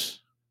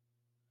bus.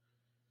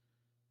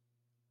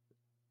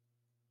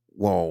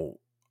 Well,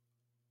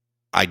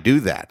 I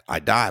do that. I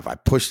dive. I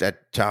push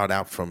that child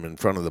out from in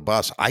front of the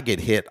bus. I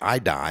get hit. I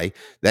die.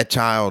 That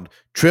child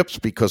trips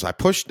because I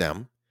pushed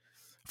them,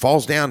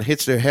 falls down,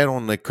 hits their head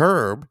on the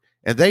curb,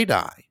 and they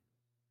die.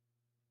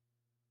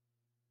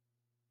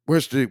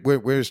 Where's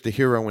the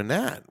hero in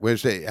that?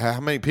 How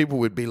many people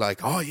would be like,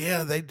 oh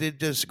yeah, they did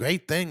this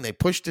great thing. They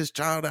pushed this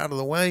child out of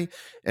the way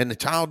and the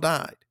child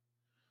died.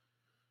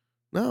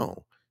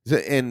 No.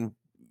 And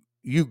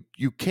you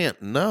can't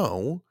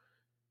know,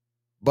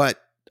 but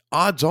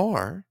odds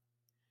are,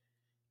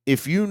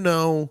 if you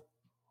know,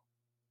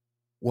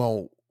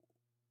 well,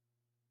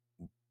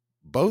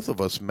 both of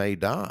us may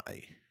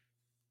die.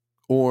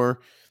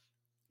 Or,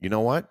 you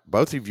know what?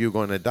 Both of you are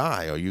going to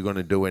die. Are you going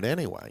to do it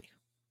anyway?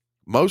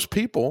 Most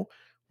people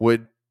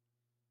would,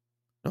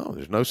 no,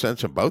 there's no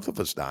sense in both of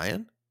us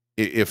dying.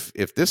 If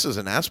this is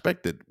an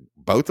aspect that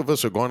both of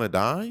us are going to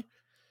die,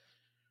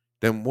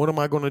 then what am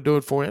I going to do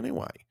it for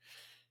anyway?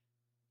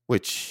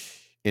 Which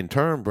in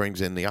turn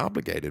brings in the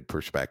obligated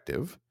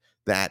perspective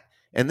that,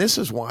 and this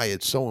is why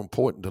it's so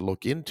important to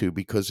look into,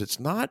 because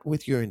it's not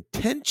with your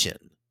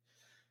intention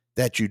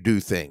that you do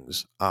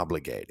things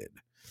obligated.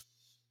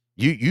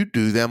 You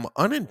do them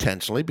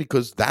unintentionally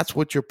because that's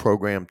what you're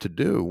programmed to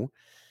do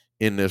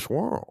in this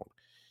world.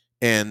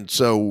 And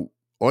so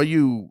are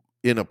you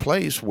in a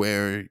place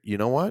where, you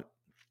know what?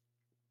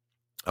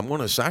 I'm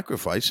going to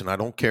sacrifice and I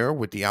don't care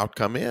what the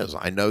outcome is.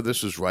 I know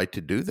this is right to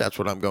do. That's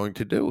what I'm going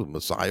to do.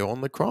 Messiah on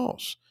the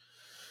cross.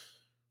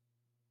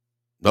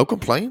 No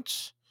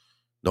complaints,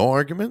 no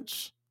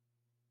arguments.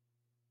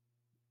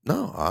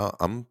 No,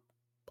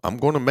 I'm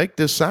going to make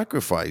this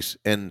sacrifice.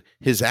 And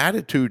his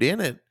attitude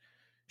in it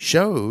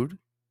showed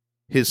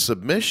his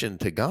submission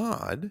to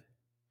God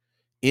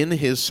in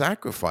his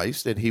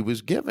sacrifice that he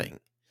was giving.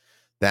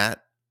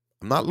 That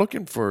I'm not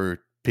looking for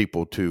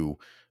people to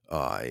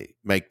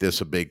make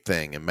this a big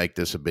thing and make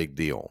this a big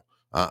deal.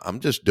 I'm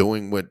just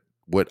doing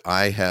what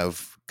I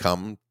have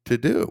come to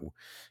do,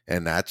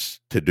 and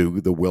that's to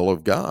do the will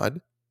of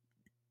God.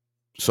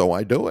 So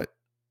I do it.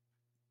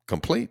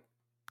 Complete,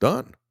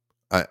 done.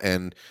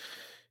 And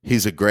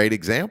he's a great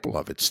example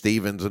of it.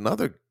 Stephen's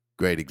another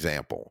great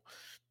example,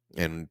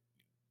 and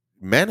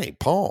many.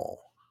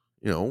 Paul,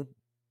 you know,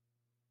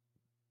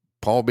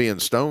 Paul being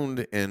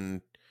stoned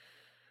and,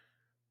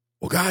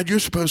 well, God, you're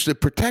supposed to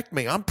protect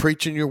me. I'm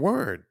preaching your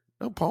word.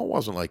 No, Paul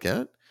wasn't like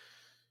that.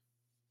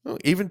 No,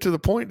 even to the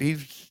point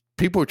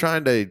people are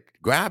trying to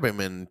grab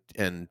him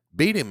and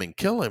beat him and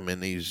kill him,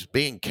 and he's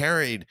being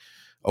carried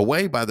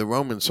away by the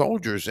Roman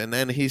soldiers, and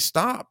then he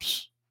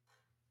stops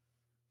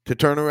to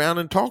turn around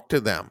and talk to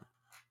them.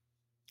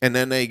 And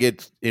then they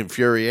get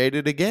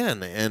infuriated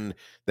again, and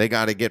they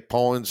got to get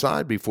Paul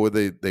inside before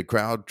the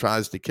crowd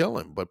tries to kill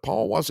him. But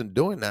Paul wasn't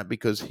doing that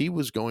because he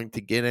was going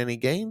to get any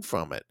gain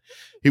from it.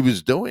 He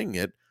was doing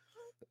it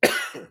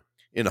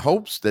in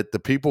hopes that the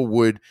people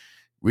would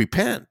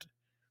repent.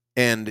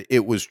 And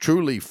it was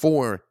truly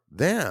for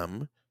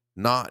them,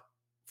 not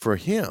for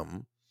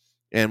him.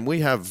 And we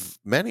have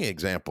many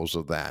examples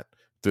of that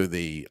through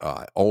the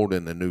Old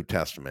and the New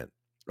Testament,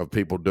 of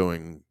people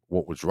doing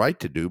what was right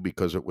to do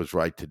because it was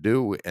right to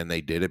do, and they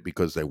did it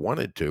because they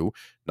wanted to,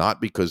 not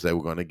because they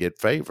were going to get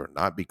favor,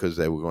 not because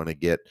they were going to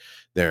get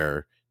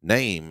their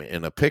name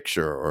in a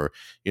picture. Or,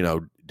 you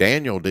know,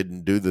 Daniel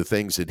didn't do the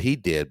things that he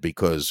did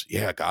because,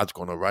 yeah, God's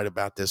going to write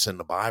about this in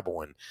the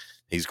Bible and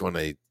he's going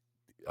to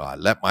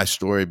let my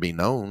story be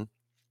known.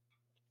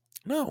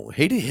 No,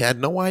 he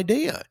had no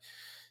idea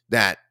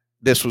that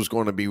this was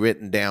going to be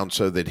written down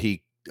so that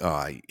he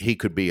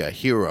could be a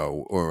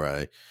hero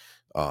or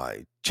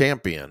a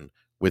champion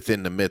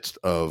within the midst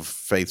of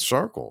faith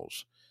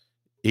circles.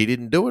 He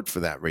didn't do it for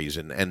that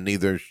reason, and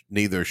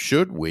neither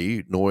should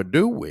we, nor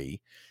do we.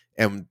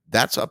 And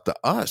that's up to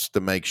us to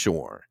make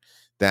sure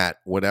that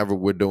whatever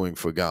we're doing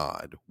for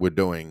God, we're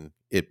doing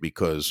it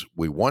because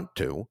we want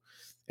to,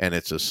 and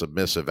it's a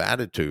submissive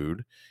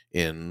attitude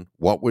in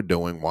what we're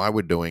doing, why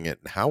we're doing it,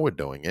 and how we're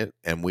doing it.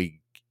 And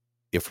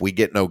if we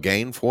get no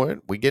gain for it,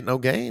 we get no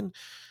gain.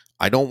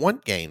 I don't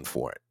want gain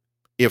for it.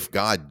 If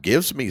God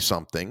gives me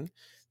something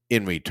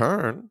in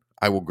return,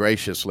 I will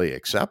graciously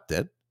accept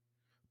it,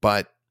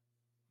 but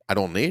I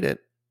don't need it.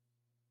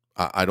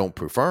 I don't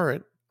prefer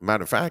it.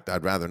 Matter of fact,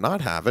 I'd rather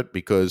not have it,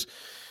 because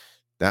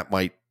that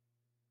might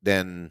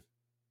then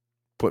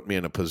put me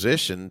in a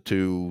position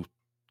to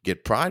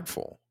get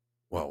prideful.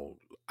 Well,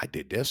 I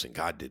did this and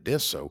God did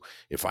this, so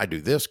if I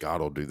do this, God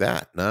will do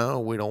that.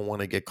 No, we don't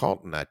want to get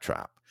caught in that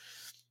trap.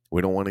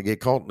 We don't want to get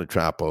caught in the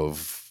trap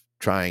of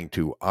trying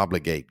to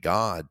obligate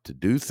God to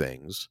do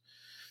things,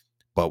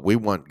 but we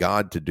want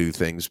God to do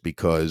things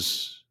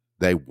because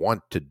they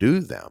want to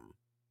do them.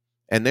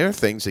 And there are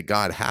things that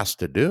God has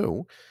to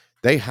do.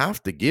 They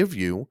have to give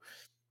you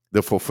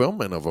the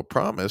fulfillment of a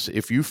promise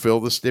if you fill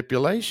the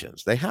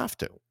stipulations. They have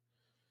to.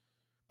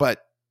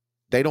 But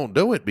they don't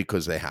do it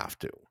because they have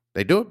to.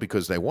 They do it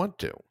because they want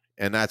to.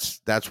 And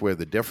that's where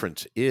the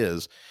difference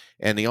is.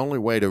 And the only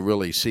way to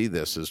really see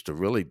this is to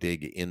really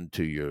dig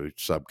into your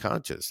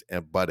subconscious.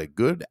 But a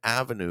good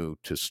avenue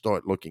to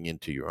start looking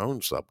into your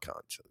own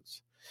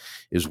subconscious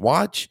is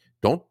watch.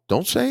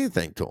 Don't say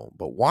anything to them,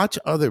 but watch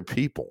other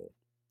people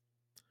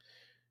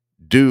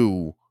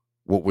do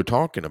what we're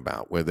talking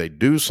about, where they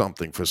do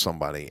something for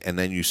somebody and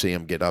then you see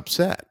them get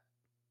upset.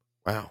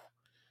 Wow,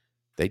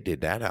 they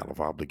did that out of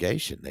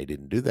obligation. They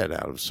didn't do that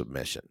out of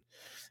submission.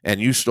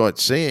 And you start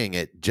seeing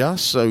it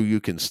just so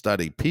you can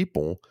study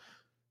people,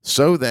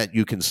 so that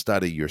you can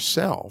study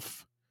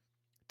yourself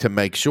to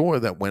make sure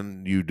that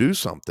when you do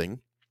something,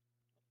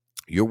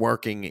 you're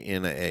working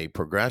in a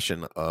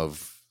progression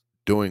of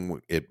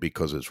doing it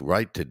because it's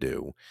right to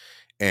do,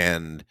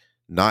 and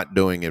not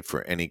doing it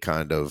for any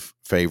kind of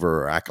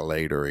favor or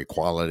accolade or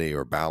equality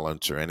or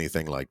balance or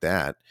anything like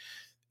that.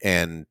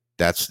 And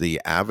that's the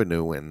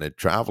avenue in the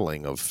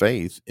traveling of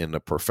faith, in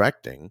the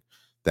perfecting,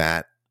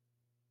 that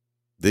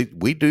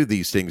we do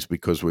these things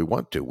because we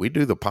want to. We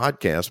do the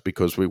podcast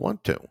because we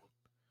want to.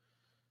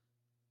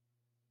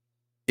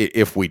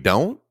 If we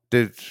don't,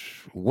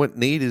 what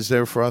need is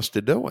there for us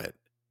to do it?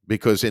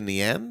 Because in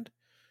the end,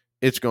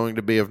 it's going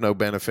to be of no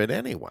benefit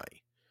anyway.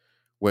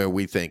 Where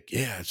we think,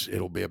 yeah,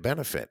 it'll be a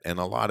benefit. And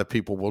a lot of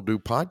people will do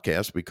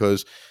podcasts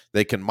because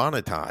they can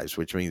monetize,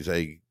 which means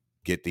they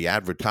get the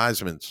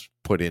advertisements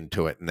put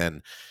into it. And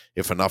then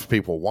if enough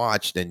people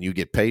watch, then you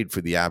get paid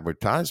for the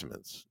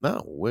advertisements.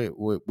 No,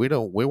 we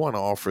don't. We want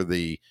to offer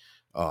the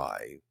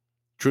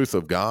truth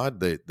of God,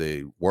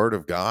 the word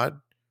of God,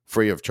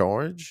 free of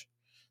charge,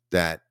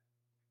 that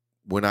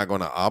we're not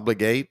going to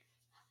obligate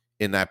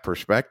in that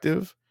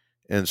perspective.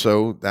 And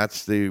so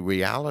that's the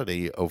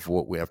reality of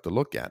what we have to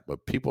look at.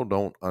 But people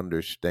don't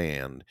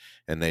understand,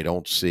 and they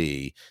don't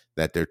see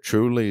that they're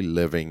truly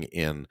living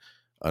in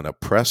an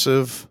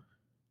oppressive,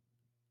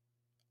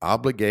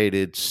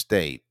 obligated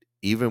state,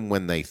 even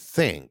when they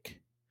think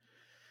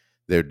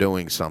they're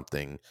doing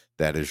something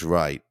that is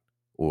right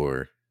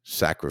or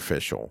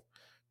sacrificial,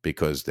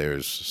 because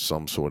there's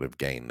some sort of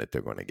gain that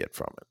they're going to get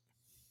from it.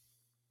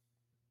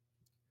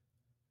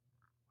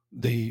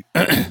 The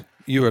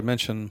you had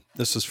mentioned,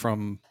 this is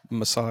from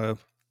Messiah,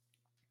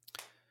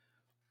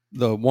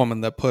 the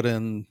woman that put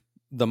in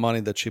the money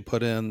that she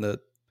put in,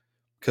 that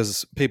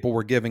because people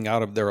were giving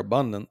out of their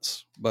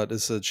abundance, but it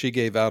said she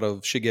gave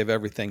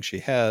everything she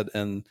had.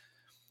 And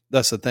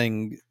that's the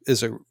thing.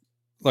 Is it,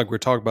 like we're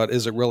talking about,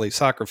 is it really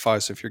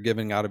sacrifice if you're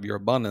giving out of your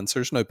abundance?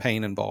 There's no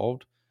pain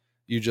involved.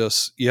 You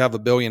have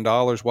 $1 billion.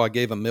 Well, I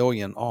gave 1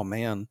 million. Oh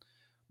man.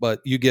 But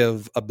you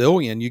give 1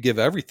 billion, you give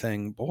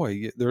everything.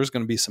 Boy, there's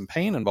going to be some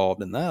pain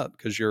involved in that,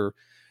 because you're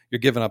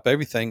giving up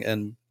everything.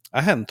 And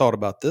I hadn't thought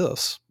about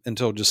this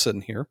until just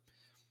sitting here.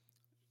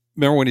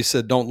 Remember when he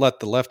said, don't let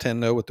the left hand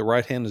know what the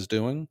right hand is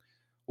doing?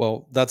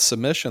 Well, that's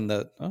submission,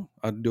 that, oh,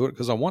 I do it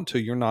because I want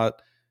to. You're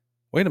not,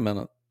 wait a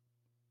minute.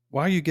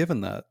 Why are you giving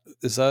that?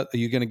 Are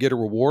you going to get a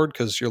reward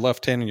because your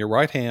left hand and your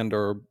right hand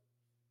are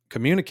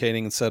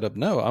communicating instead of,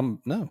 no,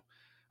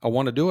 I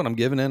want to do it. I'm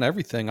giving in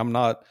everything. I'm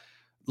not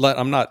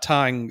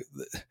tying.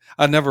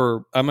 I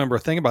remember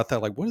thinking about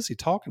that. Like, what is he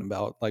talking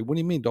about? Like, what do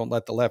you mean? Don't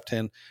let the left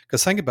hand,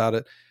 because think about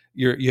it.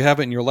 You have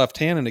it in your left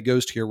hand and it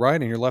goes to your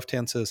right, and your left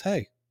hand says,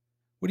 hey,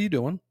 what are you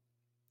doing?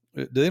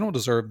 They don't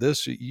deserve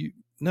this.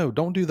 No,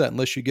 don't do that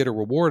unless you get a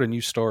reward and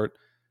you start,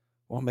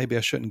 well, maybe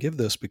I shouldn't give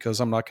this because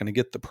I'm not going to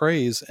get the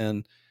praise.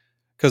 And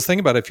because think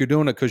about it, if you're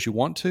doing it because you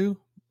want to,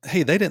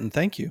 hey, they didn't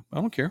thank you.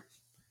 I don't care.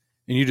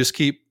 And you just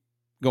keep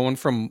going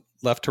from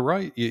left to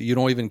right. You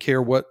don't even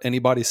care what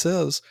anybody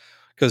says,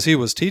 because he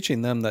was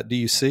teaching them that, do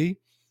you see?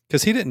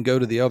 Because he didn't go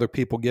to the other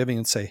people giving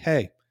and say,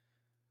 hey,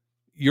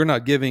 you're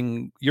not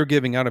giving, you're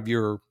giving out of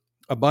your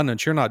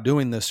abundance. You're not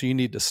doing this. So you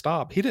need to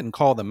stop. He didn't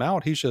call them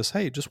out. He's just,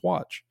 hey, just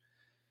watch.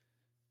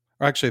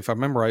 Or actually, if I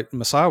remember right,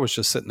 Messiah was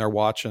just sitting there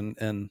watching,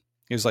 and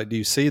he was like, do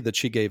you see that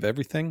she gave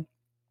everything?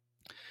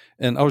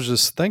 And I was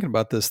just thinking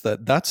about this,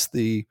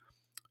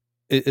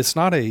 it's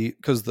not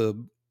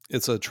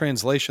it's a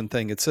translation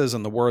thing. It says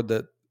in the word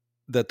that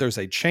there's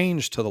a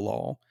change to the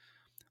law.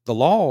 The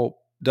law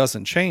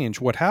doesn't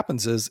change. What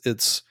happens is,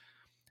 it's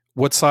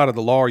what side of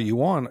the law are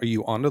you on? Are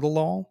you under the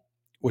law,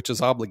 which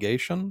is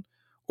obligation?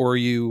 Or are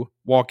you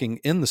walking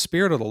in the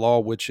spirit of the law,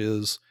 which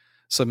is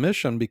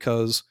submission?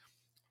 Because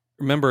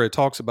remember, it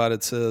talks about,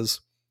 it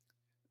says,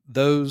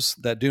 those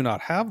that do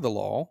not have the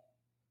law,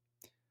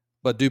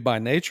 but do by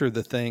nature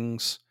the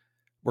things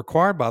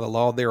required by the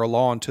law, they are a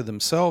law unto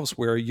themselves,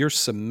 where you're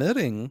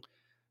submitting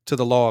to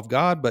the law of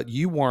God, but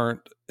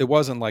it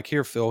wasn't like,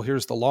 here, Phil,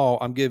 here's the law.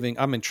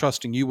 I'm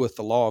entrusting you with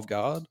the law of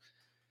God.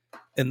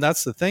 And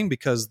that's the thing,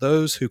 because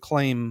those who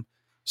claim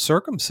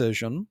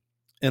circumcision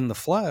in the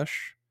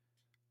flesh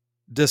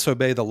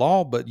disobey the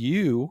law, but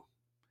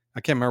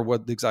I can't remember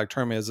what the exact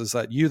term is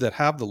that you that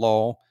have the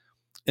law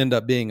end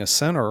up being a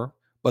sinner,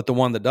 but the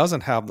one that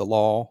doesn't have the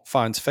law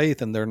finds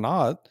faith and they're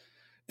not.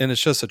 And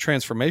it's just a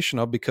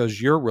transformation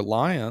because your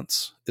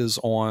reliance is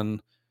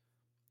on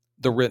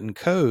the written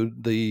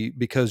code,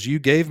 because you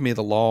gave me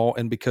the law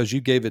and because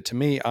you gave it to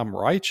me, I'm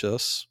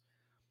righteous.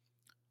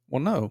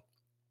 Well, no.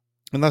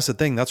 And that's the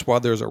thing. That's why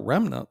there's a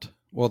remnant.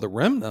 Well, the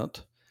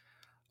remnant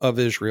of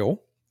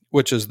Israel,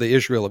 which is the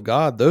Israel of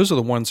God, those are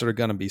the ones that are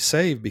going to be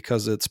saved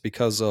because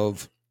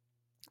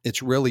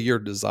it's really your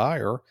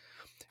desire.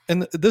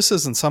 And this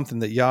isn't something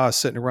that Yah is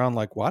sitting around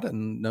like, well, I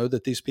didn't know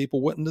that these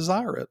people wouldn't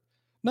desire it.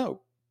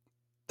 No,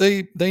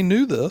 they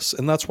knew this,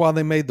 and that's why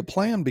they made the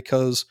plan,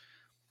 because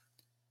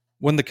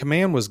when the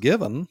command was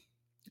given,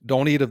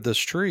 don't eat of this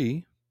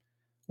tree,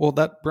 well,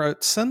 that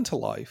brought sin to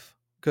life,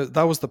 because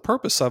that was the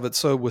purpose of it.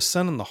 So with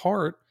sin in the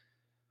heart,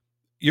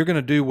 you're going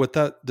to do what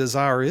that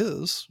desire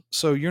is.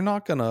 So you're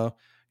not in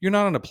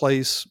a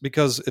place,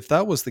 because if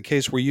that was the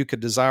case where you could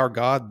desire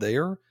God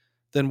there,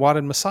 then why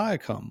did Messiah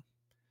come?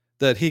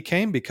 That he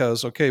came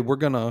because, okay, we're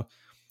going to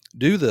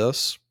do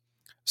this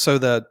so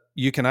that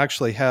you can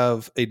actually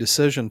have a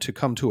decision to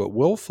come to it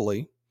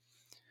willfully.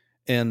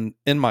 And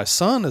in my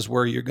son is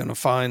where you're going to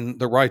find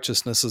the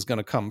righteousness is going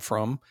to come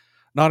from,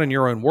 not in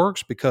your own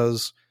works.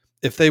 Because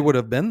if they would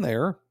have been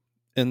there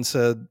and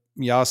said,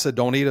 Yah said,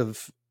 don't eat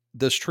of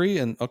this tree,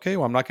 and okay,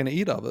 well, I'm not going to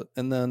eat of it.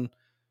 And then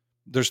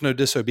there's no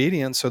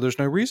disobedience. So there's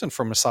no reason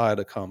for Messiah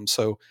to come.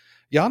 So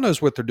Yah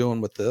knows what they're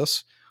doing with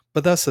this.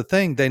 But that's the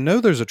thing. They know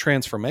there's a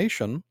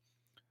transformation,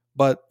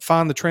 but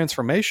find the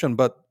transformation.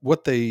 But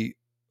what they're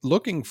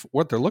looking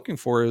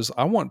for is,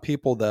 I want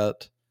people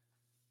that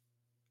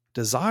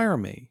desire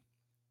me.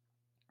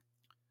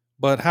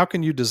 But how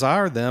can you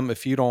desire them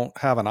if you don't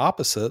have an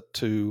opposite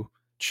to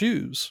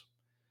choose?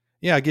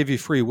 Yeah, I give you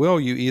free will.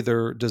 You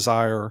either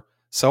desire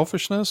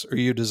selfishness or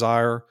you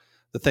desire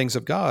the things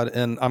of God.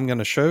 And I'm going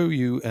to show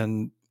you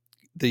and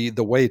the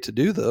way to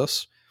do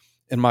this.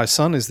 And my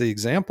son is the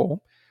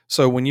example.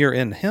 So when you're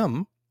in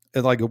him,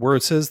 like the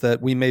word says, that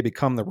we may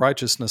become the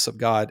righteousness of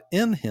God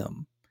in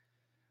him,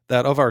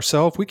 that of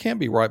ourselves, we can't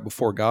be right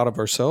before God of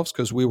ourselves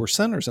because we were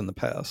sinners in the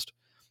past.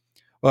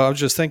 Well, I was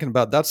just thinking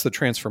about, that's the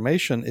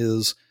transformation,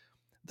 is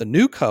the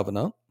new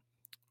covenant,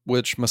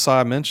 which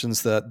Messiah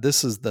mentions that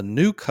this is the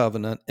new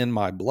covenant in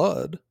my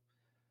blood,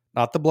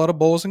 not the blood of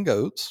bulls and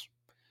goats,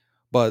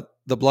 but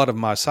the blood of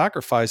my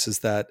sacrifices,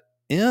 that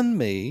in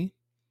me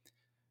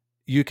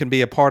you can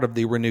be a part of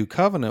the renewed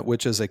covenant,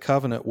 which is a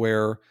covenant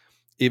where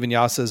even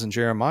Yah says in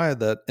Jeremiah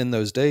that in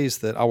those days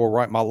that I will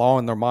write my law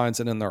in their minds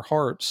and in their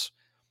hearts,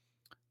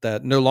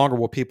 that no longer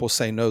will people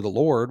say know the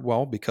Lord.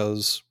 Well,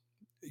 because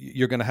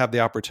you're going to have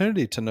the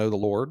opportunity to know the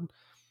Lord.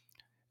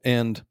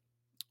 And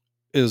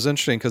it was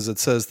interesting because it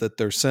says that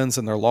their sins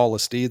and their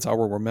lawless deeds I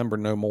will remember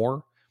no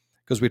more.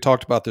 Because we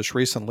talked about this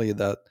recently,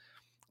 that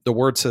the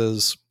word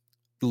says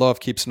love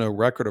keeps no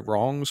record of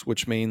wrongs,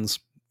 which means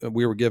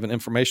we were given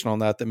information on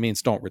that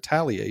means don't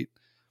retaliate.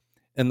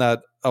 And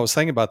that I was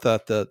thinking about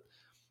that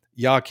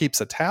Yah keeps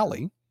a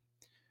tally,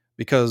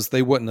 because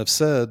they wouldn't have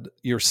said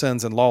your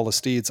sins and lawless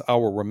deeds I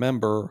will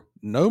remember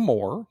no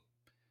more.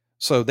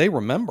 So they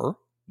remember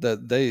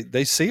that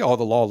they see all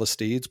the lawless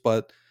deeds,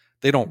 but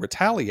they don't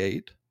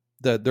retaliate,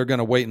 that they're going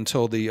to wait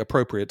until the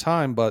appropriate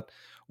time. But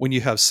when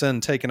you have sin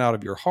taken out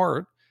of your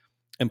heart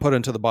and put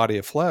into the body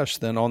of flesh,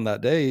 then on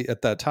that day,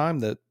 at that time,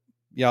 that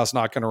Yah's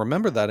not going to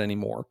remember that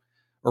anymore.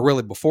 Or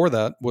really before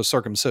that was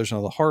circumcision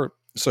of the heart.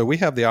 So we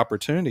have the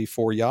opportunity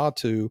for Yah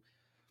to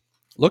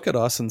look at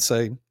us and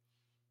say,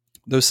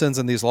 those sins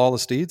and these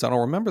lawless deeds, I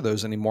don't remember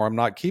those anymore. I'm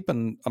not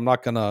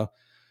going to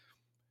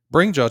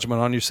bring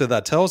judgment on you. So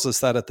that tells us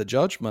that at the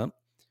judgment,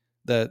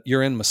 that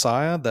you're in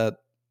Messiah, that,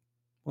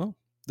 well,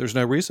 there's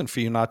no reason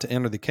for you not to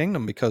enter the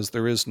kingdom, because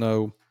there is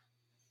no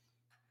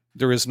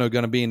going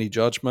to be any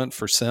judgment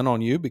for sin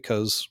on you,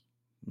 because,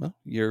 well,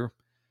 you're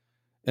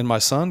in my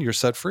son, you're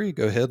set free.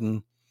 Go ahead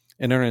and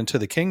enter into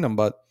the kingdom.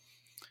 But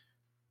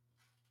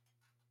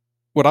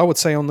what I would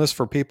say on this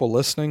for people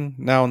listening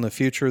now in the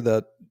future,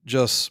 that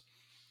just,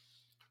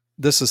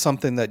 this is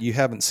something that you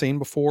haven't seen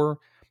before,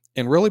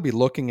 and really be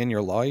looking in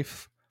your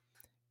life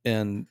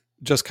and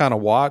just kind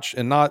of watch,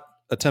 and not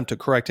attempt to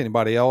correct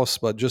anybody else,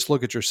 but just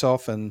look at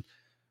yourself and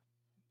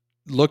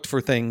look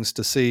for things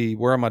to see,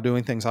 where am I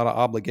doing things out of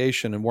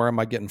obligation, and where am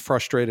I getting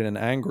frustrated and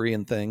angry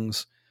and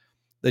things,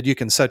 that you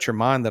can set your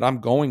mind that I'm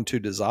going to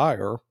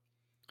desire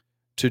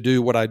to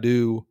do what I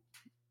do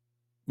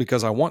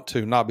because I want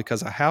to, not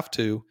because I have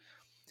to.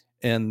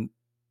 And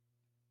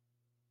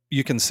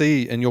you can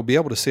see, and you'll be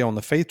able to see on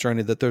the faith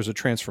journey, that there's a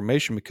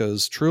transformation,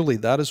 because truly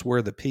that is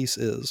where the peace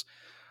is.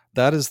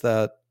 That is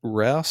that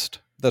rest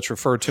that's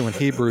referred to in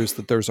Hebrews,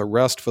 that there's a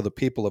rest for the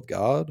people of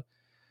God.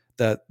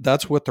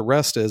 That's what the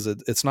rest is.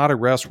 It's not a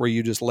rest where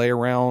you just lay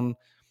around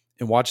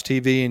and watch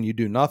TV and you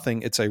do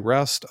nothing. It's a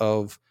rest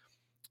of,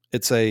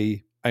 it's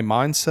a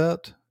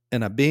mindset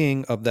and a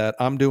being of that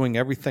I'm doing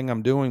everything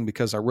I'm doing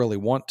because I really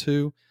want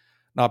to,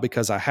 not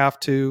because I have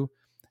to.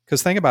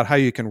 Because think about how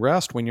you can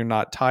rest when you're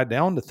not tied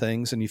down to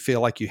things and you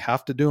feel like you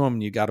have to do them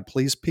and you got to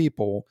please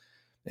people.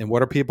 And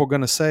what are people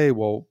going to say?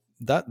 Well,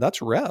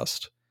 that's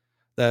rest.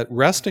 That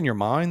rest in your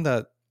mind,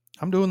 that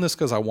I'm doing this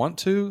because I want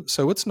to.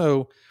 So it's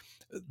no,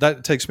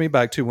 that takes me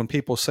back to when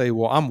people say,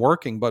 well, I'm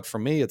working, but for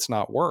me, it's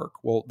not work.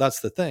 Well, that's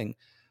the thing.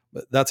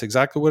 But that's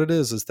exactly what it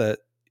is that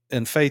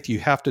in faith, you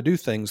have to do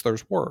things.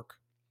 There's work.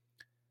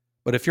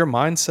 But if your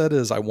mindset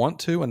is I want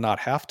to and not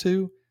have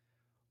to,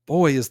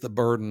 boy, is the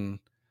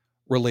burden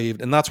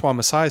relieved. And that's why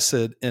Messiah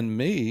said in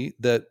me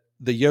that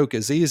the yoke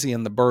is easy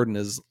and the burden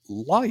is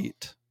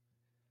light.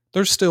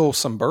 There's still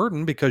some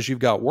burden because you've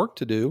got work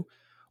to do.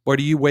 But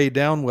are you weighed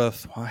down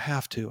with, well, I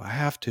have to, I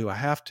have to, I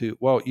have to?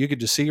 Well, you could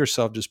just see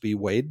yourself just be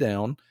weighed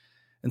down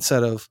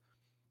instead of,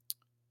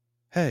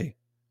 hey,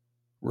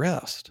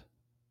 rest.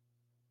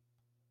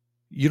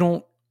 You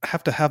don't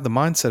have to have the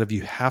mindset of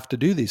you have to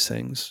do these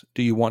things.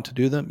 Do you want to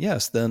do them?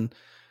 Yes, then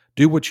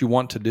do what you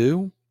want to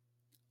do.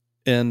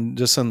 And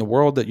just in the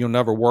world that you'll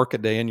never work a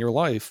day in your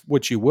life,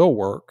 which you will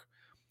work.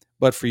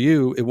 But for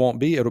you, it won't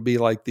be. It'll be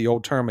like the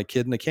old term, a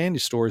kid in the candy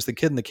store. Is the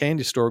kid in the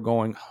candy store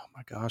going, oh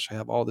my gosh, I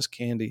have all this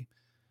candy.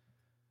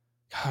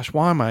 Gosh,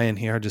 why am I in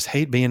here? I just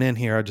hate being in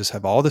here. I just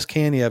have all this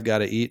candy I've got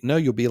to eat. No,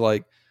 you'll be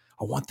like,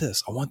 I want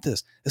this. I want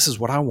this. This is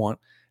what I want.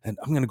 And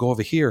I'm going to go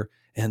over here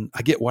and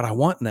I get what I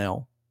want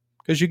now.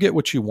 Because you get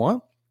what you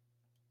want.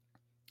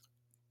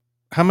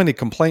 How many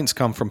complaints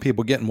come from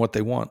people getting what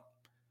they want?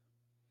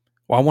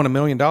 Well, I want $1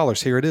 million.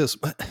 Here it is.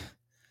 But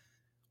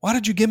why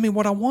did you give me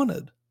what I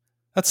wanted?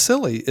 That's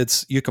silly.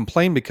 It's you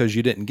complain because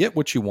you didn't get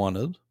what you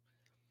wanted.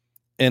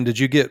 And did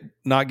you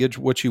not get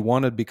what you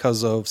wanted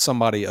because of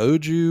somebody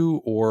owed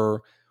you,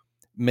 or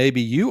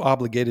maybe you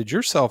obligated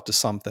yourself to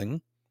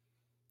something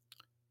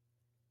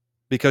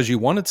because you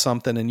wanted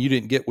something and you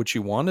didn't get what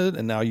you wanted,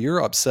 and now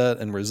you're upset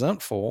and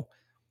resentful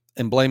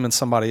and blaming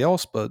somebody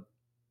else. But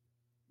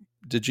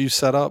did you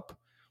set up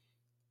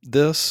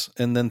this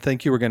and then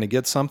think you were going to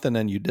get something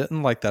and you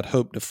didn't? Like that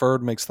hope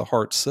deferred makes the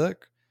heart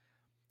sick.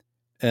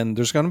 And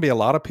there's going to be a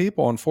lot of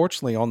people,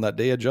 unfortunately, on that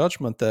day of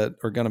judgment that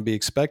are going to be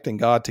expecting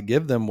God to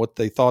give them what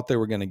they thought they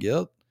were going to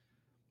get.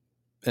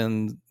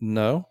 And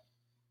no,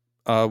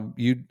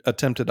 you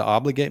attempted to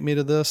obligate me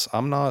to this.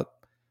 I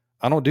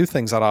don't do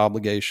things out of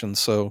obligation.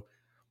 So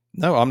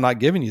no, I'm not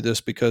giving you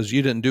this because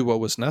you didn't do what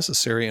was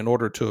necessary in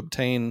order to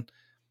obtain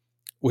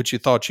what you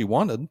thought you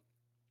wanted.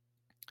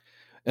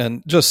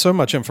 And just so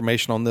much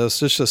information on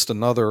this. It's just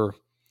another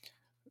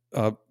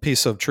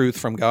piece of truth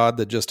from God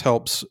that just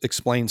helps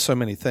explain so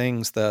many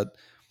things that,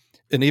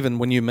 and even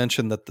when you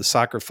mentioned that the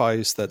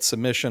sacrifice, that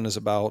submission is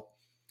about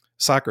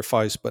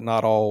sacrifice, but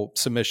not all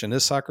submission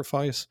is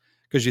sacrifice.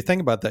 Because you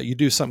think about that, you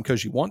do something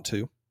because you want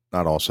to.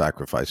 Not all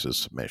sacrifice is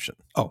submission.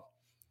 Oh,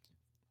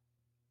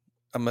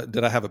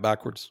 did I have it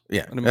backwards?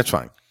 Yeah, that's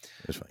fine.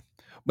 That's fine.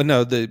 But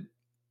no, the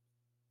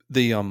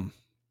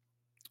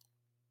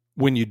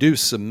when you do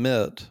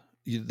submit,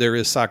 there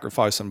is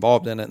sacrifice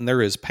involved in it, and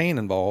there is pain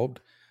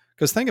involved.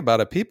 Because think about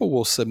it, people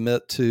will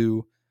submit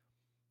to,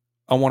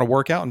 I want to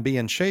work out and be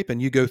in shape,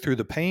 and you go through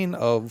the pain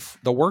of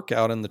the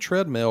workout and the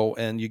treadmill,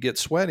 and you get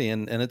sweaty,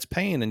 and it's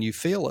pain, and you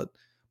feel it.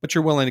 But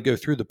you're willing to go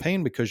through the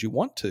pain because you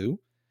want to,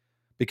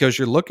 because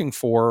you're looking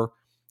for,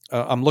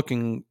 I'm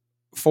looking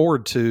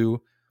forward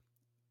to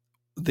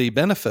the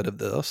benefit of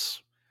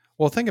this.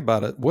 Well, think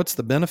about it. What's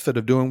the benefit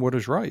of doing what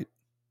is right?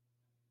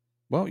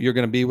 Well, you're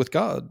going to be with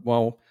God.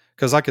 Well,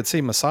 because I could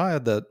see Messiah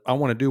that I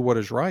want to do what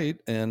is right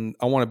and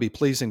I want to be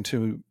pleasing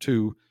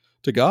to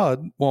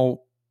God.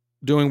 Well,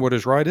 doing what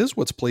is right is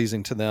what's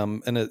pleasing to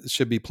them, and it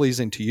should be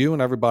pleasing to you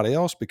and everybody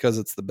else because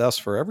it's the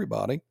best for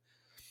everybody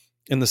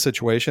in the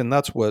situation.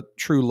 That's what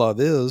true love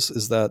is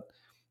that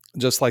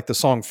just like the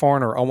song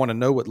Foreigner, I want to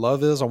know what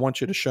love is. I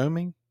want you to show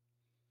me.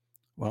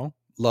 Well,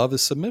 love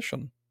is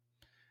submission.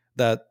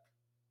 That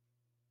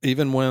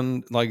even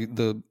when, like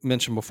the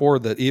mentioned before,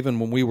 that even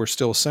when we were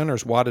still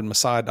sinners, why did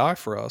Messiah die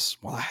for us?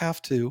 Well, I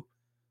have to.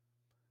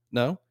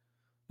 No,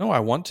 I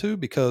want to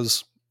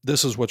because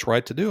this is what's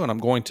right to do and I'm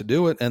going to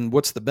do it. And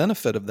what's the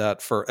benefit of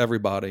that for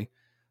everybody?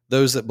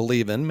 Those that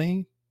believe in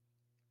me,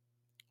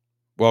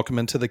 welcome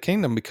into the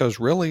kingdom, because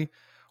really,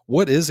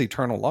 what is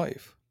eternal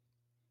life?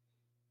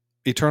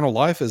 Eternal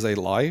life is a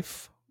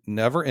life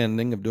never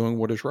ending of doing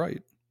what is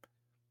right.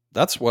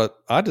 That's what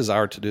I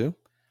desire to do.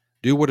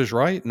 Do what is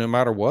right no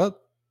matter what,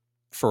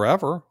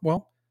 forever.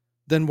 Well,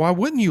 then why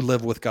wouldn't you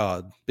live with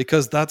God?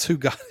 Because that's who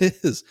God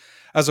is,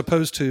 as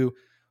opposed to,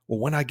 well,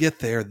 when I get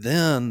there,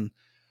 then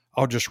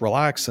I'll just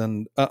relax.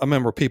 And I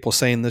remember people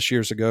saying this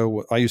years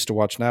ago. I used to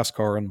watch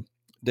NASCAR, and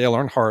Dale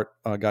Earnhardt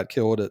got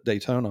killed at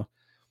Daytona.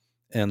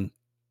 And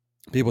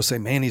people say,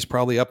 man, he's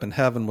probably up in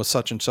heaven with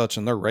such and such,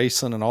 and they're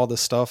racing and all this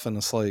stuff. And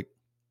it's like,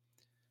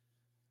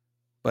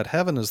 but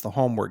heaven is the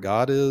home where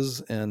God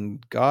is,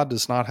 and God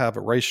does not have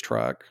a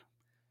racetrack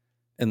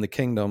in the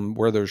kingdom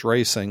where there's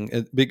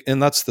racing.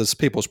 And that's this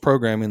people's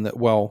programming that,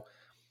 well,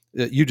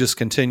 you just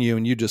continue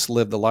and you just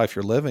live the life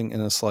you're living.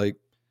 And it's like,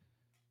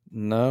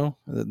 no,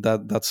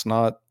 that's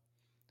not,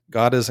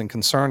 God isn't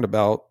concerned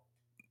about,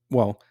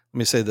 well, let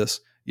me say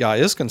this. Yeah, I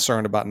is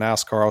concerned about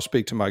NASCAR. I'll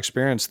speak to my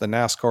experience. The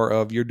NASCAR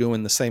of you're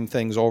doing the same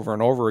things over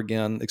and over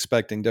again,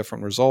 expecting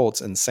different results,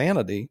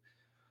 insanity.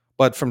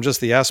 But from just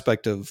the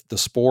aspect of the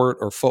sport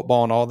or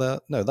football and all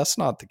that, no, that's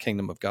not the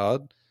kingdom of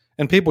God.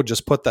 And people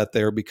just put that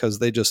there because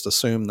they just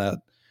assume that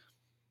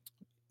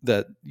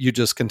you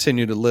just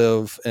continue to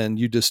live and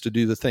you just to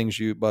do the things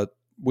but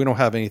we don't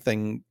have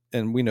anything,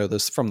 and we know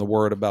this from the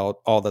word about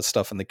all that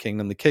stuff in the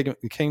kingdom. The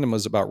kingdom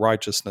is about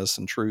righteousness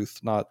and truth,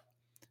 not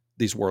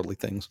these worldly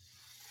things.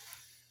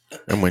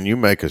 And when you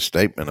make a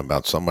statement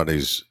about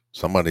somebody's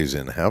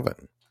in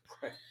heaven,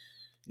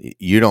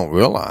 you don't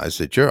realize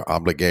that you're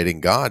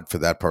obligating God for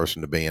that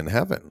person to be in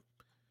heaven,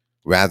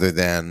 rather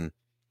than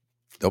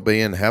they'll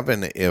be in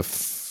heaven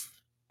if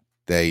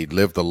they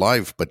live the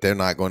life, but they're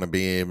not going to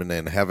be even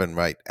in heaven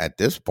right at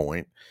this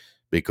point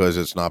because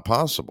it's not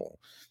possible.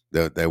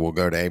 They will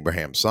go to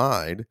Abraham's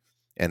side,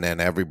 and then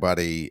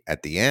everybody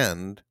at the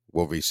end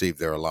will receive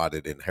their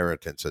allotted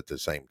inheritance at the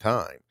same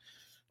time.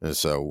 And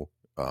so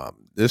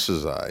this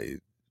is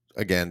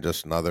again,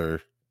 just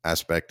another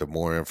aspect of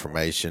more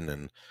information.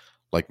 And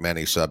like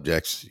many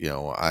subjects,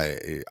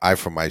 I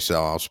for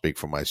myself, I'll speak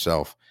for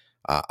myself.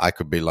 I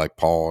could be like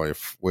Paul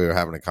if we were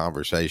having a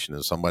conversation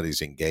and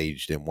somebody's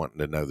engaged in wanting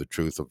to know the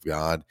truth of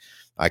God.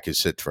 I could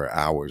sit for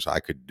hours. I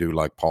could do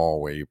like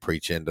Paul, where you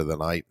preach into the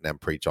night and then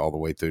preach all the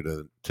way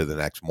through to the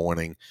next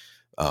morning.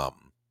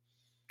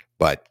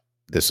 But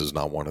this is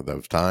not one of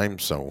those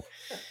times. So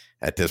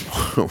at this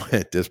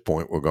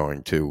point, we're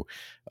going to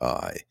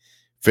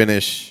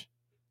finish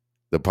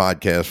the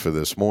podcast for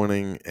this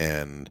morning,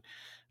 and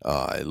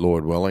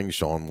Lord willing,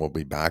 Sean will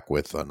be back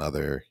with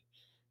another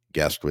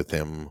guest with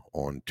him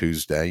on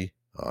Tuesday.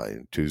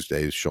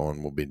 Tuesdays,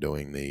 Sean will be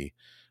doing the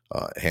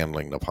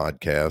handling the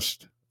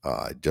podcast,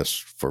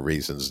 just for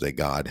reasons that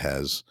God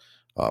has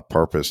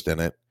purposed in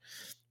it,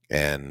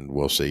 and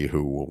we'll see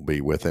who will be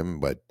with him.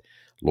 But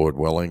Lord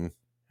willing,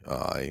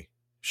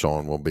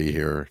 Sean will be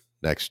here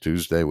next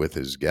Tuesday with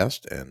his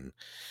guest, and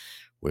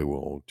we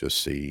will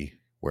just see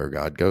where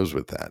God goes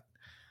with that.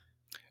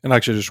 And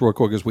actually, just real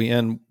quick as we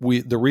end,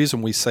 the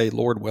reason we say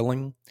Lord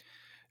willing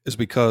is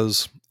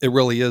because it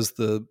really is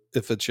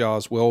if it's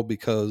Yah's will,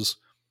 because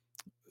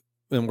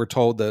and we're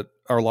told that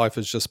our life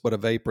is just but a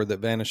vapor that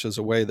vanishes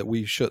away, that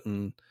we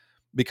shouldn't,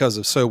 because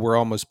if so, we're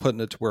almost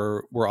putting it to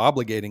where we're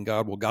obligating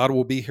God. Well, God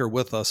will be here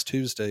with us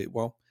Tuesday.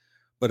 Well,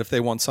 but if they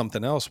want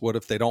something else, what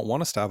if they don't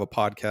want us to have a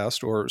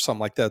podcast or something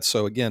like that?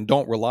 So again,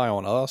 don't rely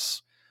on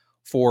us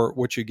for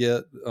what you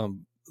get.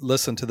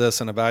 Listen to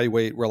this and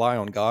evaluate, rely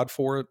on God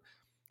for it.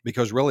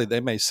 Because really,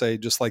 they may say,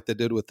 just like they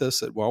did with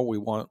this, that, well, we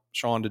want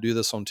Sean to do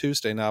this on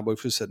Tuesday now. But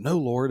if we said, no,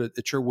 Lord,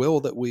 it's your will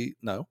that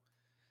no,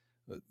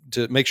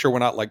 to make sure we're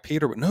not like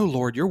Peter, but no,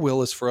 Lord, your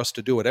will is for us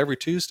to do it every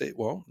Tuesday.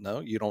 Well, no,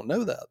 you don't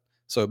know that.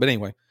 So, but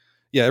anyway,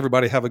 yeah,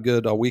 everybody have a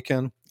good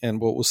weekend, and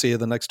we'll see you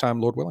the next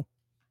time, Lord willing.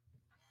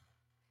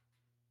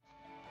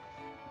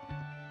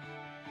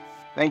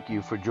 Thank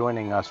you for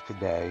joining us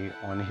today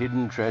on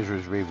Hidden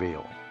Treasures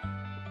Revealed.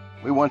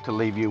 We want to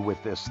leave you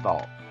with this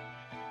thought.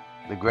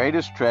 The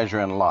greatest treasure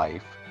in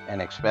life,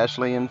 and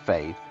especially in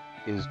faith,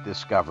 is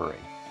discovery.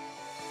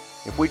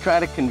 If we try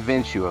to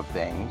convince you of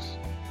things,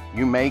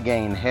 you may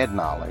gain head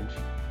knowledge,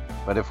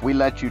 but if we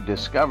let you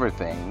discover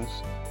things,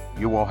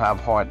 you will have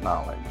heart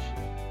knowledge,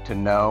 to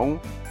know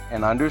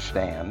and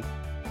understand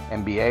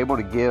and be able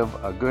to give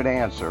a good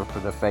answer for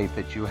the faith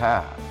that you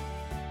have.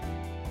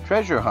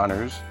 Treasure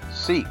hunters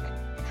seek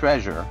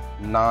treasure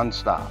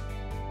nonstop.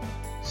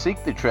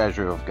 Seek the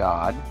treasure of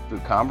God through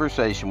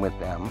conversation with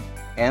them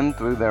and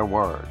through their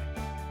word.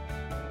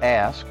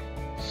 Ask,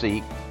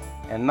 seek,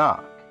 and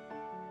knock.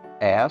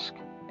 Ask,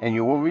 and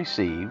you will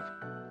receive.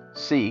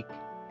 Seek,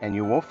 and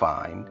you will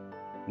find.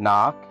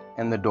 Knock,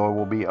 and the door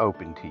will be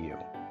open to you.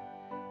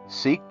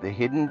 Seek the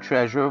hidden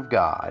treasure of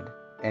God,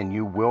 and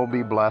you will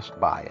be blessed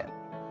by it.